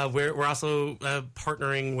 Yeah, we're also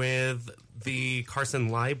partnering with the Carson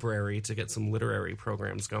Library to get some literary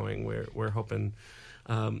programs going. We're hoping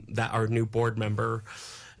that our new board member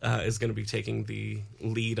is going to be taking the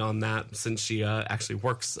lead on that, since she actually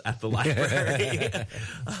works at the library.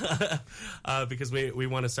 Because we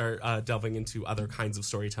want to start delving into other kinds of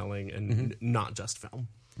storytelling and not just film.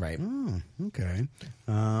 Right. Oh, okay.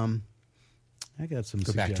 I got some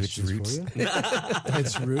Go back to its suggestions roots. for you.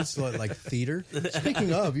 Its roots, like theater.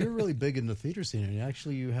 Speaking of, you're really big in the theater scene, and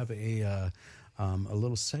actually you have a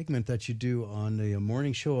little segment that you do on the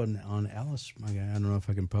morning show on Alice. I don't know if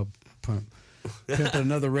I can pump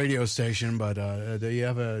another radio station, but you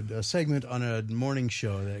have a segment on a morning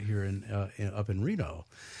show that here up in Reno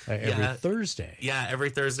every Thursday. Yeah, every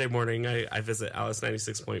Thursday morning I visit Alice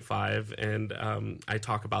 96.5, and I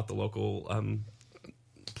talk about the local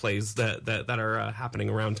plays that are happening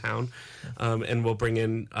around town, and we'll bring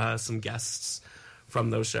in some guests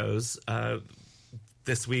from those shows.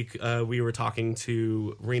 This week we were talking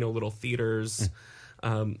to Reno Little Theater's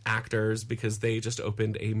actors, because they just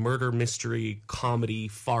opened a murder mystery comedy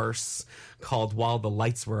farce called While the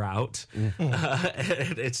Lights Were Out.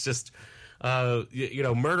 And it's just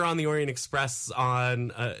Murder on the Orient Express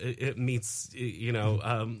on it meets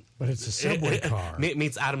but it's a subway car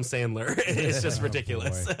meets Adam Sandler. It's just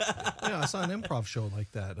ridiculous. Yeah, I saw an improv show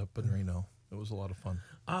like that up in Reno. It was a lot of fun.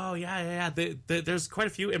 Oh, yeah. There's quite a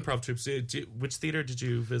few improv troupes. Which theater did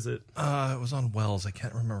you visit? It was on Wells. I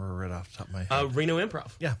can't remember right off the top of my head. Reno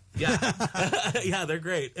Improv. Yeah. Yeah, they're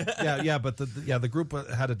great. yeah, but the group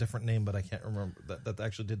had a different name, but I can't remember that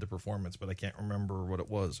actually did the performance, but I can't remember what it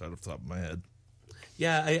was out of the top of my head.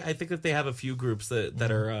 Yeah, I think that they have a few groups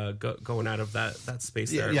that are going out of that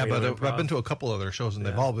space there. Yeah, but I've been to a couple other shows, and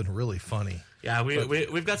they've all been really funny. Yeah,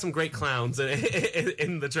 we've got some great clowns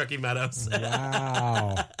in the Truckee Meadows.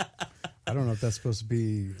 Wow. I don't know if that's supposed to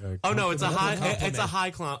be. Oh no, it's a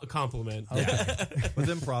high compliment. Okay. With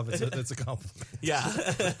improv, it's a compliment. Yeah.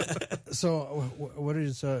 So, what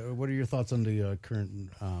are your thoughts on the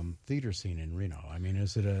current theater scene in Reno? I mean,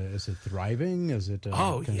 is it thriving? Is it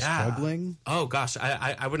kind of struggling? Oh gosh,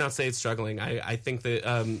 I would not say it's struggling. I think that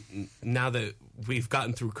now that we've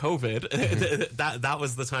gotten through COVID, that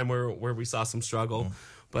was the time where we saw some struggle,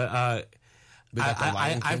 but.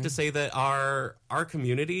 I have to say that our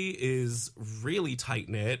community is really tight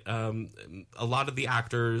knit. A lot of the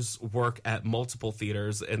actors work at multiple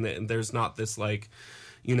theaters, and there's not this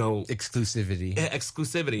exclusivity.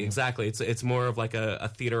 Exclusivity, exactly. It's more of like a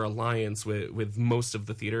theater alliance with most of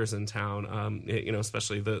the theaters in town.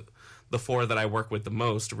 Especially the 4 that I work with the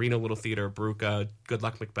most: Reno Little Theater, Bruca, Good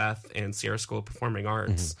Luck Macbeth, and Sierra School of Performing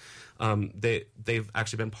Arts. They've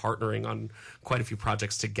actually been partnering on quite a few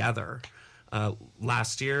projects together.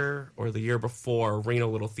 Last year or the year before, Reno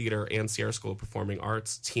Little Theater and Sierra School of Performing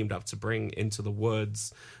Arts teamed up to bring Into the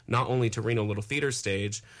Woods not only to Reno Little Theater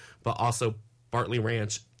stage, but also Bartley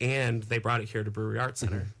Ranch, and they brought it here to Brewery Arts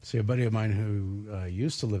Center. See, a buddy of mine who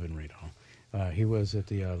used to live in Reno, he was at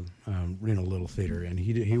the Reno Little Theater, and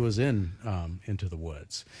he was in Into the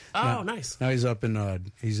Woods. Oh, nice. Now he's up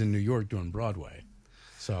in he's in New York doing Broadway.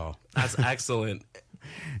 So That's excellent.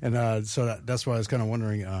 and so that's why I was kind of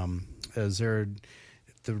wondering, is there?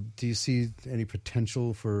 Do you see any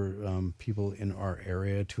potential for people in our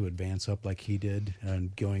area to advance up like he did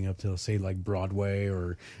and going up to, say, like Broadway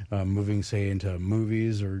or moving, say, into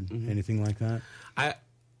movies or anything like that?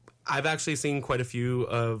 I've actually seen quite a few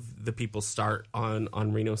of the people start on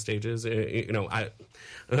Reno stages.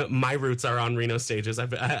 My roots are on Reno stages.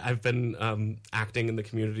 I've been acting in the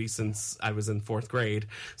community since I was in 4th grade,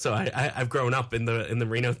 so I've grown up in the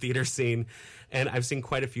Reno theater scene, and I've seen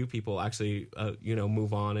quite a few people actually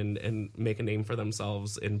move on and make a name for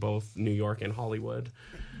themselves in both New York and Hollywood.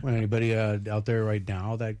 Well, anybody out there right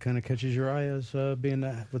now that kind of catches your eye as being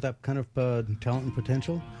with that kind of talent and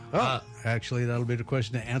potential? Actually, that'll be the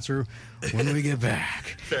question to answer when we get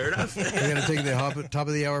back. Fair enough. We're going to take the top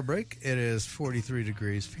of the hour break. It is 43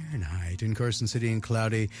 degrees Fahrenheit in Carson City and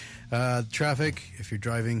cloudy. Traffic, if you're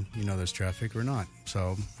driving, you know there's traffic or not.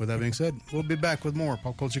 So with that being said, we'll be back with more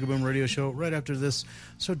Pop Culture Kaboom Radio Show right after this.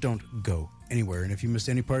 So don't go anywhere. And if you missed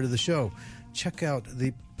any part of the show, check out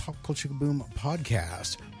the Pop Culture Kaboom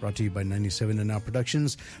podcast, brought to you by 97 and Now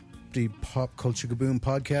Productions, the Pop Culture Kaboom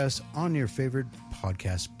podcast on your favorite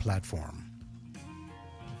podcast platform.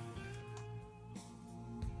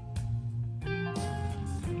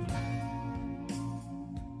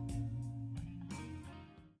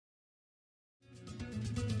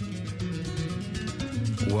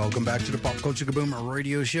 Welcome back to the Pop Culture Kaboom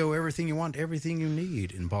radio show. Everything you want, everything you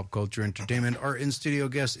need in pop culture entertainment. Our in-studio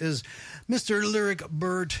guest is Mr. Lyric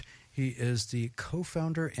Burt. He is the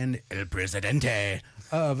co-founder and El Presidente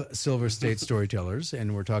of Silver State Storytellers,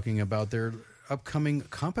 and we're talking about their upcoming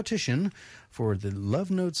competition for the Love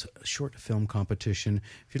Notes short film competition.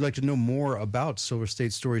 If you'd like to know more about Silver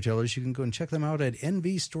State Storytellers, you can go and check them out at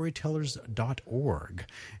nvstorytellers.org.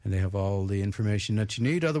 And they have all the information that you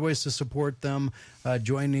need. Other ways to support them,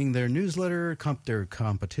 joining their newsletter, their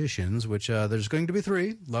competitions, which there's going to be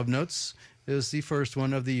 3. Love Notes is the first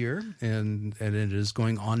one of the year, and it is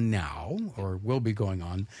going on now, or will be going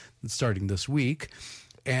on starting this week.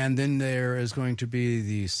 And then there is going to be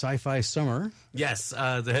the Sci-Fi Summer. Yes,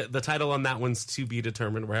 the title on that one's to be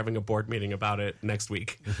determined. We're having a board meeting about it next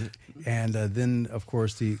week. And then, of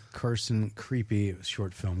course, the Carson Creepy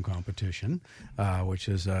short film competition, which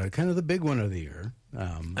is kind of the big one of the year.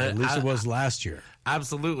 At least it was last year.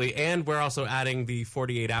 Absolutely. And we're also adding the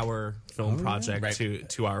 48-hour film project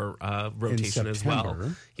to our rotation as well.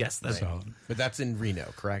 Yes, that's right. But that's in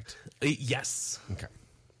Reno, correct? Yes. Okay.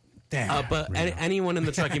 But anyone in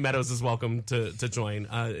the Truckee Meadows is welcome to join.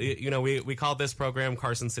 We call this program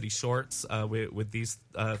Carson City Shorts with these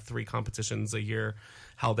 3 competitions a year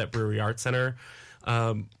held at Brewery Arts Center.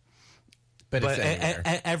 But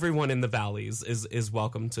everyone in the valleys is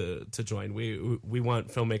welcome to join. We want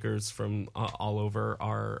filmmakers from all over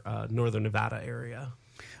our northern Nevada area.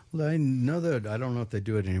 Well, I know that, I don't know if they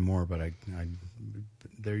do it anymore, but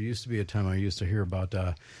there used to be a time I used to hear about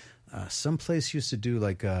some place used to do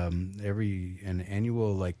like an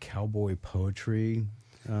annual like cowboy poetry.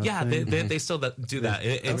 They still do that.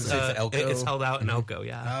 It's held out in Elko.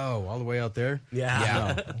 Yeah. Oh, all the way out there.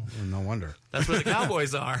 Yeah. Well, no wonder. That's where the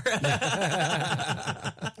cowboys are.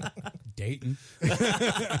 Dayton. You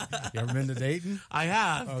ever been to Dayton? I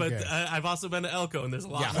have, Okay. but I've also been to Elko, and there's a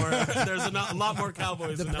lot more. There's a lot more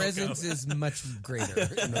cowboys. The in presence Elko. is much greater.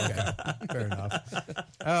 Okay, fair enough.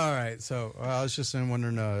 All right, so I was just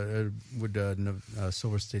wondering, would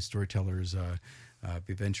Silver State Storytellers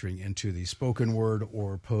be venturing into the spoken word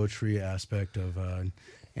or poetry aspect of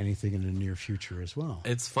anything in the near future as well?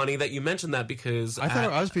 It's funny that you mentioned that because I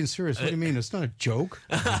thought I was being serious. What do you mean? It's not a joke.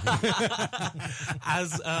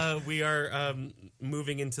 As we are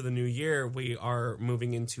moving into the new year, we are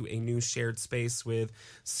moving into a new shared space with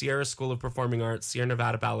Sierra School of Performing Arts, Sierra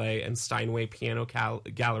Nevada Ballet, and Steinway Piano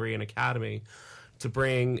Gallery and Academy to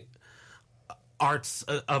bring arts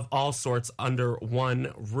of all sorts under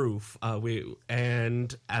one roof.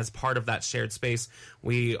 And as part of that shared space,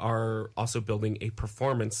 we are also building a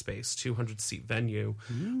performance space, 200-seat venue,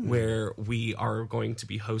 where we are going to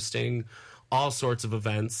be hosting all sorts of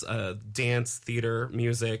events, dance, theater,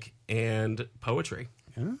 music, and poetry.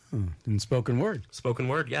 Oh, and spoken word. Spoken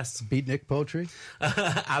word, yes. Beatnik poetry?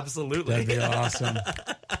 Absolutely. That'd be awesome.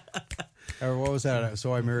 Or what was that?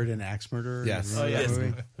 So I Married an Axe Murderer? Yes. Remember that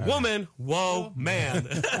movie? Woman, whoa, man.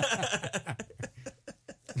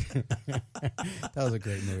 That was a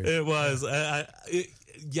great movie. It was.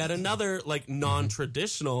 yet another like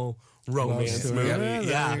non-traditional romance story. movie. Yeah,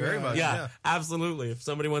 Yeah, very much, yeah, yeah. absolutely. If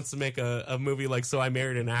somebody wants to make a movie like So I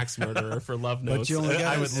Married an Axe Murderer for Love Notes, you only I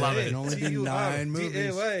gotta would love say it. it. Only be 9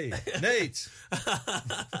 movies. Nate,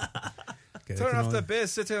 Okay, turn can off only- the Bay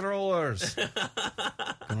City Rollers. Can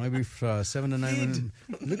only be 7 to 9 minutes.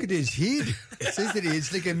 Look at his head. It says that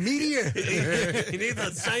it's like a meteor. He needs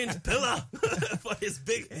a giant pillar for his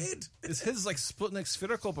big head. Is his like Sputnik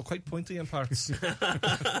spherical but quite pointy in parts?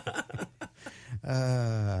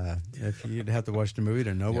 If you'd have to watch the movie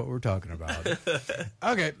to know what we're talking about.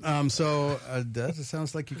 Okay, so that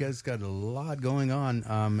sounds like you guys got a lot going on,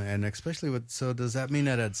 and especially with. So does that mean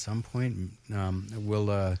that at some point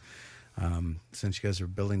we'll, since you guys are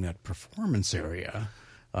building that performance area,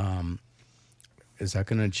 is that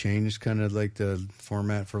going to change kind of like the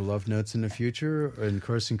format for Love Notes in the future in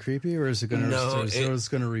Carson Creepy, or is it going to No, it's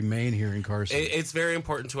going to remain here in Carson? It's very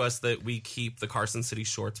important to us that we keep the Carson City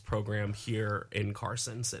Shorts program here in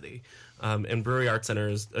Carson City. And Brewery Arts Center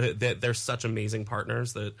is they're such amazing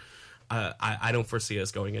partners that I don't foresee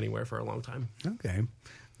us going anywhere for a long time. Okay,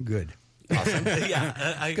 good. Awesome.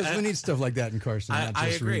 Yeah, Because we need stuff like that in Carson. Not I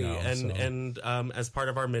just agree, Reno, and so. as part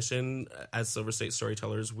of our mission as Silver State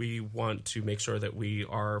Storytellers, we want to make sure that we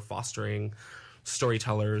are fostering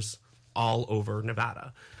storytellers all over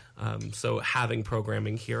Nevada. So having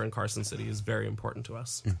programming here in Carson City is very important to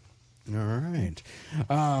us. All right.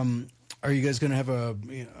 Are you guys going to have a?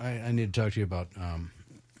 I need to talk to you about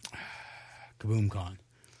KaboomCon.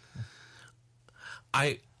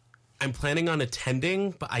 I'm planning on attending,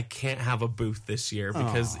 but I can't have a booth this year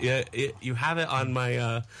because you have it on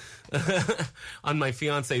my on my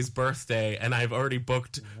fiance's birthday, and I've already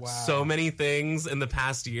booked so many things in the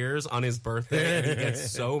past years on his birthday, and he gets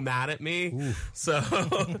so mad at me. Oof. So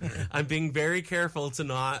I'm being very careful to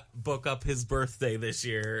not book up his birthday this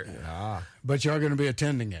year. But you are going to be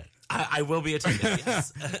attending it. I will be attending.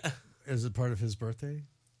 Yes. Is it part of his birthday?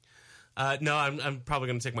 No, I'm probably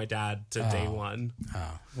going to take my dad to day one.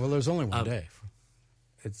 Oh, well, there's only one day.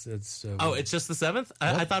 It's it's just the 7th?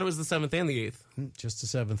 I thought it was the 7th and the 8th. just the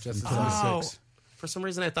 7th until the Oh, 6th. for some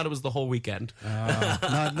reason I thought it was the whole weekend.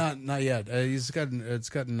 Not yet. It's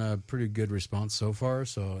gotten a pretty good response so far.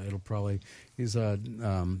 So it'll probably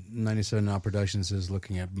 97 Now Productions is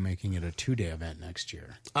looking at making it a 2-day event next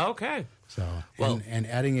year. Okay. So Well- and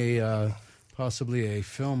adding a possibly a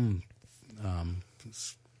film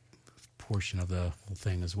portion of the whole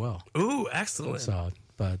thing as well. Ooh, excellent. So,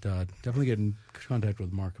 but definitely get in contact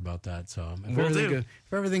with Mark about that. So Will if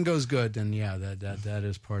everything goes good, then yeah, that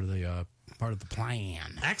is part of the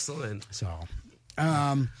plan. Excellent. So,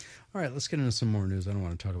 all right, let's get into some more news. I don't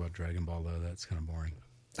want to talk about Dragon Ball though; that's kind of boring.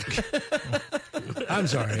 I'm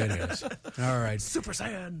sorry, it is. All right, Super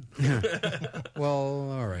Saiyan. well,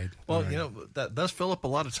 all right. Well, all right. you know, that does fill up a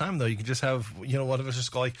lot of time, though. You can just have, one of us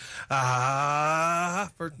just go like,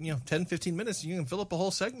 for, 10, 15 minutes. You can fill up a whole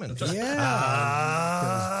segment. Just,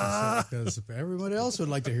 Because everyone else would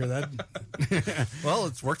like to hear that. well,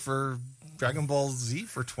 it's worked for Dragon Ball Z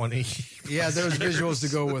for 20. Yeah, there's visuals to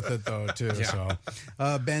go with it though too. Yeah. So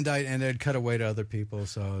Bandai, and they'd cut away to other people.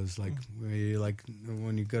 So it's like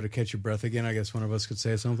when you go to catch your breath again. I guess one of us could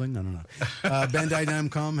say something. I don't know. Bandai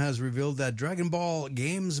Namco has revealed that Dragon Ball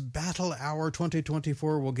Games Battle Hour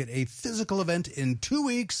 2024 will get a physical event in 2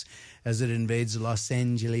 weeks as it invades Los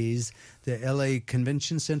Angeles, the LA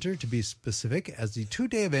Convention Center to be specific, as the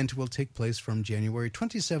 2-day event will take place from January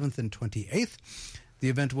 27th and 28th. The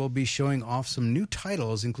event will be showing off some new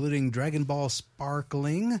titles, including Dragon Ball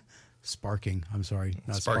Sparking,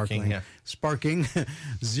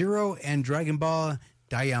 Zero, and Dragon Ball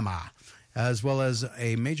Daima, as well as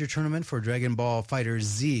a major tournament for Dragon Ball Fighter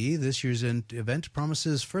Z. This year's event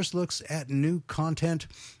promises first looks at new content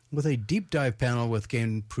with a deep dive panel with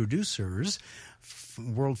game producers,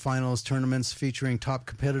 World Finals tournaments featuring top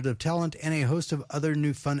competitive talent, and a host of other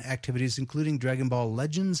new fun activities, including Dragon Ball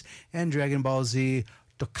Legends and Dragon Ball Z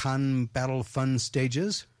Dokkan Battle Fun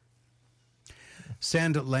stages.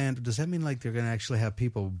 Sandland, does that mean like they're going to actually have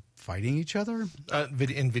people fighting each other?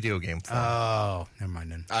 In video game form. Oh, never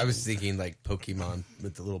mind then. I was thinking like Pokemon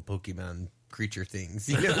with the little Pokemon creature things.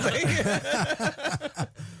 You know,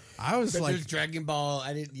 I was but like, there's Dragon Ball.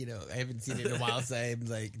 I didn't, I haven't seen it in a while. So I'm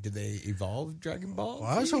like, did they evolve Dragon Ball? well,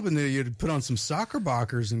 I was hoping that you'd put on some soccer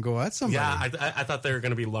boxers and go at somebody. Yeah, I thought they were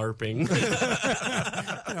going to be LARPing.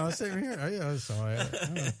 Same here. Oh, yeah, so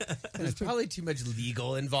There's probably too much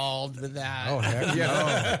legal involved with that. Oh, heck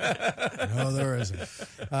yeah. No, there isn't.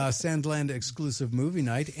 Sandland exclusive movie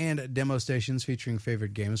night and demo stations featuring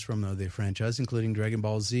favorite games from the franchise, including Dragon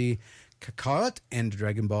Ball Z, Kakarot and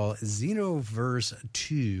Dragon Ball Xenoverse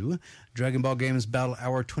 2. Dragon Ball Games Battle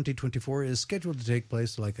Hour 2024 is scheduled to take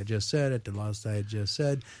place, like I just said, at the last I just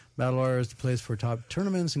said. Battle Hour is the place for top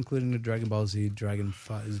tournaments, including the Dragon Ball Z, Dragon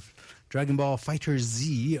Ball Fighter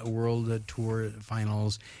Z World Tour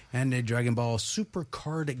Finals, and a Dragon Ball Super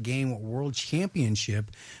Card Game World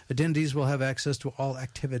Championship. Attendees will have access to all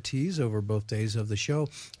activities over both days of the show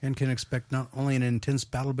and can expect not only an intense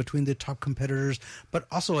battle between the top competitors, but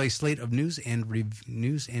also a slate of news and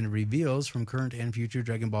reveals from current and future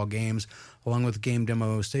Dragon Ball games, along with game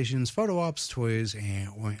demo stations, photo ops, toys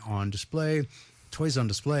on display.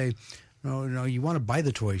 No, you want to buy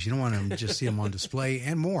the toys. You don't want to just see them on display,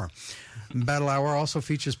 and more. Battle Hour also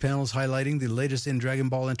features panels highlighting the latest in Dragon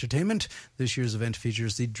Ball entertainment. This year's event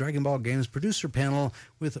features the Dragon Ball Games producer panel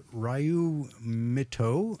with Ryu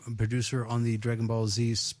Mito, producer on the Dragon Ball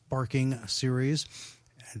Z Sparking series.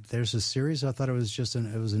 There's a series? I thought it was just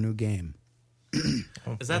it was a new game.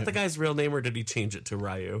 Is that the guy's real name, or did he change it to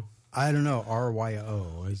Ryu? I don't know.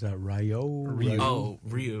 Ryo. Is that Ryo? Ryu. Oh,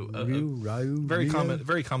 Ryu. Ryu.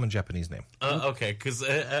 Very common Japanese name. Okay, because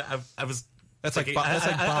I was. That's like thinking,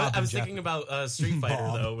 Bob. I was thinking about Street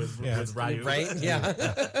Fighter though with Ryu, Right? Yeah.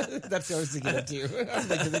 That's what I was thinking of too. I was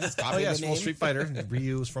like, did they just copy the yes. name? Well, Street Fighter.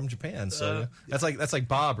 Ryu is from Japan, so that's like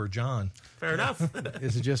Bob or John. Fair enough.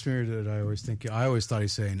 Is it just me or did I always think? I always thought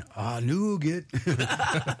he's saying nougat,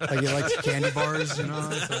 like he likes candy bars, you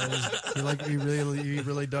know. So he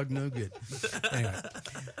really dug nougat. Anyway,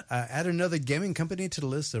 add another gaming company to the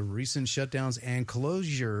list of recent shutdowns and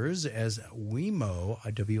closures as Wimo,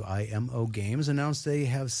 WIMO Games, announced they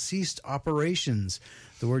have ceased operations.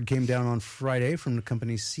 The word came down on Friday from the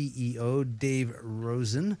company's CEO, Dave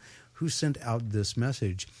Rosen, who sent out this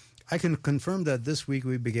message. I can confirm that this week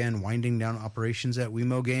we began winding down operations at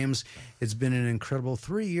Wimo Games. It's been an incredible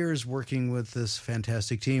 3 years working with this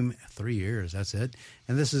fantastic team. 3 years, that's it.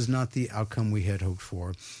 And this is not the outcome we had hoped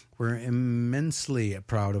for. We're immensely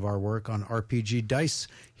proud of our work on RPG Dice,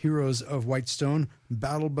 Heroes of Whitestone,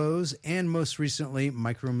 Battle Bows, and most recently,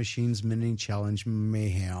 Micro Machines Mini Challenge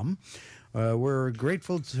Mayhem. We're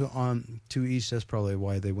grateful to each. That's probably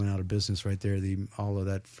why they went out of business right there. All of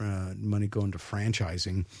that money going to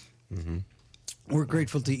franchising. Mm-hmm. We're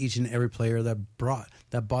grateful to each and every player that bought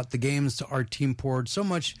the games to our team, poured so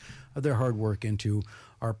much of their hard work into.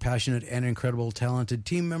 Our passionate and incredible talented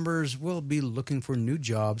team members will be looking for new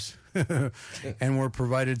jobs and were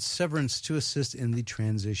provided severance to assist in the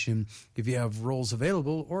transition. If you have roles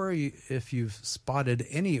available or if you've spotted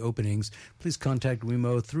any openings, please contact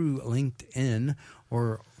Wimo through LinkedIn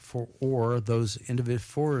or for those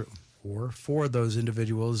individuals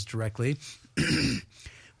directly.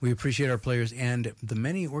 We appreciate our players and the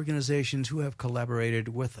many organizations who have collaborated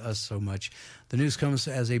with us so much. The news comes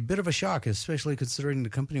as a bit of a shock, especially considering the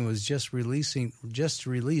company was just released a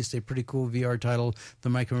pretty cool VR title, the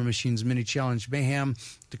Micro Machines Mini Challenge Mayhem.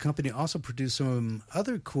 The company also produced some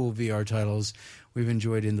other cool VR titles we've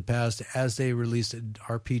enjoyed in the past, as they released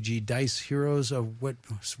RPG Dice, Heroes of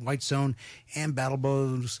Whitestone, and Battle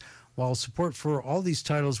Bows. While support for all these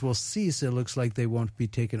titles will cease, it looks like they won't be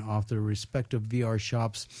taken off their respective VR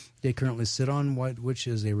shops they currently sit on, which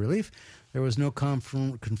is a relief. There was no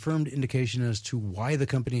confirmed indication as to why the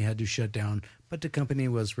company had to shut down, but the company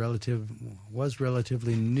was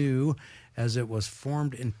relatively new, as it was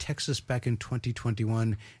formed in Texas back in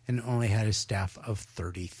 2021 and only had a staff of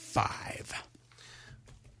 35.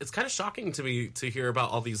 It's kind of shocking to me to hear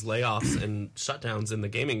about all these layoffs and shutdowns in the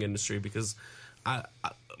gaming industry, because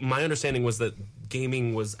my understanding was that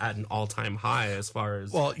gaming was at an all-time high as far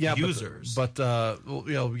as users. But that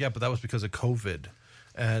was because of COVID.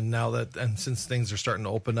 And since things are starting to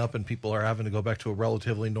open up and people are having to go back to a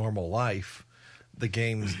relatively normal life, the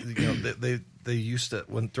games, they used to,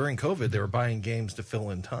 during COVID, they were buying games to fill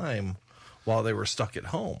in time while they were stuck at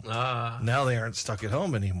home. Now they aren't stuck at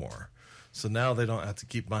home anymore. So now they don't have to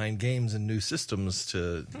keep buying games and new systems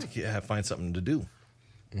to find something to do.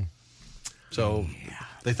 So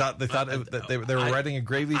they thought that they were riding a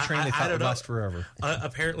gravy train. They thought it would last forever.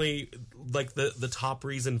 Apparently, like the top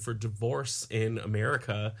reason for divorce in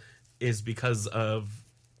America is because of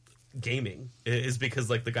gaming. Is because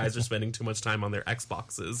like the guys are spending too much time on their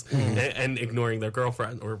Xboxes and ignoring their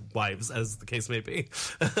girlfriend or wives, as the case may be.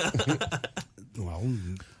 Well,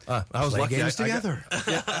 I was lucky. Games together.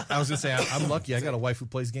 I was gonna say I'm lucky. I got a wife who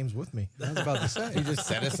plays games with me. I was about to say. You just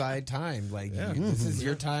set aside time. Like, this is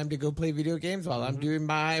your time to go play video games while I'm doing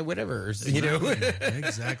my whatevers. You know?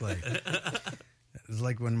 Exactly. It's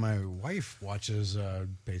like when my wife watches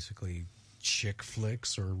basically chick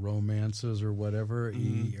flicks or romances or whatever,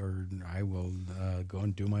 or I will go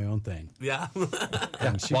and do my own thing. Yeah.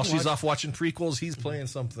 And While she's off watching prequels, he's playing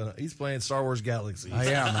something. He's playing Star Wars Galaxies. I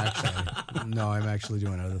am actually. No, I'm actually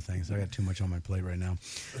doing other things. I got too much on my plate right now.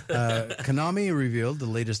 Konami revealed the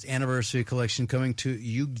latest anniversary collection coming to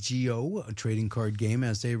Yu-Gi-Oh, a trading card game,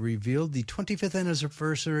 as they revealed the 25th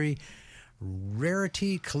anniversary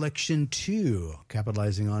Rarity Collection 2,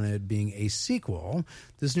 capitalizing on it being a sequel.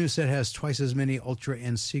 This new set has twice as many Ultra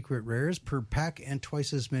and Secret Rares per pack and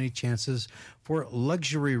twice as many chances for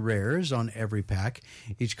Luxury Rares on every pack.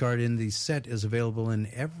 Each card in the set is available in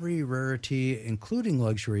every rarity, including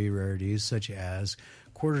Luxury rarities such as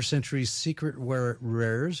Quarter Century Secret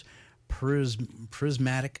Rares,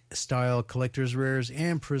 Prismatic Style Collector's Rares,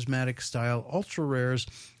 and Prismatic Style Ultra Rares.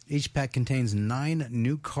 Each pack contains 9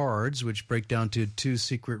 new cards, which break down to 2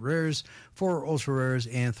 secret rares, 4 ultra rares,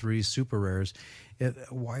 and 3 super rares.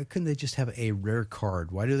 Why couldn't they just have a rare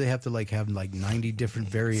card? Why do they have to have 90 different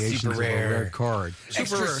variations of a rare card?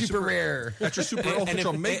 Super rare. Extra super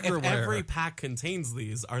ultra if mega rare. every pack contains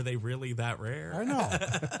these, are they really that rare? I know.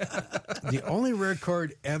 The only rare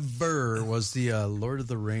card ever was the Lord of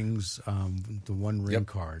the Rings, the One Ring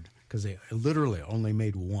card, because they literally only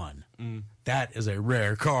made one. That is a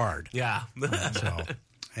rare card. Yeah. So,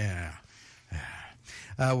 yeah.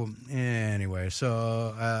 Anyway,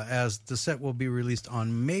 so as the set will be released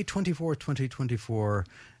on May 24th, 2024,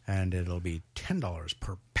 and it'll be $10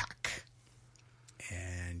 per pack.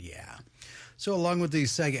 And yeah. So along with the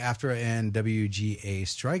SAG-AFTRA and WGA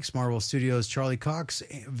strikes, Marvel Studios' Charlie Cox,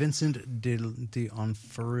 Vincent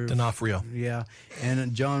D'Onofrio,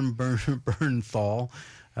 and John Bernthal,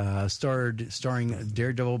 starring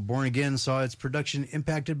Daredevil Born Again, saw its production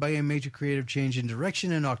impacted by a major creative change in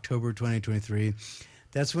direction in October 2023.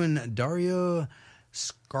 That's when Dario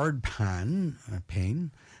Scardpan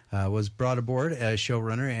was brought aboard as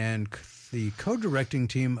showrunner, and the co-directing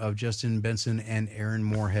team of Justin Benson and Aaron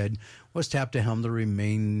Moorhead was tapped to helm the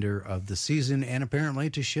remainder of the season and apparently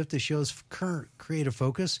to shift the show's current creative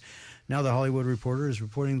focus. Now, The Hollywood Reporter is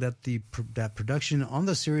reporting that that production on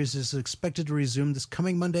the series is expected to resume this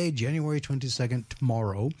coming Monday, January 22nd,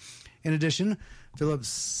 tomorrow. In addition, Philip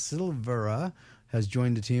Silvera has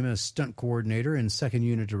joined the team as stunt coordinator and second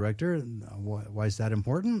unit director. Why is that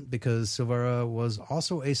important? Because Silvera was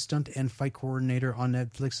also a stunt and fight coordinator on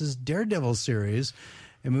Netflix's Daredevil series,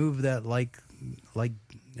 a move that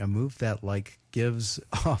gives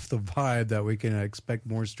off the vibe that we can expect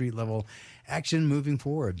more street level action moving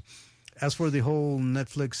forward. As for the whole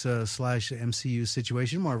Netflix / MCU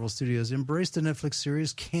situation, Marvel Studios embraced the Netflix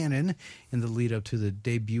series canon in the lead up to the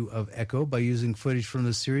debut of Echo by using footage from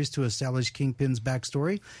the series to establish Kingpin's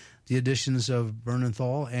backstory. The additions of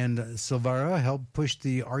Bernthal and Silvera helped push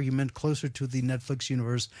the argument closer to the Netflix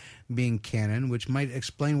universe being canon, which might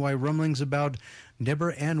explain why rumblings about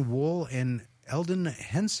Deborah Ann Wool and Eldon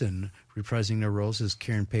Henson reprising their roles as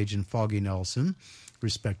Karen Page and Foggy Nelson,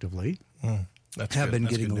 respectively. Have been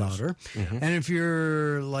getting louder. And if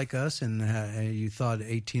you're like us and you thought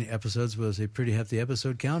 18 episodes was a pretty hefty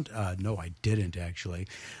episode count, no, I didn't actually.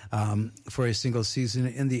 For a single season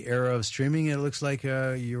in the era of streaming, it looks like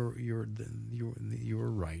you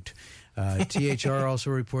were right. THR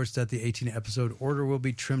also reports that the 18 episode order will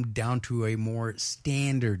be trimmed down to a more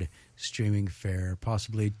standard streaming fare,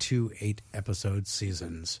 possibly 2 8-episode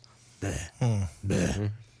seasons. Bleh.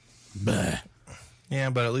 Bleh. Bleh. Yeah,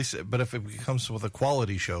 but at least, if it comes with a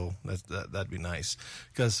quality show, that'd be nice.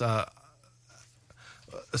 Because,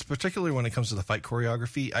 particularly when it comes to the fight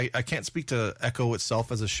choreography, I can't speak to Echo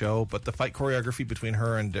itself as a show, but the fight choreography between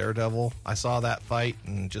her and Daredevil, I saw that fight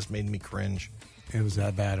and it just made me cringe. It was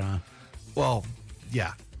that bad, huh? Well,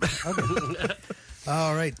 yeah. Okay.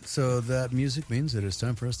 All right, so that music means that it's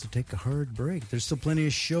time for us to take a hard break. There's still plenty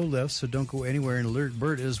of show left, so don't go anywhere. And Lyric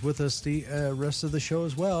Burt is with us the rest of the show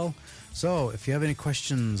as well. So if you have any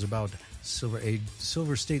questions about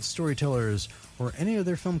Silver State Storytellers or any of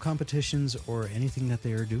their film competitions or anything that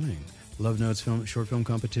they are doing, Love Notes short film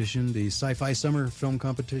competition, the Sci-Fi Summer film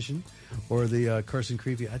competition, or the Carson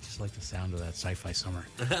Creevy. I just like the sound of that Sci-Fi Summer.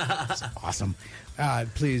 It's awesome.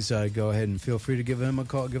 Please go ahead and feel free to give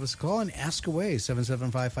us a call and ask away,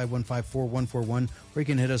 775-515-4141, or you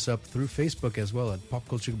can hit us up through Facebook as well at Pop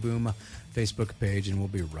Culture Boom Facebook page, and we'll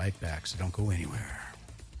be right back, so don't go anywhere.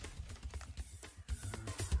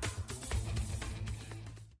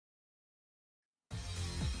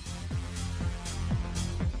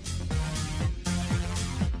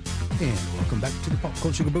 And welcome back to the Pop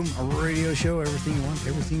Culture Kaboom radio show. Everything you want,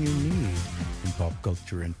 everything you need in pop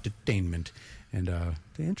culture entertainment. And the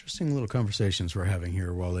interesting little conversations we're having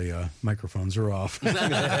here while the microphones are off.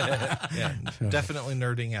 Yeah, definitely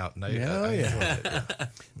nerding out. And I enjoyed it. Yeah.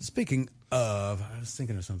 Speaking of, I was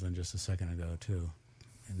thinking of something just a second ago, too.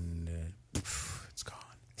 And it's gone.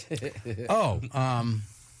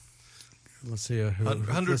 Let's see.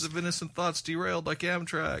 Hundreds of innocent thoughts derailed like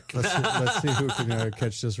Amtrak. Let's see who can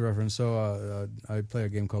catch this reference. So I play a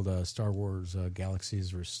game called Star Wars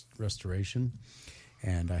Galaxies Restoration,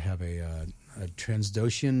 and I have a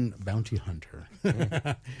Transdotian bounty hunter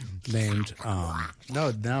named. Now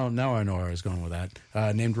I know where I was going with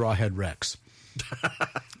that. Named Rawhead Rex.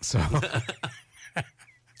 So.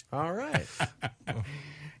 All right.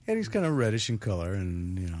 And he's kind of reddish in color,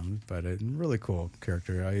 and but a really cool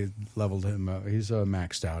character. I leveled him. He's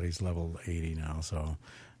maxed out. He's level 80 now, so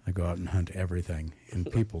I go out and hunt everything,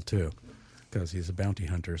 and people too, because he's a bounty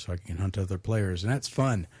hunter. So I can hunt other players, and that's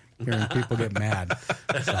fun. Hearing people get mad,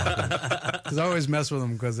 because I always mess with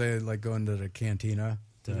them because they like go into the cantina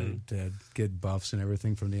to get buffs and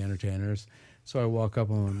everything from the entertainers. So I walk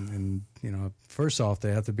up and first off,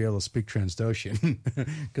 they have to be able to speak Transdoshan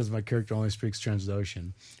because my character only speaks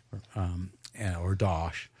Transdoshan or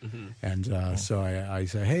Dosh. Mm-hmm. And so I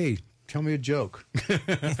say, hey, tell me a joke.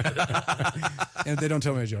 And if they don't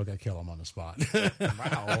tell me a joke, I kill them on the spot.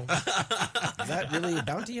 Wow. Is that really a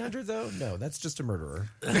bounty hunter, though? No, that's just a murderer.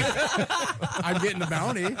 I'm getting the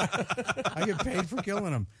bounty. I get paid for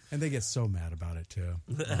killing them. And they get so mad about it, too.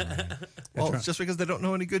 Well, it's just because they don't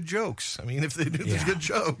know any good jokes. I mean, if they knew these good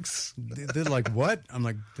jokes. They're like, what? I'm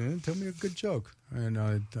like, tell me a good joke. And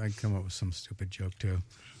I come up with some stupid joke, too.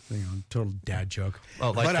 Total dad joke.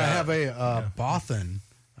 Well, like, but I have a Bothan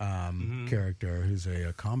character who's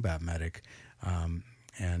a combat medic.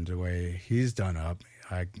 And the way he's done up,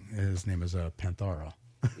 his name is Panthara.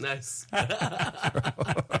 Nice.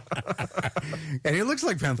 And he looks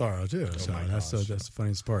like Panthara too. So that's the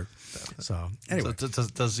funniest part. So anyway,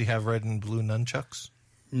 does he have red and blue nunchucks?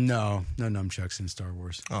 No nunchucks in Star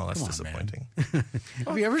Wars. Oh, that's disappointing.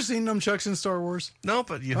 Have you ever seen nunchucks in Star Wars? No,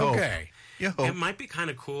 but you hope. Okay. You hope. It might be kind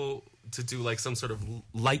of cool to do like some sort of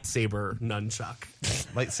lightsaber nunchuck.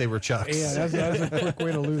 Lightsaber chucks. Yeah, that's a quick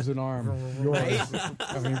way to lose an arm. Yours.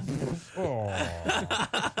 I mean,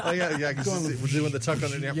 oh yeah, because we're doing the tuck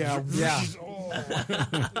on the yeah.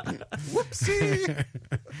 Whoopsie.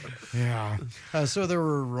 Yeah. So there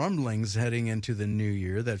were rumblings heading into the new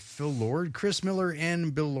year that Phil Lord, Chris Miller,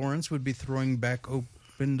 and Bill Lawrence would be throwing back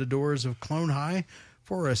open the doors of Clone High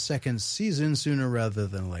for a second season sooner rather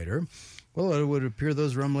than later. Well, it would appear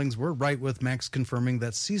those rumblings were right, with Max confirming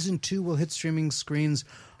that Season 2 will hit streaming screens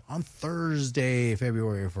on Thursday,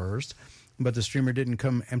 February 1st. But the streamer didn't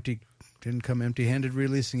come empty-handed,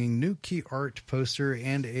 releasing a new key art poster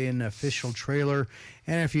and an official trailer.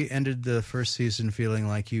 And if you ended the first season feeling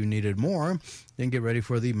like you needed more, then get ready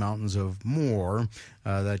for the mountains of more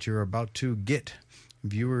that you're about to get.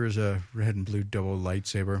 Viewers, a red and blue double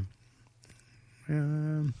lightsaber.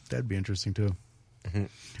 That'd be interesting, too. Mm-hmm.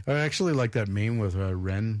 I actually like that meme with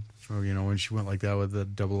Ren, when she went like that with the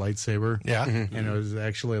double lightsaber. Yeah. Mm-hmm. And it was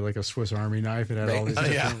actually like a Swiss Army knife. It had all these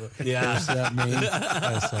that meme.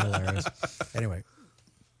 That's so hilarious. Anyway,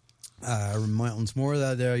 mountains more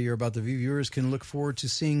that you're about to view. Viewers can look forward to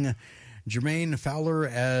seeing Jermaine Fowler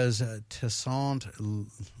as Tessant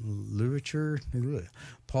Literature,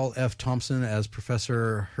 Paul F. Thompson as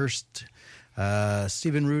Professor Hurst,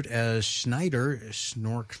 Stephen Root as Schneider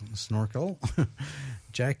Snorkel,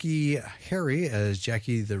 Jackie Harry as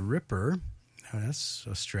Jackie the Ripper. Oh, that's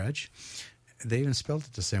a stretch. They even spelled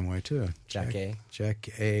it the same way too. Jack A.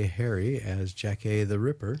 Harry as Jack A. the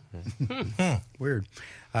Ripper. Weird.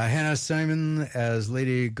 Hannah Simon as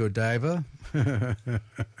Lady Godiva.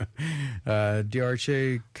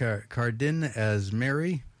 D'Arche Cardin as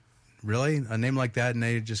Mary. Really? A name like that and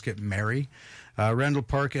they just get Mary? Randall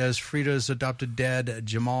Park as Frida's adopted dad,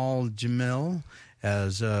 Jamal Jamil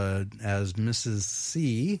as Mrs.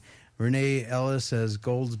 C. Renee Ellis as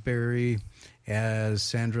Goldsberry, as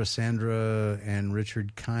Sandra, and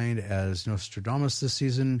Richard Kind as Nostradamus this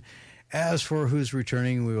season. As for who's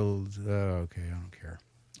returning, we will... okay, I don't care.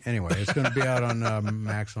 Anyway, it's going to be out on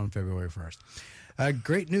Max on February 1st.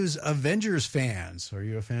 Great news, Avengers fans. Are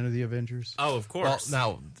you a fan of the Avengers? Oh, of course.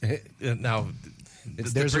 Well, now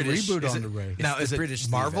there's a reboot on the way. Now, is it British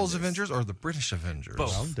Marvel's Avengers or the British Avengers?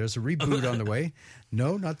 Well, there's a reboot on the way.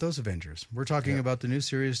 No, not those Avengers. We're talking about the new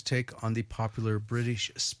series take on the popular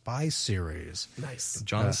British spy series. Nice.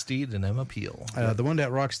 John Steed and Emma Peel. The one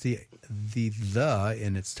that rocks the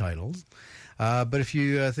in its titles. But if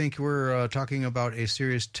you think we're talking about a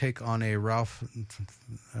serious take on a Ralph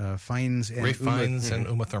Fiennes and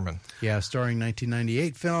Uma Thurman. Yeah, starring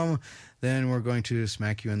 1998 film, then we're going to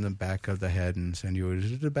smack you in the back of the head and send you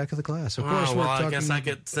to the back of the class. Of course, well, I guess I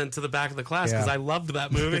get sent to the back of the class because I loved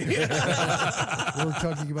that movie. We're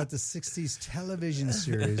talking about the 60s television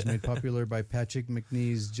series made popular by Patrick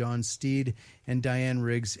McNee's John Steed and Diane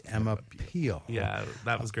Riggs' Emma Peel. Yeah,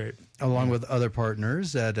 that was great. Along with other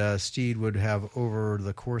partners that Steed would have over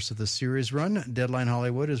the course of the series run, Deadline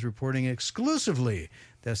Hollywood is reporting exclusively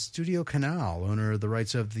that Studio Canal, owner of the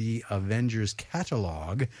rights of the Avengers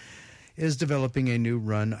catalog, is developing a new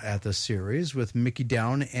run at the series with Mickey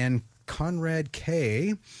Down and Conrad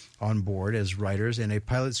Kay on board as writers, and a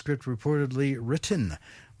pilot script reportedly written,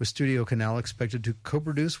 with Studio Canal expected to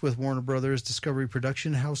co-produce with Warner Brothers Discovery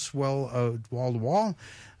Production House Wall to Wall.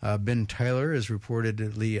 Ben Tyler is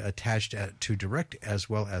reportedly attached to direct as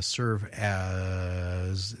well as serve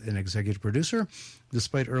as an executive producer.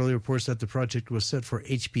 Despite early reports that the project was set for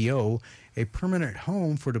HBO, a permanent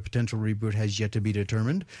home for the potential reboot has yet to be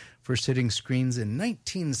determined. First hitting screens in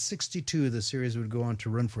 1962, the series would go on to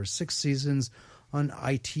run for 6 seasons on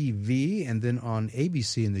ITV and then on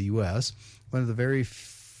ABC in the U.S., one of the very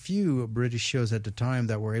few British shows at the time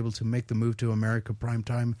that were able to make the move to America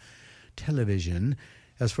primetime television.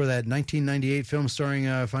 As for that 1998 film starring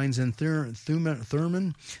Fiennes and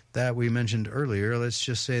Thurman that we mentioned earlier, let's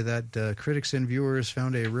just say that critics and viewers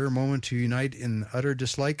found a rare moment to unite in utter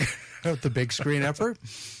dislike of the big screen effort.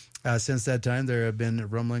 Since that time, there have been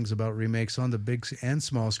rumblings about remakes on the big and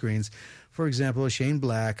small screens. For example, Shane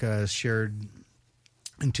Black shared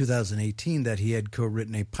in 2018 that he had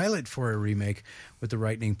co-written a pilot for a remake with the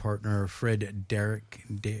writing partner Fred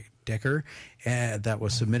Decker that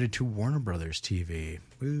was submitted to Warner Brothers TV.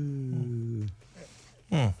 Ooh.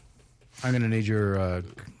 I'm going to need your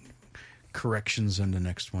corrections on the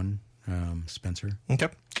next one, Spencer. Okay.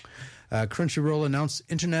 Crunchyroll announced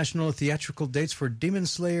international theatrical dates for Demon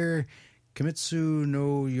Slayer Kimetsu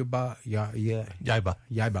no Yaiba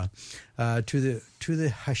to the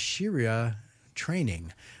Hashira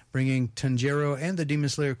training, bringing Tanjiro and the Demon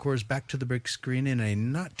Slayer Corps back to the big screen in a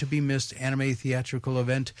not-to-be-missed anime theatrical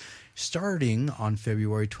event starting on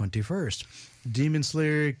February 21st. Demon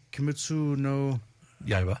Slayer Kimetsu no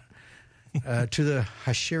Yaiba to the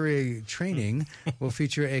Hashira training will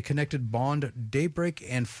feature a connected Bond Daybreak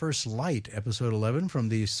and First Light, Episode 11 from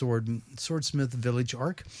the Swordsmith Village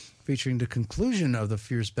arc, featuring the conclusion of the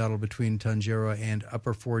fierce battle between Tanjiro and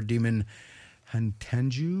Upper Four Demon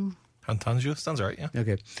Hantanju. Hantanju sounds right, yeah.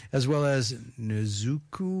 Okay. As well as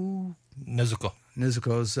Nezuko's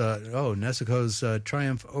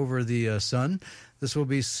triumph over the sun. This will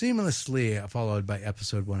be seamlessly followed by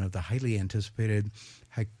Episode 1 of the highly anticipated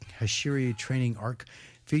Hashiri training arc,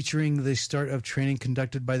 featuring the start of training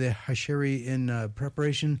conducted by the Hashiri in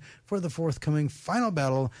preparation for the forthcoming final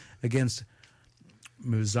battle against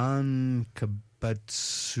Muzan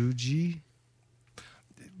Kabatsuji.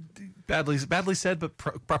 Badly said, but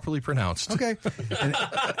properly pronounced. Okay.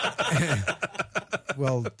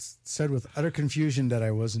 Well, said with utter confusion that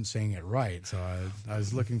I wasn't saying it right, so I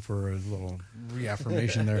was looking for a little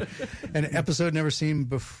reaffirmation there. An episode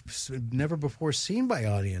never before seen by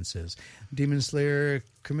audiences. Demon Slayer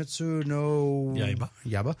Kimetsu no Yaiba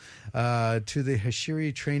to the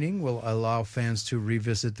Hashiri training will allow fans to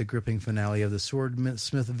revisit the gripping finale of the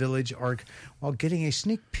Swordsmith Village arc while getting a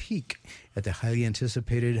sneak peek at the highly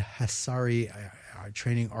anticipated Hasari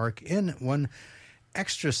training arc in one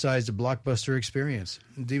extra-sized blockbuster experience.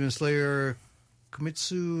 Demon Slayer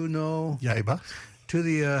Kimetsu no Yaiba to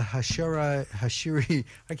the Hashiri.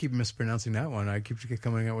 I keep mispronouncing that one. I keep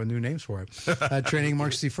coming up with new names for it. Training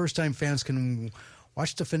marks the first time fans can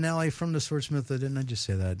watch the finale from the Swordsmith. Didn't I just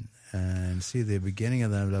say that? And see the beginning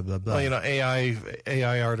of that, blah, blah, blah. Well,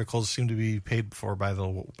 AI articles seem to be paid for by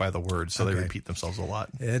the word, so they repeat themselves a lot.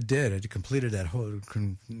 It did. It completed that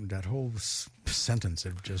whole sentence.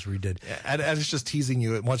 It just redid. Yeah, and it's just teasing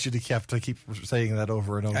you. It wants you to have to keep saying that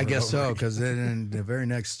over and over. I guess and over so, because then in the very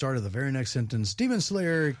next start of the very next sentence, Demon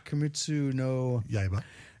Slayer Kimetsu no Yaiba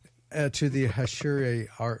to the Hashiri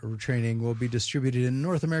art training will be distributed in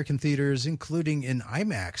North American theaters, including in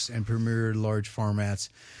IMAX and premiere large formats,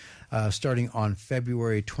 starting on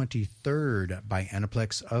February 23rd by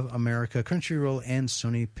Aniplex of America, Crunchyroll, and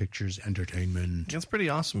Sony Pictures Entertainment. It's pretty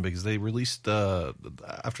awesome because they released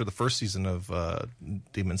after the first season of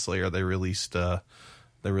Demon Slayer, they released a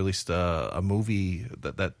movie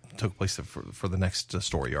that took place for the next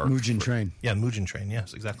story arc. Mugen Train. Yeah, Mugen Train.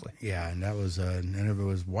 Yes, exactly. Yeah, and that was and it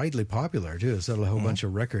was widely popular too. It set a whole bunch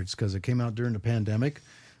of records because it came out during the pandemic.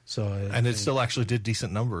 So And it still actually did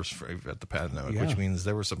decent numbers at the pandemic, Yeah. which means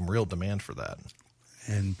there was some real demand for that.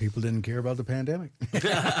 and people didn't care about the pandemic.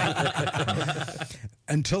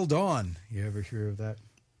 Until Dawn. You ever hear of that?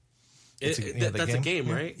 That's a game,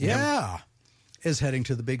 right? Yeah. Is heading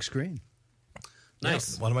to the big screen.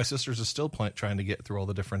 Nice. One of my sisters is still trying to get through all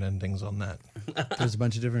the different endings on that. There's a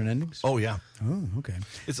bunch of different endings. Oh, yeah. Oh, okay.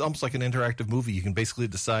 It's almost like an interactive movie. You can basically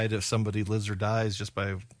decide if somebody lives or dies just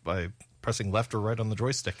by pressing left or right on the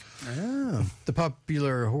joystick. Oh. The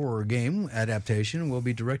popular horror game adaptation will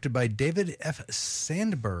be directed by David F.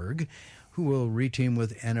 Sandberg, who will reteam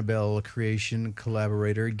with Annabelle creation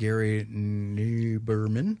collaborator Gary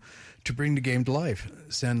Nieberman to bring the game to life.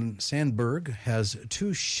 Sandberg has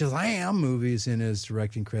 2 Shazam movies in his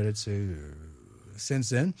directing credits since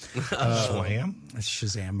then.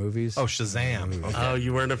 Shazam movies. Oh, Shazam. Okay. Oh,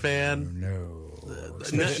 you weren't a fan? No.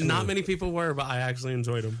 Not many people were, but I actually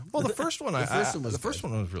enjoyed them. Well, the first one, the first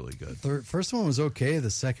one was really good. The first one was okay. The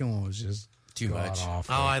second one was just Too much.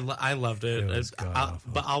 awful. Oh, I loved it. It was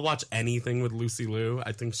god-awful. But I'll watch anything with Lucy Liu.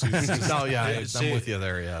 I think she's. Oh, yeah, I'm with you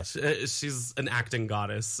there, yes. She's an acting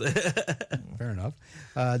goddess. Fair enough.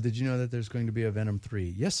 Did you know that there's going to be a Venom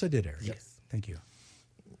 3? Yes, I did, Eric. Yes. Thank you.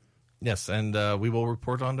 Yes, and we will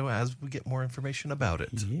report on to it as we get more information about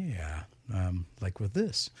it. Yeah. Like with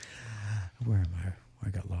this. Where am I? I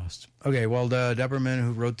got lost. Okay, well, Dapperman,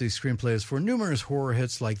 who wrote these screenplays for numerous horror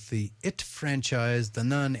hits like the It franchise, The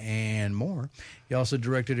Nun, and more. He also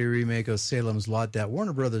directed a remake of Salem's Lot that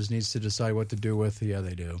Warner Brothers needs to decide what to do with. Yeah,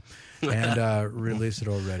 they do. And released it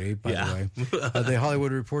already, by the way. The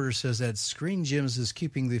Hollywood Reporter says that Screen Gems is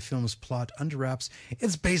keeping the film's plot under wraps.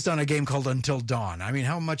 It's based on a game called Until Dawn. I mean,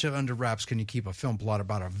 how much of under wraps can you keep a film plot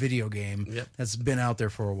about a video game that's been out there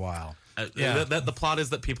for a while? The plot is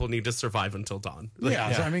that people need to survive until dawn.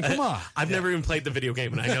 Yeah, so, I mean, come on. I've never even played the video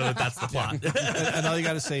game, and I know that that's the plot. And all you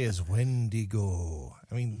got to say is Wendigo.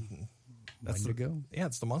 I mean, that's Wendigo? Yeah,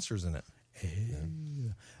 it's the monsters in it.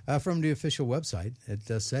 From the official website, it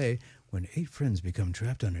does say, when 8 friends become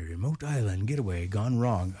trapped on a remote island getaway gone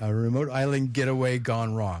wrong. A remote island getaway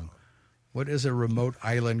gone wrong. What is a remote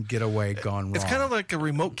island getaway gone wrong? It's kind of like a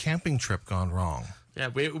remote camping trip gone wrong. Yeah,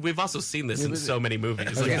 we've also seen this in so many movies.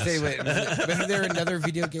 I was going to say, wasn't there another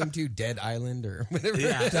video game too, Dead Island or whatever?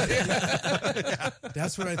 Yeah.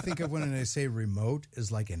 That's what I think of when they say remote is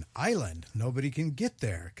like an island. Nobody can get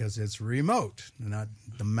there because it's remote, not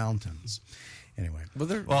the mountains. Anyway.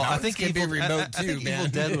 Well, I think can be remote too, man. Evil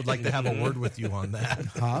Dead would like to have a word with you on that.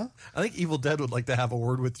 Huh? I think Evil Dead would like to have a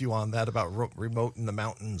word with you on that about remote in the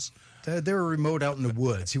mountains. They were remote out in the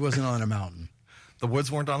woods. He wasn't on a mountain. The woods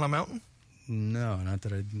weren't on a mountain? No, not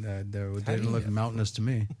that they didn't look mountainous to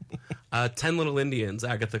me. 10 Little Indians,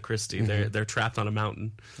 Agatha Christie. They're trapped on a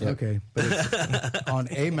mountain. Yep. Okay, but it's on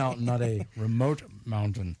a mountain, not a remote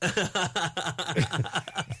mountain.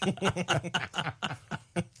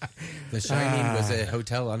 The Shining was a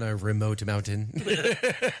hotel on a remote mountain.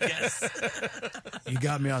 Yes. You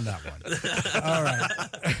got me on that one. All right.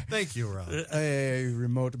 Thank you, Rob. A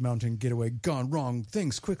remote mountain getaway gone wrong.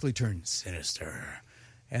 Things quickly turn sinister,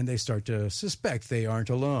 and they start to suspect they aren't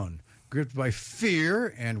alone. Gripped by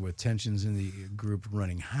fear and with tensions in the group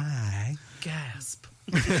running high, Gasp.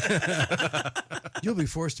 you'll be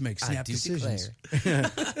forced to make snap decisions.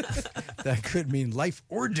 That could mean life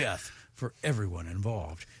or death for everyone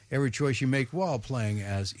involved. Every choice you make while playing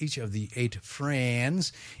as each of the 8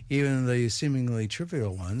 friends, even the seemingly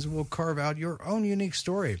trivial ones, will carve out your own unique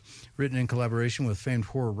story. Written in collaboration with famed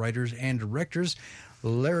horror writers and directors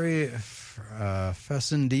Larry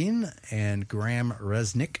Fessendine and Graham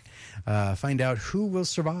Resnick. Find out who will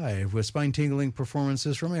survive with spine-tingling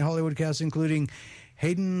performances from a Hollywood cast including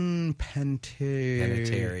Hayden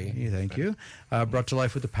Panettiere. Thank you. Brought to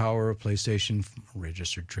life with the power of PlayStation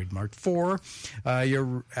registered trademark 4.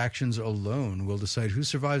 Your actions alone will decide who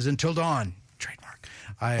survives until dawn. Trademark.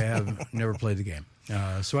 I have never played the game,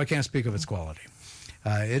 so I can't speak of its quality.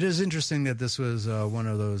 It is interesting that this was one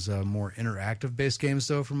of those more interactive-based games,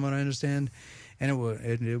 though, from what I understand. And it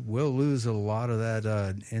will lose a lot of that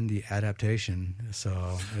in the adaptation.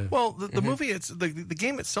 So, well, the movie, it's the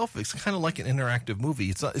game itself is kind of like an interactive movie.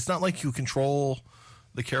 It's not like you control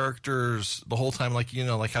the characters the whole time, like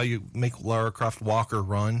how you make Lara Croft walk or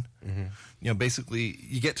run. Mm-hmm. Basically,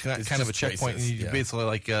 you get to kind of a checkpoint, and you basically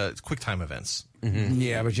like quick time events. Mm-hmm.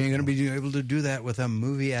 Yeah, but you ain't going to be able to do that with a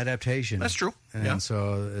movie adaptation. That's true. And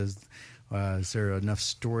so is there enough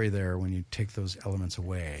story there when you take those elements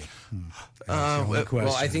away?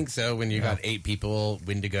 Well, I think so. When you got 8 people,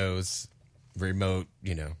 Wendigos, remote,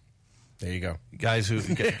 there you go. Guys who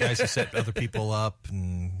set other people up,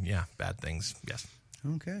 and bad things. Yes.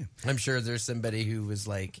 Okay. I'm sure there's somebody who was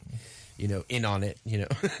like, in on it,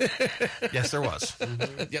 Yes, there was.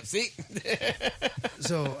 Yep, see?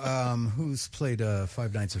 So, who's played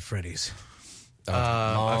Five Nights at Freddy's?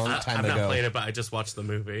 Long time I've ago. not played it, but I just watched the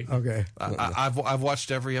movie. Okay. I've watched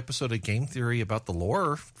every episode of Game Theory about the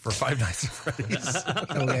lore for Five Nights at Freddy's.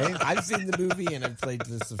 Okay. I've seen the movie and I've played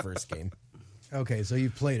the first game. Okay, so you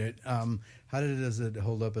played it. Does it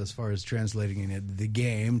hold up as far as translating the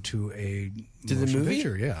game to a To the motion movie?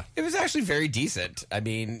 picture? Yeah. It was actually very decent. I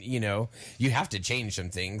mean, you have to change some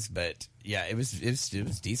things, but yeah, it was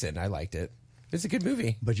decent. I liked it. It's a good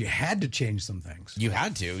movie. But you had to change some things. You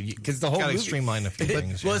had to, because the whole Gotta movie streamline a few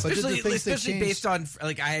things. Well, yeah. But did the especially things that changed- based on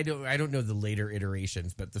I don't know the later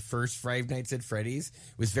iterations, but the first Five Nights at Freddy's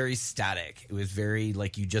was very static. It was very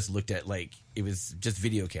you just looked at it was just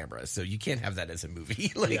video cameras, so you can't have that as a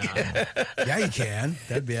movie. Yeah, you can.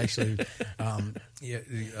 That'd be actually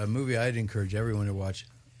a movie I'd encourage everyone to watch.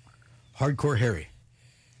 Hardcore Harry.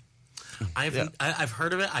 I've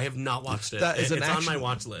heard of it. I have not watched it. That is It's an on action- my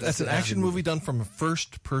watch list. That's an action movie done from a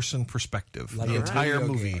first-person perspective. Like the a entire video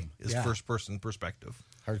movie game. is Yeah. first-person perspective.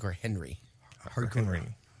 Hardcore Henry. Hardcore Henry.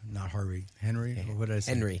 Not Harvey. Henry? What did I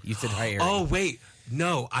say? Henry, you said hi, Harry. Oh wait,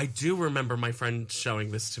 no, I do remember my friend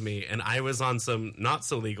showing this to me, and I was on some not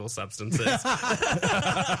so legal substances,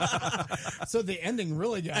 So the ending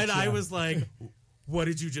really got and you. I was like, "What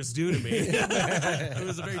did you just do to me?" It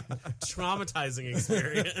was a very traumatizing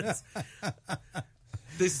experience.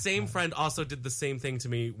 The same friend also did the same thing to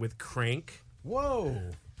me with Crank. Whoa.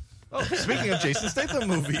 Oh, speaking of Jason Statham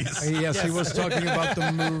movies. Yes, he was talking about the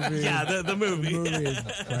movie. Yeah, the movie. The movie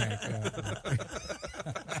Crank,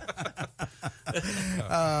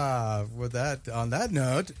 on that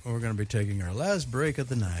note, we're going to be taking our last break of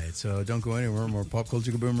the night. So don't go anywhere. More Pop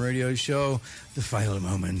Culture Kaboom Radio Show, The Final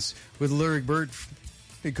Moments, with Lyric Burt,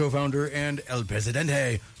 the co-founder and El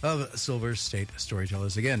Presidente of Silver State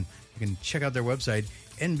Storytellers. Again, you can check out their website,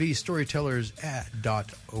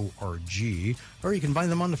 nvstorytellers.org, or you can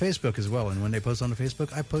find them on the Facebook as well. And when they post on the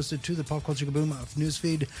Facebook, I post it to the Pop Culture Kaboom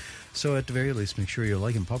newsfeed. So at the very least, make sure you're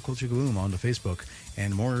liking Pop Culture Kaboom on the Facebook.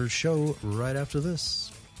 And more show right after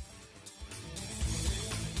this.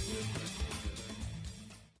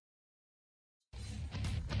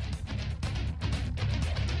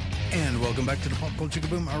 And welcome back to the Pop Culture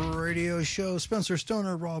Kaboom radio show. Spencer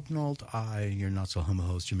Stoner, Rob Nault, your not-so-humble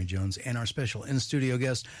host, Jimmy Jones, and our special in-studio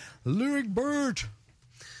guest, Lyric Burt.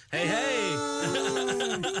 Hey, hey!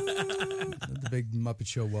 The big Muppet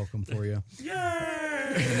Show welcome for you. On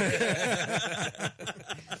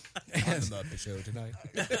the Muppet Show tonight.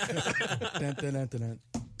 Dun, dun, dun, dun,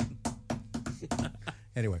 dun.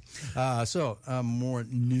 Anyway, more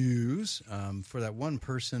news for that one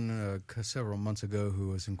person several months ago who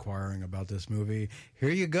was inquiring about this movie. Here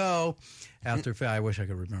you go. I wish I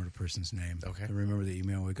could remember the person's name. Okay. I remember the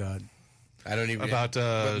email we got. I don't even About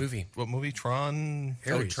what movie? What movie? Tron.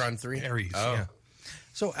 Ares. Tron 3. Ares. Oh. Yeah.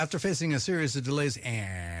 So, after facing a series of delays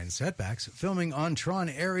and setbacks, filming on Tron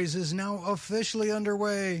Ares is now officially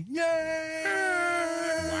underway. Yay!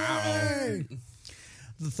 Wow!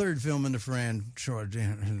 The third film in the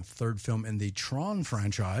Tron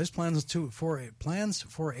franchise plans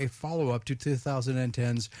for a follow-up to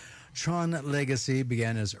 2010's Tron Legacy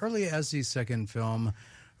began as early as the second film's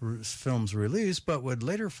release, but would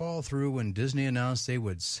later fall through when Disney announced they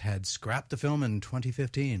had scrapped the film in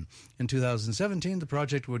 2015. In 2017, the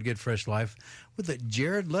project would get fresh life with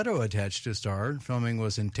Jared Leto attached to star. Filming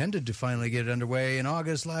was intended to finally get underway in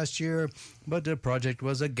August last year, but the project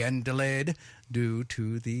was again delayed due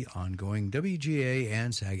to the ongoing WGA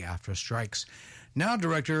and SAG-AFTRA strikes. Now,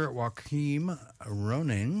 director Joachim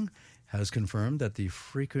Roning has confirmed that the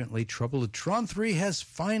frequently troubled Tron 3 has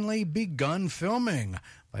finally begun filming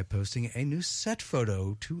by posting a new set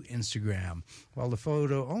photo to Instagram. While the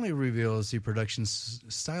photo only reveals the production's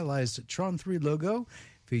stylized Tron 3 logo,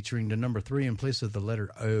 featuring the number 3 in place of the letter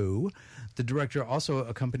O, the director also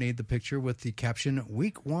accompanied the picture with the caption,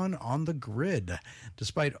 "Week 1 on the grid."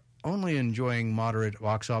 Despite only enjoying moderate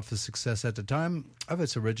box office success at the time of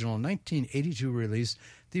its original 1982 release,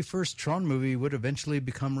 the first Tron movie would eventually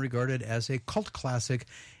become regarded as a cult classic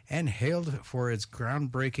and hailed for its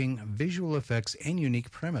groundbreaking visual effects and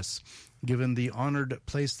unique premise. Given the honored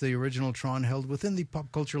place the original Tron held within the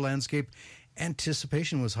pop culture landscape,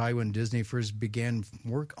 anticipation was high when Disney first began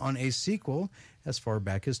work on a sequel as far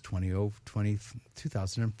back as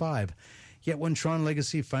 2005. Yet when Tron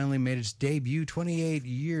Legacy finally made its debut 28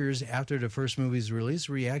 years after the first movie's release,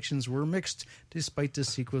 reactions were mixed despite the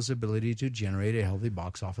sequel's ability to generate a healthy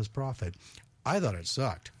box office profit. I thought it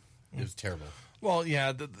sucked. It was terrible. Well,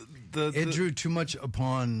 yeah, It drew too much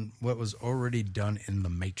upon what was already done in The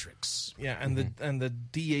Matrix. yeah, and the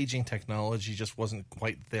de-aging technology just wasn't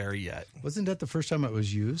quite there yet. Wasn't that the first time it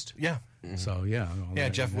was used? Yeah, So, yeah. yeah,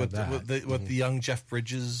 Jeff with the young Jeff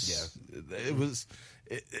Bridges. Yeah, it was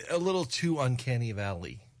a little too uncanny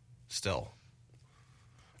valley. Still,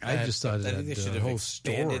 I just thought I that think they the should have whole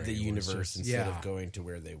story expanded the was universe just- instead of going to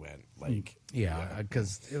where they went. Like,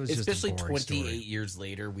 because it was especially just a boring 28 story. years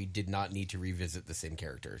later, we did not need to revisit the same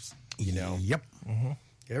characters. You know, Yep.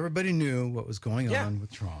 Everybody knew what was going Yeah. on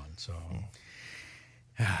with Tron. So,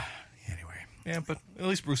 anyway. yeah, but at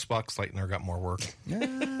least Bruce Boxleitner got more work.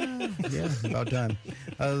 Yeah, about time.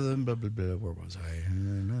 Where was I?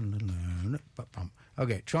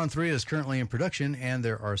 Okay, Tron 3 is currently in production, and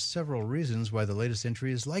there are several reasons why the latest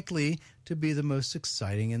entry is likely to be the most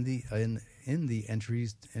exciting in the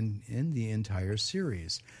entries in the entire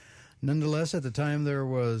series. Nonetheless, at the time, there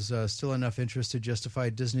was still enough interest to justify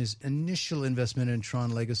Disney's initial investment in Tron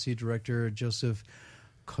Legacy director Joseph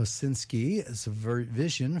Kosinski's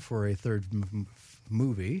vision for a third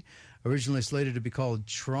movie. Originally slated to be called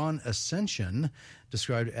Tron Ascension,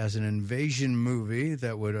 described as an invasion movie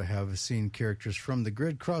that would have seen characters from the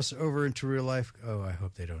grid cross over into real life. Oh, I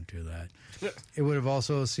hope they don't do that. It would have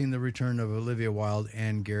also seen the return of Olivia Wilde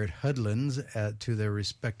and Garrett Hedlund to their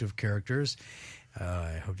respective characters.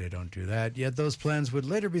 I hope they don't do that. Yet those plans would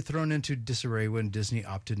later be thrown into disarray when Disney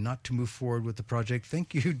opted not to move forward with the project.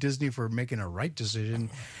 Thank you, Disney, for making a right decision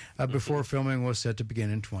before filming was set to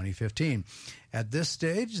begin in 2015. At this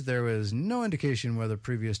stage, there was no indication whether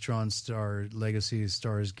previous Tron Star Legacy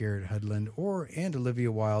stars Garrett Hedlund and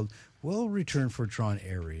Olivia Wilde will return for Tron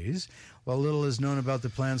Ares. While little is known about the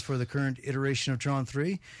plans for the current iteration of Tron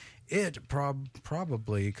 3, it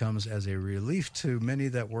probably comes as a relief to many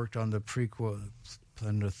that worked on the prequel.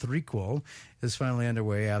 And the threequel is finally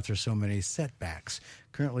underway after so many setbacks.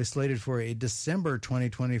 Currently slated for a December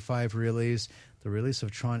 2025 release, the release of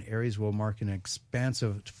Tron Ares will mark an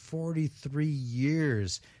expansive 43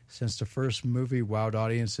 years since the first movie wowed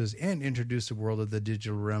audiences and introduced the world of the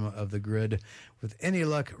digital realm of the grid. With any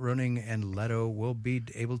luck, Roning and Leto will be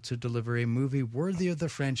able to deliver a movie worthy of the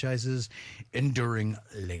franchise's enduring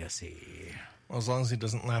legacy. Well, as long as he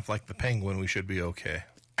doesn't laugh like the Penguin, we should be okay.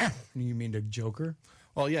 You mean the Joker?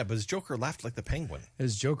 Well, yeah, but his Joker laughed like the Penguin.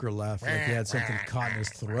 His Joker laughed like he had something caught in his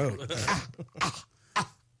throat.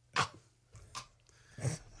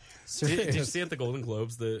 Did you see at the Golden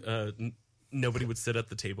Globes that nobody would sit at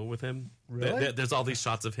the table with him? Really? There's all these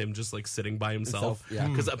shots of him just like sitting by himself. Yeah.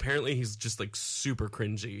 Because apparently he's just like super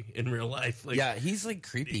cringy in real life. Like, yeah, he's like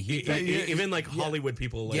creepy. Even like Hollywood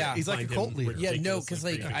people. Like, Yeah. He's like a find cult him leader. Yeah, no,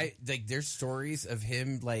 ridiculously because like creepy. there's stories of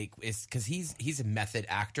him like it's because he's a method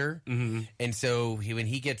actor, and so when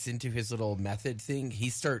he gets into his little method thing, he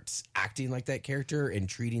starts acting like that character and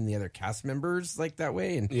treating the other cast members like that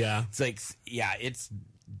way, and Yeah. it's like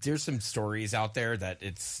there's some stories out there that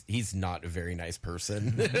he's not a very nice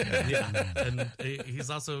person. Yeah, and he's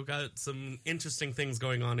also got some interesting things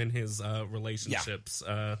going on in his relationships.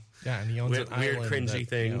 Yeah, and he owns Weird- an weird, island cringy that,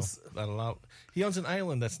 things. that allow. He owns an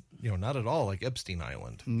island that's not at all like Epstein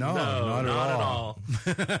Island. No, No, not at all.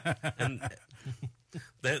 And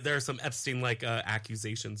there are some Epstein-like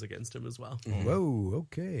accusations against him as well. Whoa,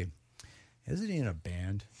 okay. Isn't he in a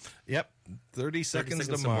band? Yep, 30 seconds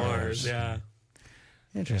to to Mars. Yeah.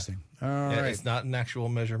 Interesting. All Yeah, right. it's not an actual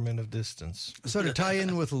measurement of distance. So to tie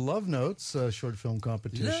in with Love Notes, a short film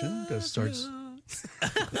competition that starts.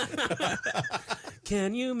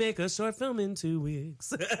 Can you make a short film in 2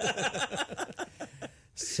 weeks?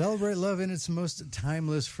 Celebrate love in its most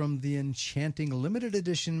timeless from the enchanting limited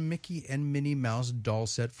edition Mickey and Minnie Mouse doll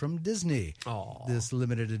set from Disney. Aw. This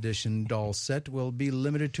limited edition doll set will be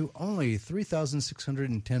limited to only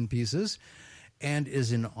 3,610 pieces and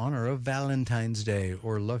is in honor of Valentine's Day,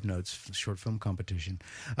 or Love Notes short film competition.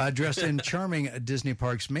 Dressed in charming Disney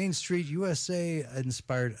Parks Main Street,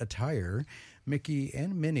 USA-inspired attire, Mickey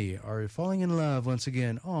and Minnie are falling in love once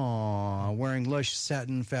again. Aww, wearing lush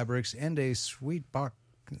satin fabrics and a sweet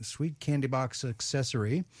candy box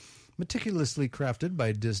accessory, meticulously crafted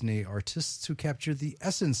by Disney artists to capture the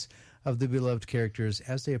essence of the beloved characters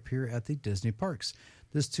as they appear at the Disney parks.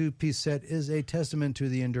 This two-piece set is a testament to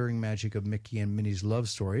the enduring magic of Mickey and Minnie's love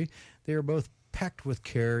story. They are both packed with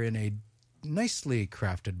care in a nicely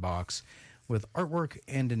crafted box with artwork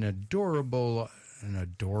and an adorable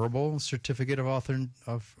certificate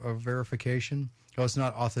of verification. Oh, it's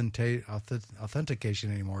not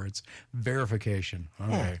authentication anymore. It's verification.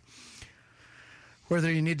 Okay. Whether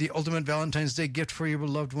you need the ultimate Valentine's Day gift for your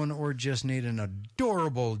beloved one or just need an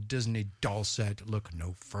adorable Disney doll set, look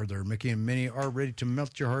no further. Mickey and Minnie are ready to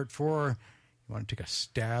melt your heart for Want to take a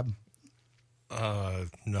stab?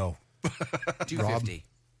 No. $250.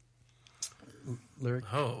 Lyric?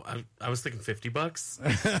 Oh, I was thinking $50.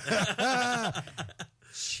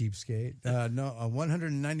 Cheapskate. No,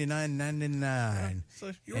 $199.99.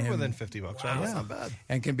 So you were within $50. Wow, that's not bad.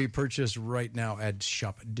 And can be purchased right now at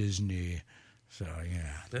Shop Disney. So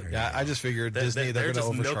Yeah, I just figured Disney, they're going to just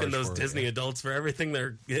overcharge milking those for it. Disney adults for everything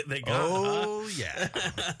they got. Oh, yeah.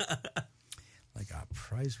 like a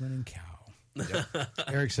prize-winning cow.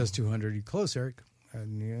 Eric says 200. You close, Eric.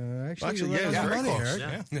 And actually, yeah, you got very money, close.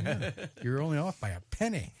 Eric. Yeah. You're only off by a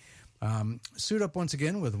penny. Suit up once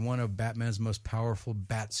again with one of Batman's most powerful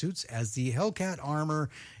bat suits as the Hellcat armor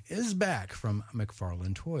is back from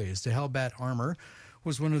McFarlane Toys. The Hellbat armor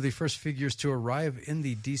was one of the first figures to arrive in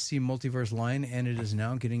the DC Multiverse line, and it is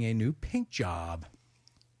now getting a new paint job.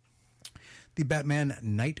 The Batman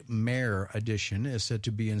Nightmare edition is said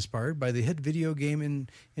to be inspired by the hit video game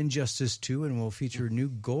Injustice 2 and will feature new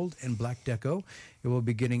gold and black deco. It will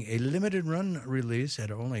be getting a limited run release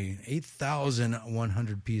at only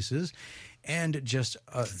 8,100 pieces. And just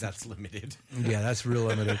That's limited. yeah, that's real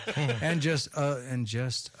limited. and just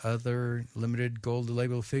other limited gold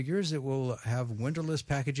label figures. It will have windowless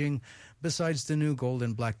packaging. Besides the new gold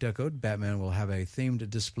and black deco, Batman will have a themed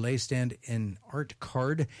display stand, an art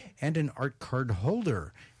card, and an art card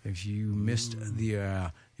holder. If you missed the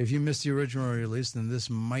original release, then this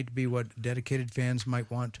might be what dedicated fans might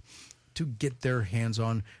want to get their hands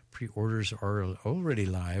on. Pre-orders are already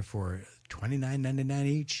live for $29.99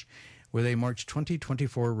 each, with a March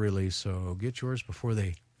 2024 release, so get yours before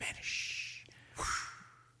they vanish.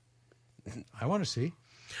 I want to see.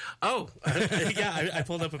 Oh, yeah, I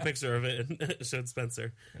pulled up a picture of it and showed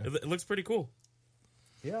Spencer. It looks pretty cool.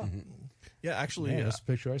 Yeah. Yeah, actually, Yeah, that's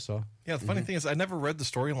the picture I saw. yeah. The funny thing is, I never read the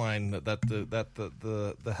storyline that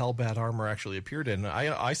the Hellbat armor actually appeared in.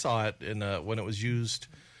 I saw it in when it was used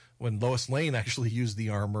when Lois Lane actually used the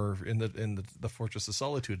armor in the Fortress of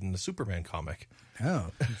Solitude in the Superman comic.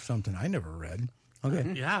 Oh, something I never read.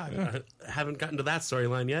 Okay. Yeah, I haven't gotten to that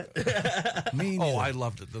storyline yet. Me Oh, neither. I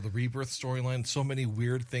loved it. The Rebirth storyline. So many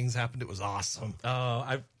weird things happened. It was awesome.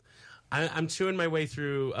 I'm chewing my way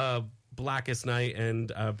through Blackest Night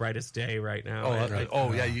and Brightest Day right now.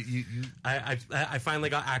 Yeah. You I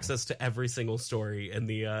finally got access to every single story in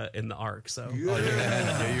the arc. So you're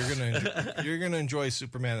gonna enjoy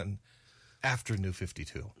Superman after New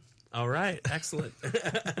 52. all right, excellent.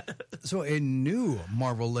 So a new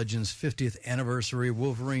Marvel Legends 50th Anniversary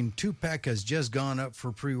Wolverine 2-pack has just gone up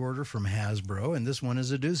for pre-order from Hasbro, and this one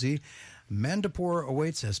is a doozy. Mandapore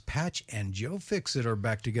awaits as Patch and Joe Fixit are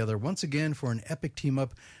back together once again for an epic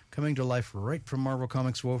team-up coming to life right from Marvel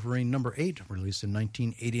Comics Wolverine number 8, released in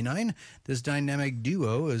 1989. This dynamic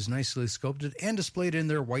duo is nicely sculpted and displayed in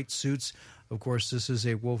their white suits. Of course, this is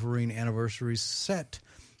a Wolverine Anniversary set,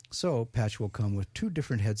 so Patch will come with 2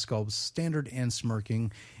 different head sculpts, standard and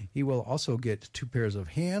smirking. He will also get 2 pairs of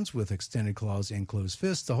hands with extended claws and closed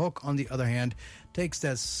fists. The Hulk, on the other hand, takes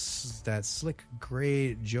that slick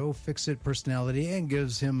gray Joe Fixit personality and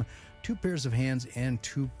gives him 2 pairs of hands and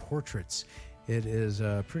 2 portraits. It is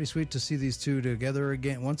pretty sweet to see these two together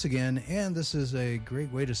once again, and this is a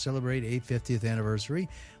great way to celebrate a 50th anniversary.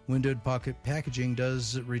 Windowed pocket packaging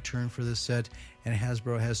does return for this set, and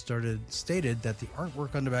Hasbro has stated that the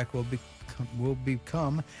artwork on the back will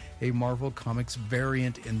become a Marvel Comics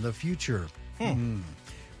variant in the future.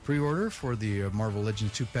 Pre-order for the Marvel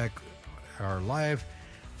Legends 2-pack are live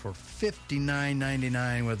for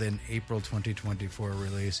 $59.99 with an April 2024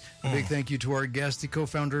 release. A big thank you to our guest, the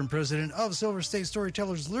co-founder and president of Silver State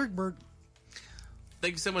Storytellers, Lyric Burt.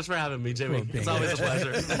 Thank you so much for having me, Jimmy. Well, It's always a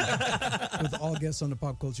pleasure. With all guests on the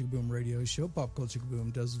Pop Culture Boom radio show, Pop Culture Boom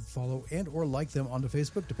does follow and or like them on the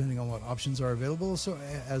Facebook, depending on what options are available. So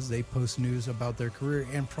as they post news about their career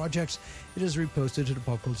and projects, it is reposted to the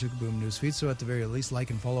Pop Culture Boom newsfeed. So at the very least, like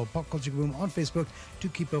and follow Pop Culture Boom on Facebook to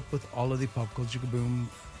keep up with all of the Pop Culture Boom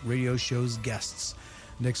radio show's guests.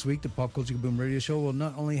 Next week, the Pop Culture Boom radio show will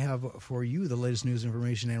not only have for you the latest news,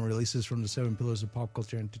 information, and releases from the 7 pillars of pop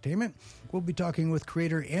culture entertainment, we'll be talking with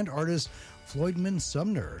creator and artist Floydman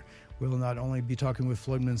Sumner. We'll not only be talking with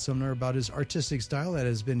Floydman Sumner about his artistic style that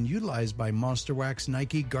has been utilized by Monster Wax,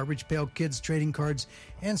 Nike, Garbage Pail Kids, trading cards,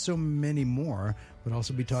 and so many more, but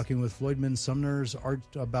also be talking with Floydman Sumner's art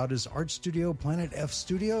about his art studio, Planet F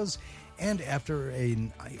Studios, and after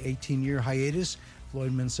an 18-year hiatus,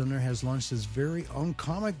 Floydman Sumner has launched his very own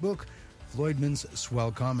comic book, Floydman's Swell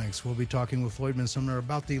Comics. We'll be talking with Floydman Sumner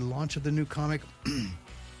about the launch of the new comic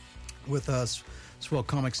with us, Swell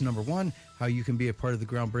Comics number 1, how you can be a part of the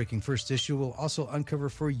groundbreaking first issue. We'll also uncover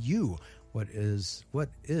for you what is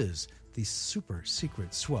the super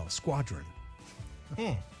secret Swell Squadron.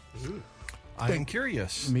 I'm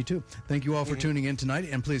curious. Me too. Thank you all for tuning in tonight,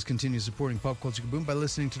 and please continue supporting Pop Culture Kaboom by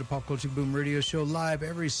listening to the Pop Culture Kaboom radio show live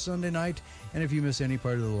every Sunday night. And if you miss any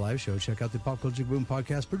part of the live show, check out the Pop Culture Kaboom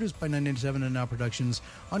podcast produced by 987 and Now Productions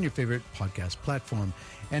on your favorite podcast platform.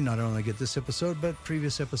 And not only get this episode, but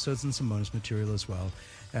previous episodes and some bonus material as well.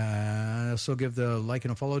 So give the like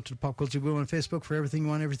and a follow to the Pop Culture Kaboom on Facebook for everything you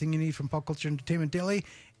want, everything you need from Pop Culture Entertainment Daily.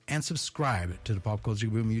 And subscribe to the Pop Culture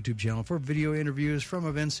Boom YouTube channel for video interviews from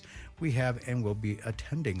events we have and will be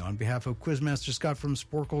attending. On behalf of Quizmaster Scott from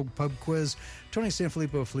Sporkle Pub Quiz, Tony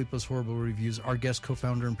Sanfilippo of Filippo's Horrible Reviews, our guest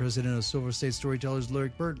co-founder and president of Silver State Storytellers,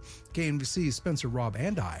 Lyric Burt, KNBC, Spencer, Rob,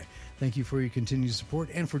 and I, thank you for your continued support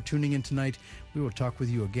and for tuning in tonight. We will talk with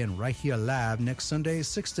you again right here live next Sunday,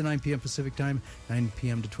 6 to 9 p.m. Pacific Time, 9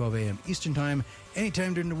 p.m. to 12 a.m. Eastern Time,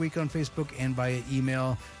 anytime during the week on Facebook and via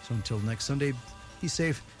email. So until next Sunday, be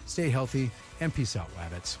safe, stay healthy, and peace out,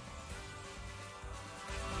 rabbits.